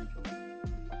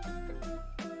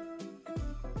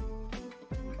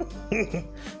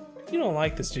 You don't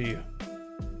like this, do you?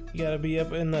 You gotta be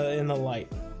up in the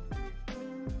light.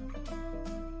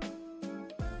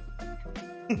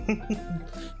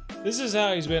 This is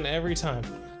how he's been every time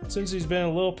since he's been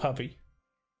a little puppy,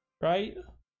 right?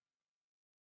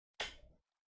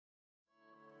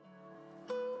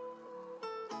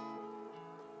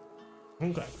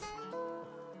 Okay.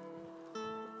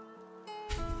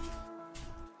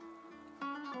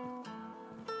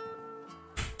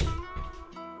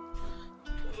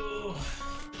 Ugh.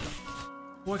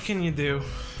 What can you do?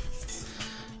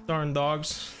 Darn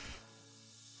dogs.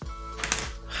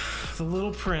 The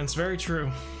Little Prince, very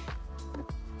true.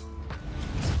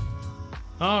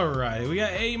 Alright, we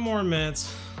got 8 more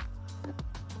minutes.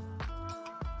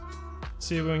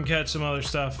 See if we can catch some other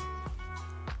stuff.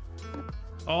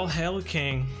 All hail the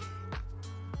king.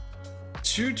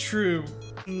 Too true.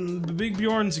 The Big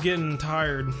Bjorn's getting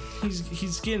tired.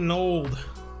 He's getting old.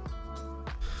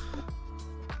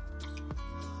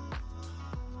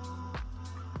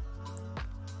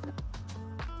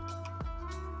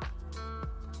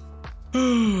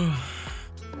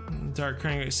 Dark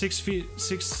crank, 66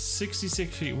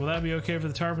 feet. Will that be okay for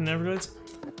the Tarpon Everglades?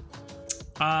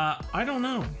 I don't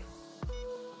know.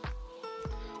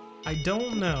 I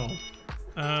don't know.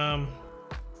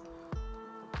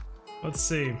 Let's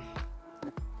see.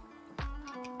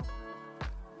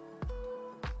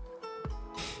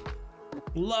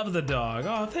 Love the dog.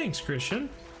 Oh, thanks, Christian.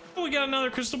 Oh, we got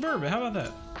another crystal bourbon. How about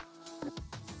that?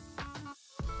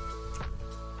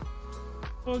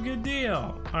 Well, good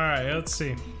deal. All right, let's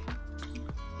see.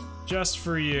 Just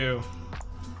for you.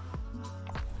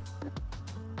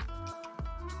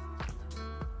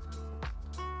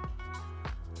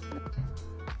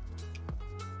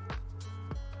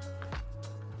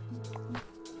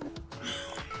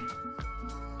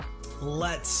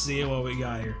 Let's see what we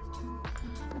got here.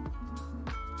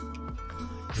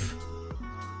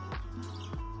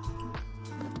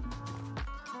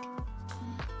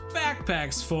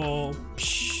 Backpack's full.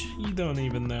 Psh, you don't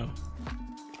even know.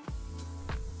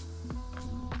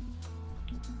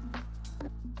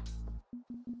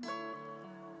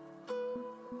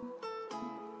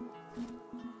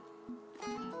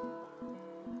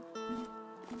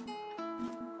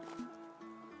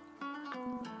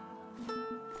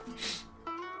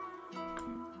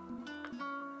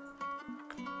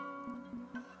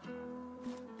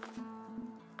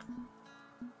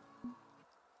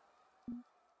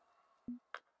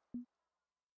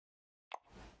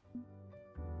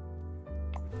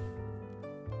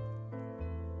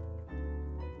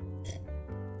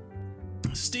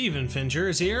 Steven Fincher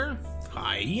is here.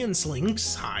 Hi, and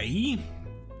Slinks. Hi.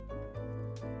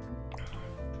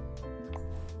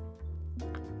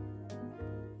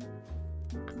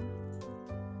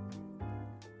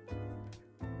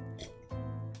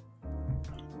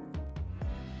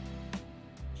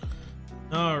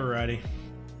 Alrighty.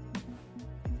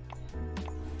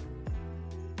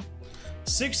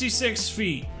 66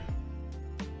 feet.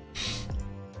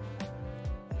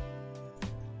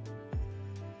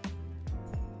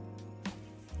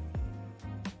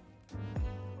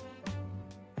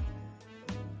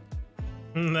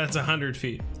 That's 100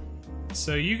 feet.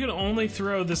 So you can only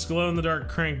throw this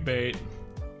glow-in-the-dark crankbait.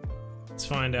 Let's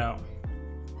find out.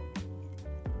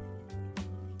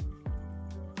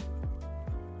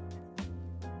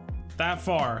 That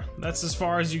far. That's as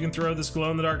far as you can throw this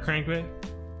glow-in-the-dark crankbait?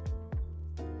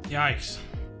 Yikes.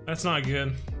 That's not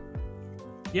good.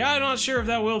 Yeah, I'm not sure if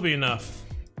that will be enough.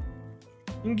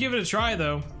 You can give it a try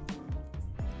though.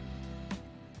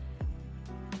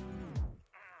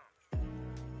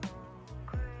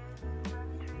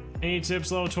 Any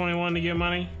tips level 21 to get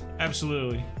money?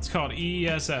 Absolutely. It's called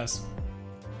EESS.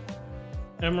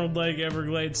 Emerald Lake,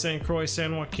 Everglades, St. Croix,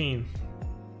 San Joaquin.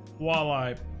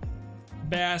 Walleye,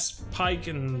 bass, pike,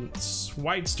 and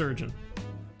white sturgeon.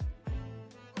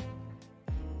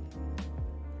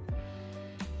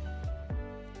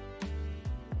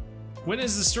 When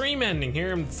is the stream ending?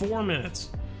 Here in 4 minutes.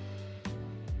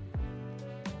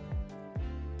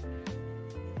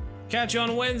 Catch you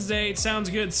on Wednesday. It sounds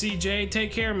good, CJ.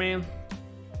 Take care, man.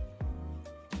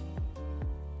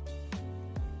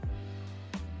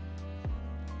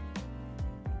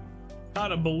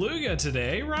 Caught a beluga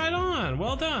today. Right on.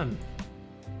 Well done.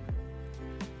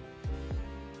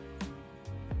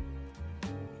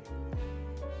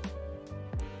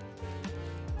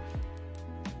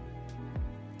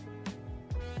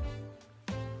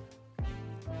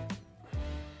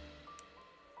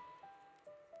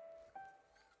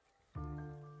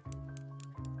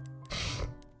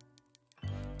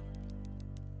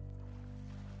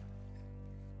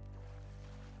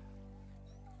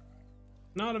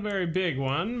 Not a very big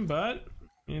one, but,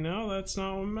 you know, that's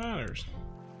not what matters.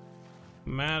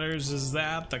 What matters is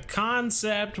that the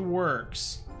concept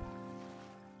works.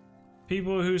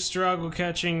 People who struggle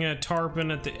catching a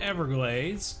tarpon at the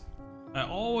Everglades, I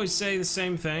always say the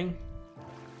same thing.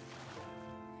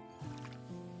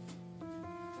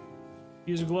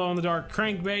 Use a glow-in-the-dark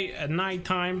crankbait at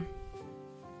nighttime.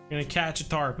 You're gonna catch a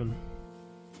tarpon.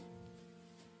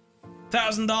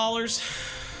 $1,000.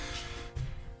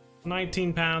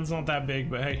 19 pounds, not that big,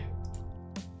 but hey,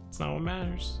 it's not what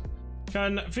matters.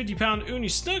 Got a 50-pound uni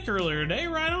snook earlier today.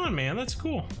 Right on, man. That's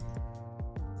cool.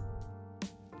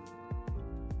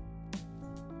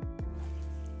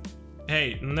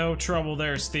 Hey, no trouble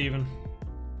there, Steven.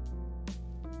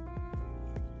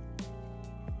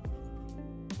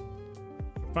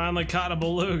 Finally caught a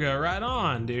beluga. Right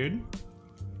on, dude.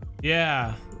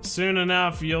 Yeah, soon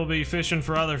enough you'll be fishing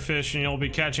for other fish and you'll be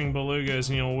catching belugas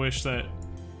and you'll wish that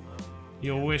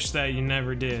you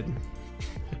never did.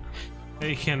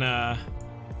 They can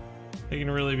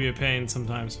really be a pain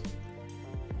sometimes.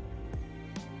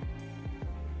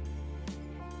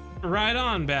 Right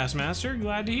on, Bassmaster.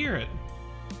 Glad to hear it.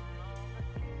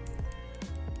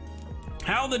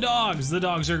 How are the dogs? The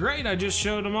dogs are great. I just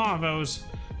showed them off.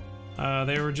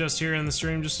 They were just here in the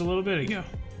stream just a little bit ago.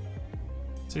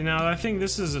 See, now I think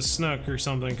this is a snook or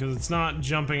something because it's not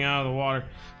jumping out of the water.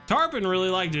 Tarpon really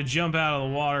like to jump out of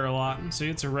the water a lot. See,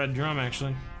 it's a red drum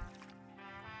actually.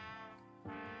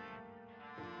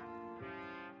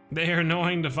 They are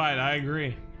annoying to fight. I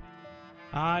agree.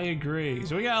 I agree.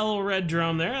 So we got a little red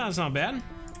drum there. That's not bad.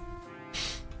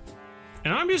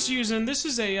 And I'm just using, this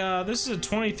is a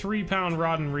 23-pound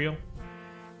rod and reel.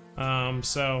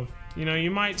 So, you know,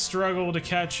 you might struggle to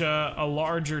catch a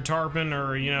larger tarpon,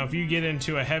 or, you know, if you get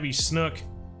into a heavy snook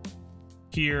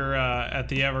here at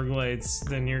the Everglades,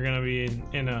 then you're gonna be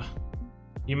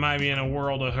you might be in a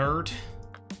world of hurt.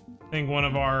 I think one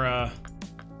of our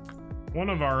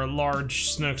large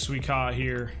snooks we caught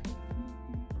here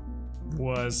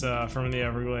was from the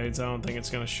Everglades. I don't think it's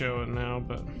gonna show it now,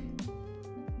 but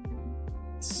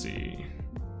let's see.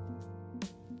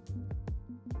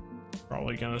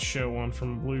 Probably gonna show one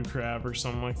from blue crab or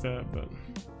something like that, but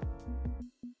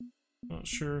not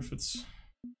sure if it's.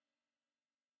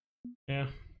 Yeah.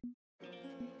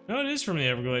 No, it is from the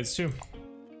Everglades too.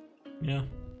 Yeah.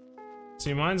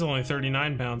 See, mine's only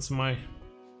 39 pounds, my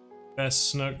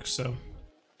best snook, so.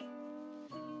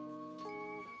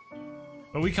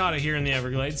 But we caught it here in the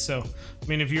Everglades, so I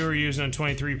mean, if you were using a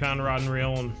 23-pound rod and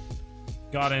reel and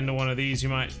got into one of these, you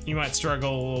might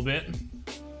struggle a little bit.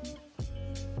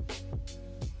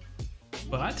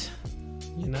 But,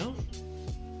 you know,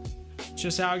 it's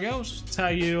just how it goes. It's how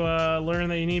you learn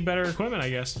that you need better equipment, I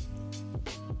guess.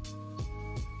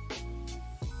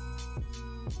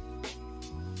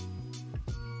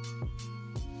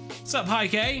 What's up, Hi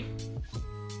K?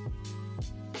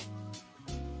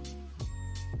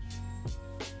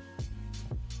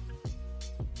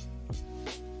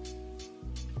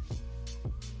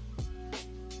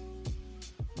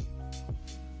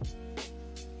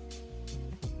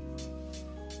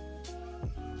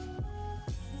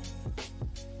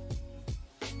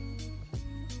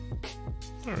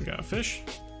 There we go, fish.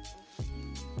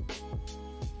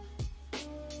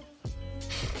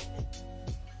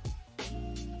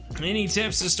 Any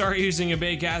tips to start using a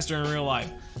baitcaster in real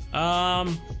life?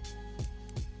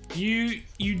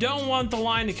 You don't want the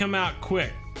line to come out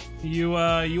quick. You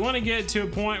want to get to a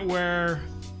point where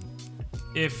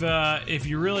if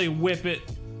you really whip it,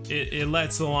 it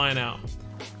lets the line out.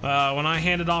 When I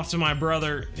hand it off to my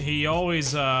brother, he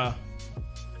always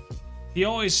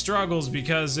struggles,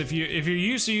 because if you're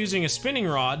used to using a spinning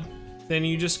rod, then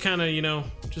you just kind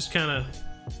of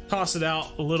toss it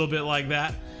out a little bit like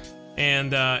that,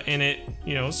 and it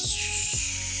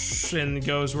and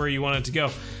goes where you want it to go.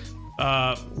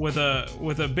 With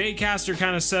a bait caster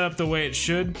kind of set up the way it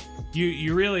should,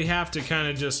 you really have to kind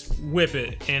of just whip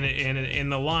it,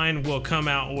 and the line will come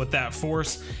out with that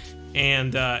force,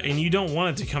 and you don't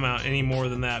want it to come out any more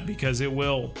than that, because it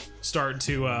will start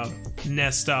to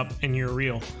nest up in your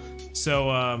reel.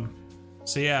 So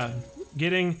yeah,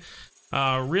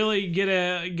 really get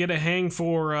a hang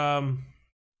for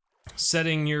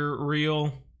setting your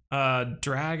reel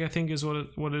drag, I think is what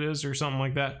it is, or something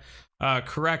like that,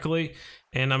 correctly.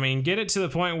 And I mean, get it to the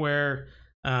point where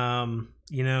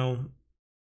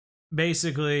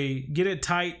basically get it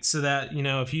tight, so that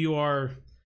if you are,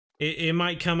 it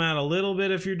might come out a little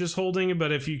bit if you're just holding it,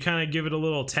 but if you kind of give it a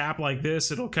little tap like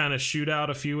this, it'll kind of shoot out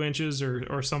a few inches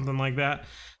or something like that.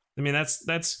 I mean,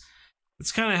 that's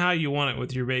kind of how you want it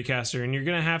with your baitcaster, and you're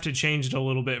gonna have to change it a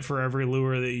little bit for every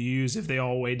lure that you use if they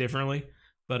all weigh differently.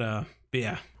 But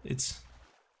yeah,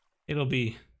 it'll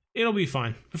be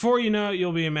fine. Before you know it,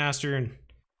 you'll be a master,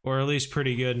 or at least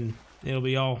pretty good, and it'll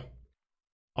be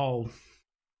all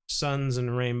suns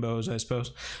and rainbows, I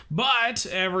suppose. But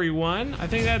everyone, I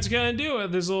think that's gonna do it.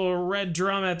 There's a little red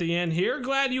drum at the end here.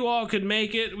 Glad you all could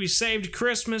make it. We saved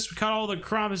Christmas. We caught all the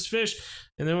crappie fish,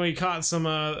 and then we caught some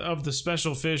of the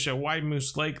special fish at White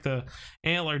Moose Lake, the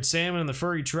antlered salmon, the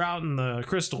furry trout, and the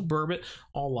crystal burbot.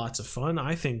 All lots of fun,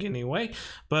 I think, anyway.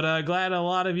 But glad a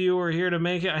lot of you were here to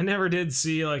make it. I never did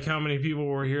see like how many people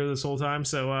were here this whole time.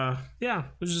 So yeah,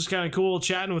 it was just kind of cool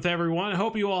chatting with everyone. I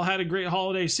hope you all had a great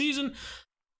holiday season.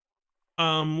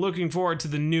 Looking forward to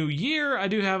the new year. I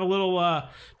do have a little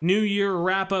new year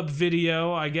wrap-up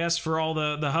video, I guess, for all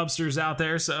the hubsters out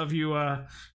there. So if you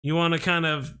want to kind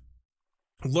of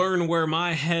learn where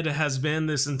my head has been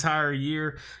this entire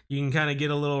year, you can kind of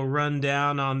get a little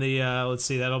rundown on the let's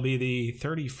see, that'll be the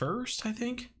 31st, I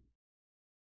think.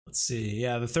 Let's see,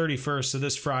 yeah, the 31st, so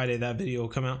this Friday that video will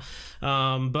come out.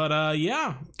 But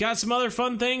yeah, got some other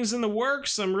fun things in the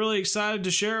works. I'm really excited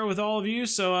to share it with all of you.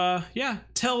 So yeah,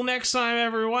 till next time,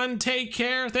 everyone, take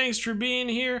care. Thanks for being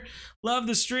here. Love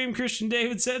the stream. Christian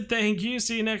David said thank you.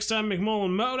 See you next time,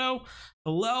 McMullen Moto.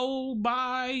 Hello,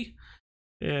 bye.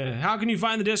 Yeah, how can you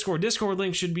find the Discord? Discord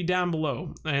link should be down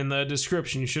below in the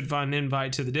description. You should find an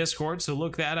invite to the Discord, so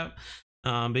look that up.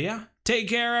 But yeah, take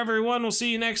care, everyone. We'll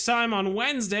see you next time on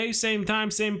Wednesday, same time,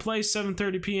 same place,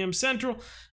 7:30 p.m. Central.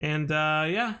 And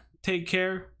yeah, take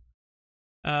care.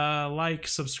 Like,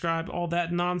 subscribe, all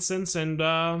that nonsense. And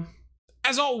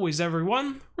as always,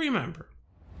 everyone, remember: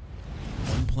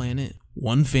 one planet,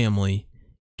 one family,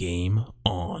 game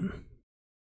on.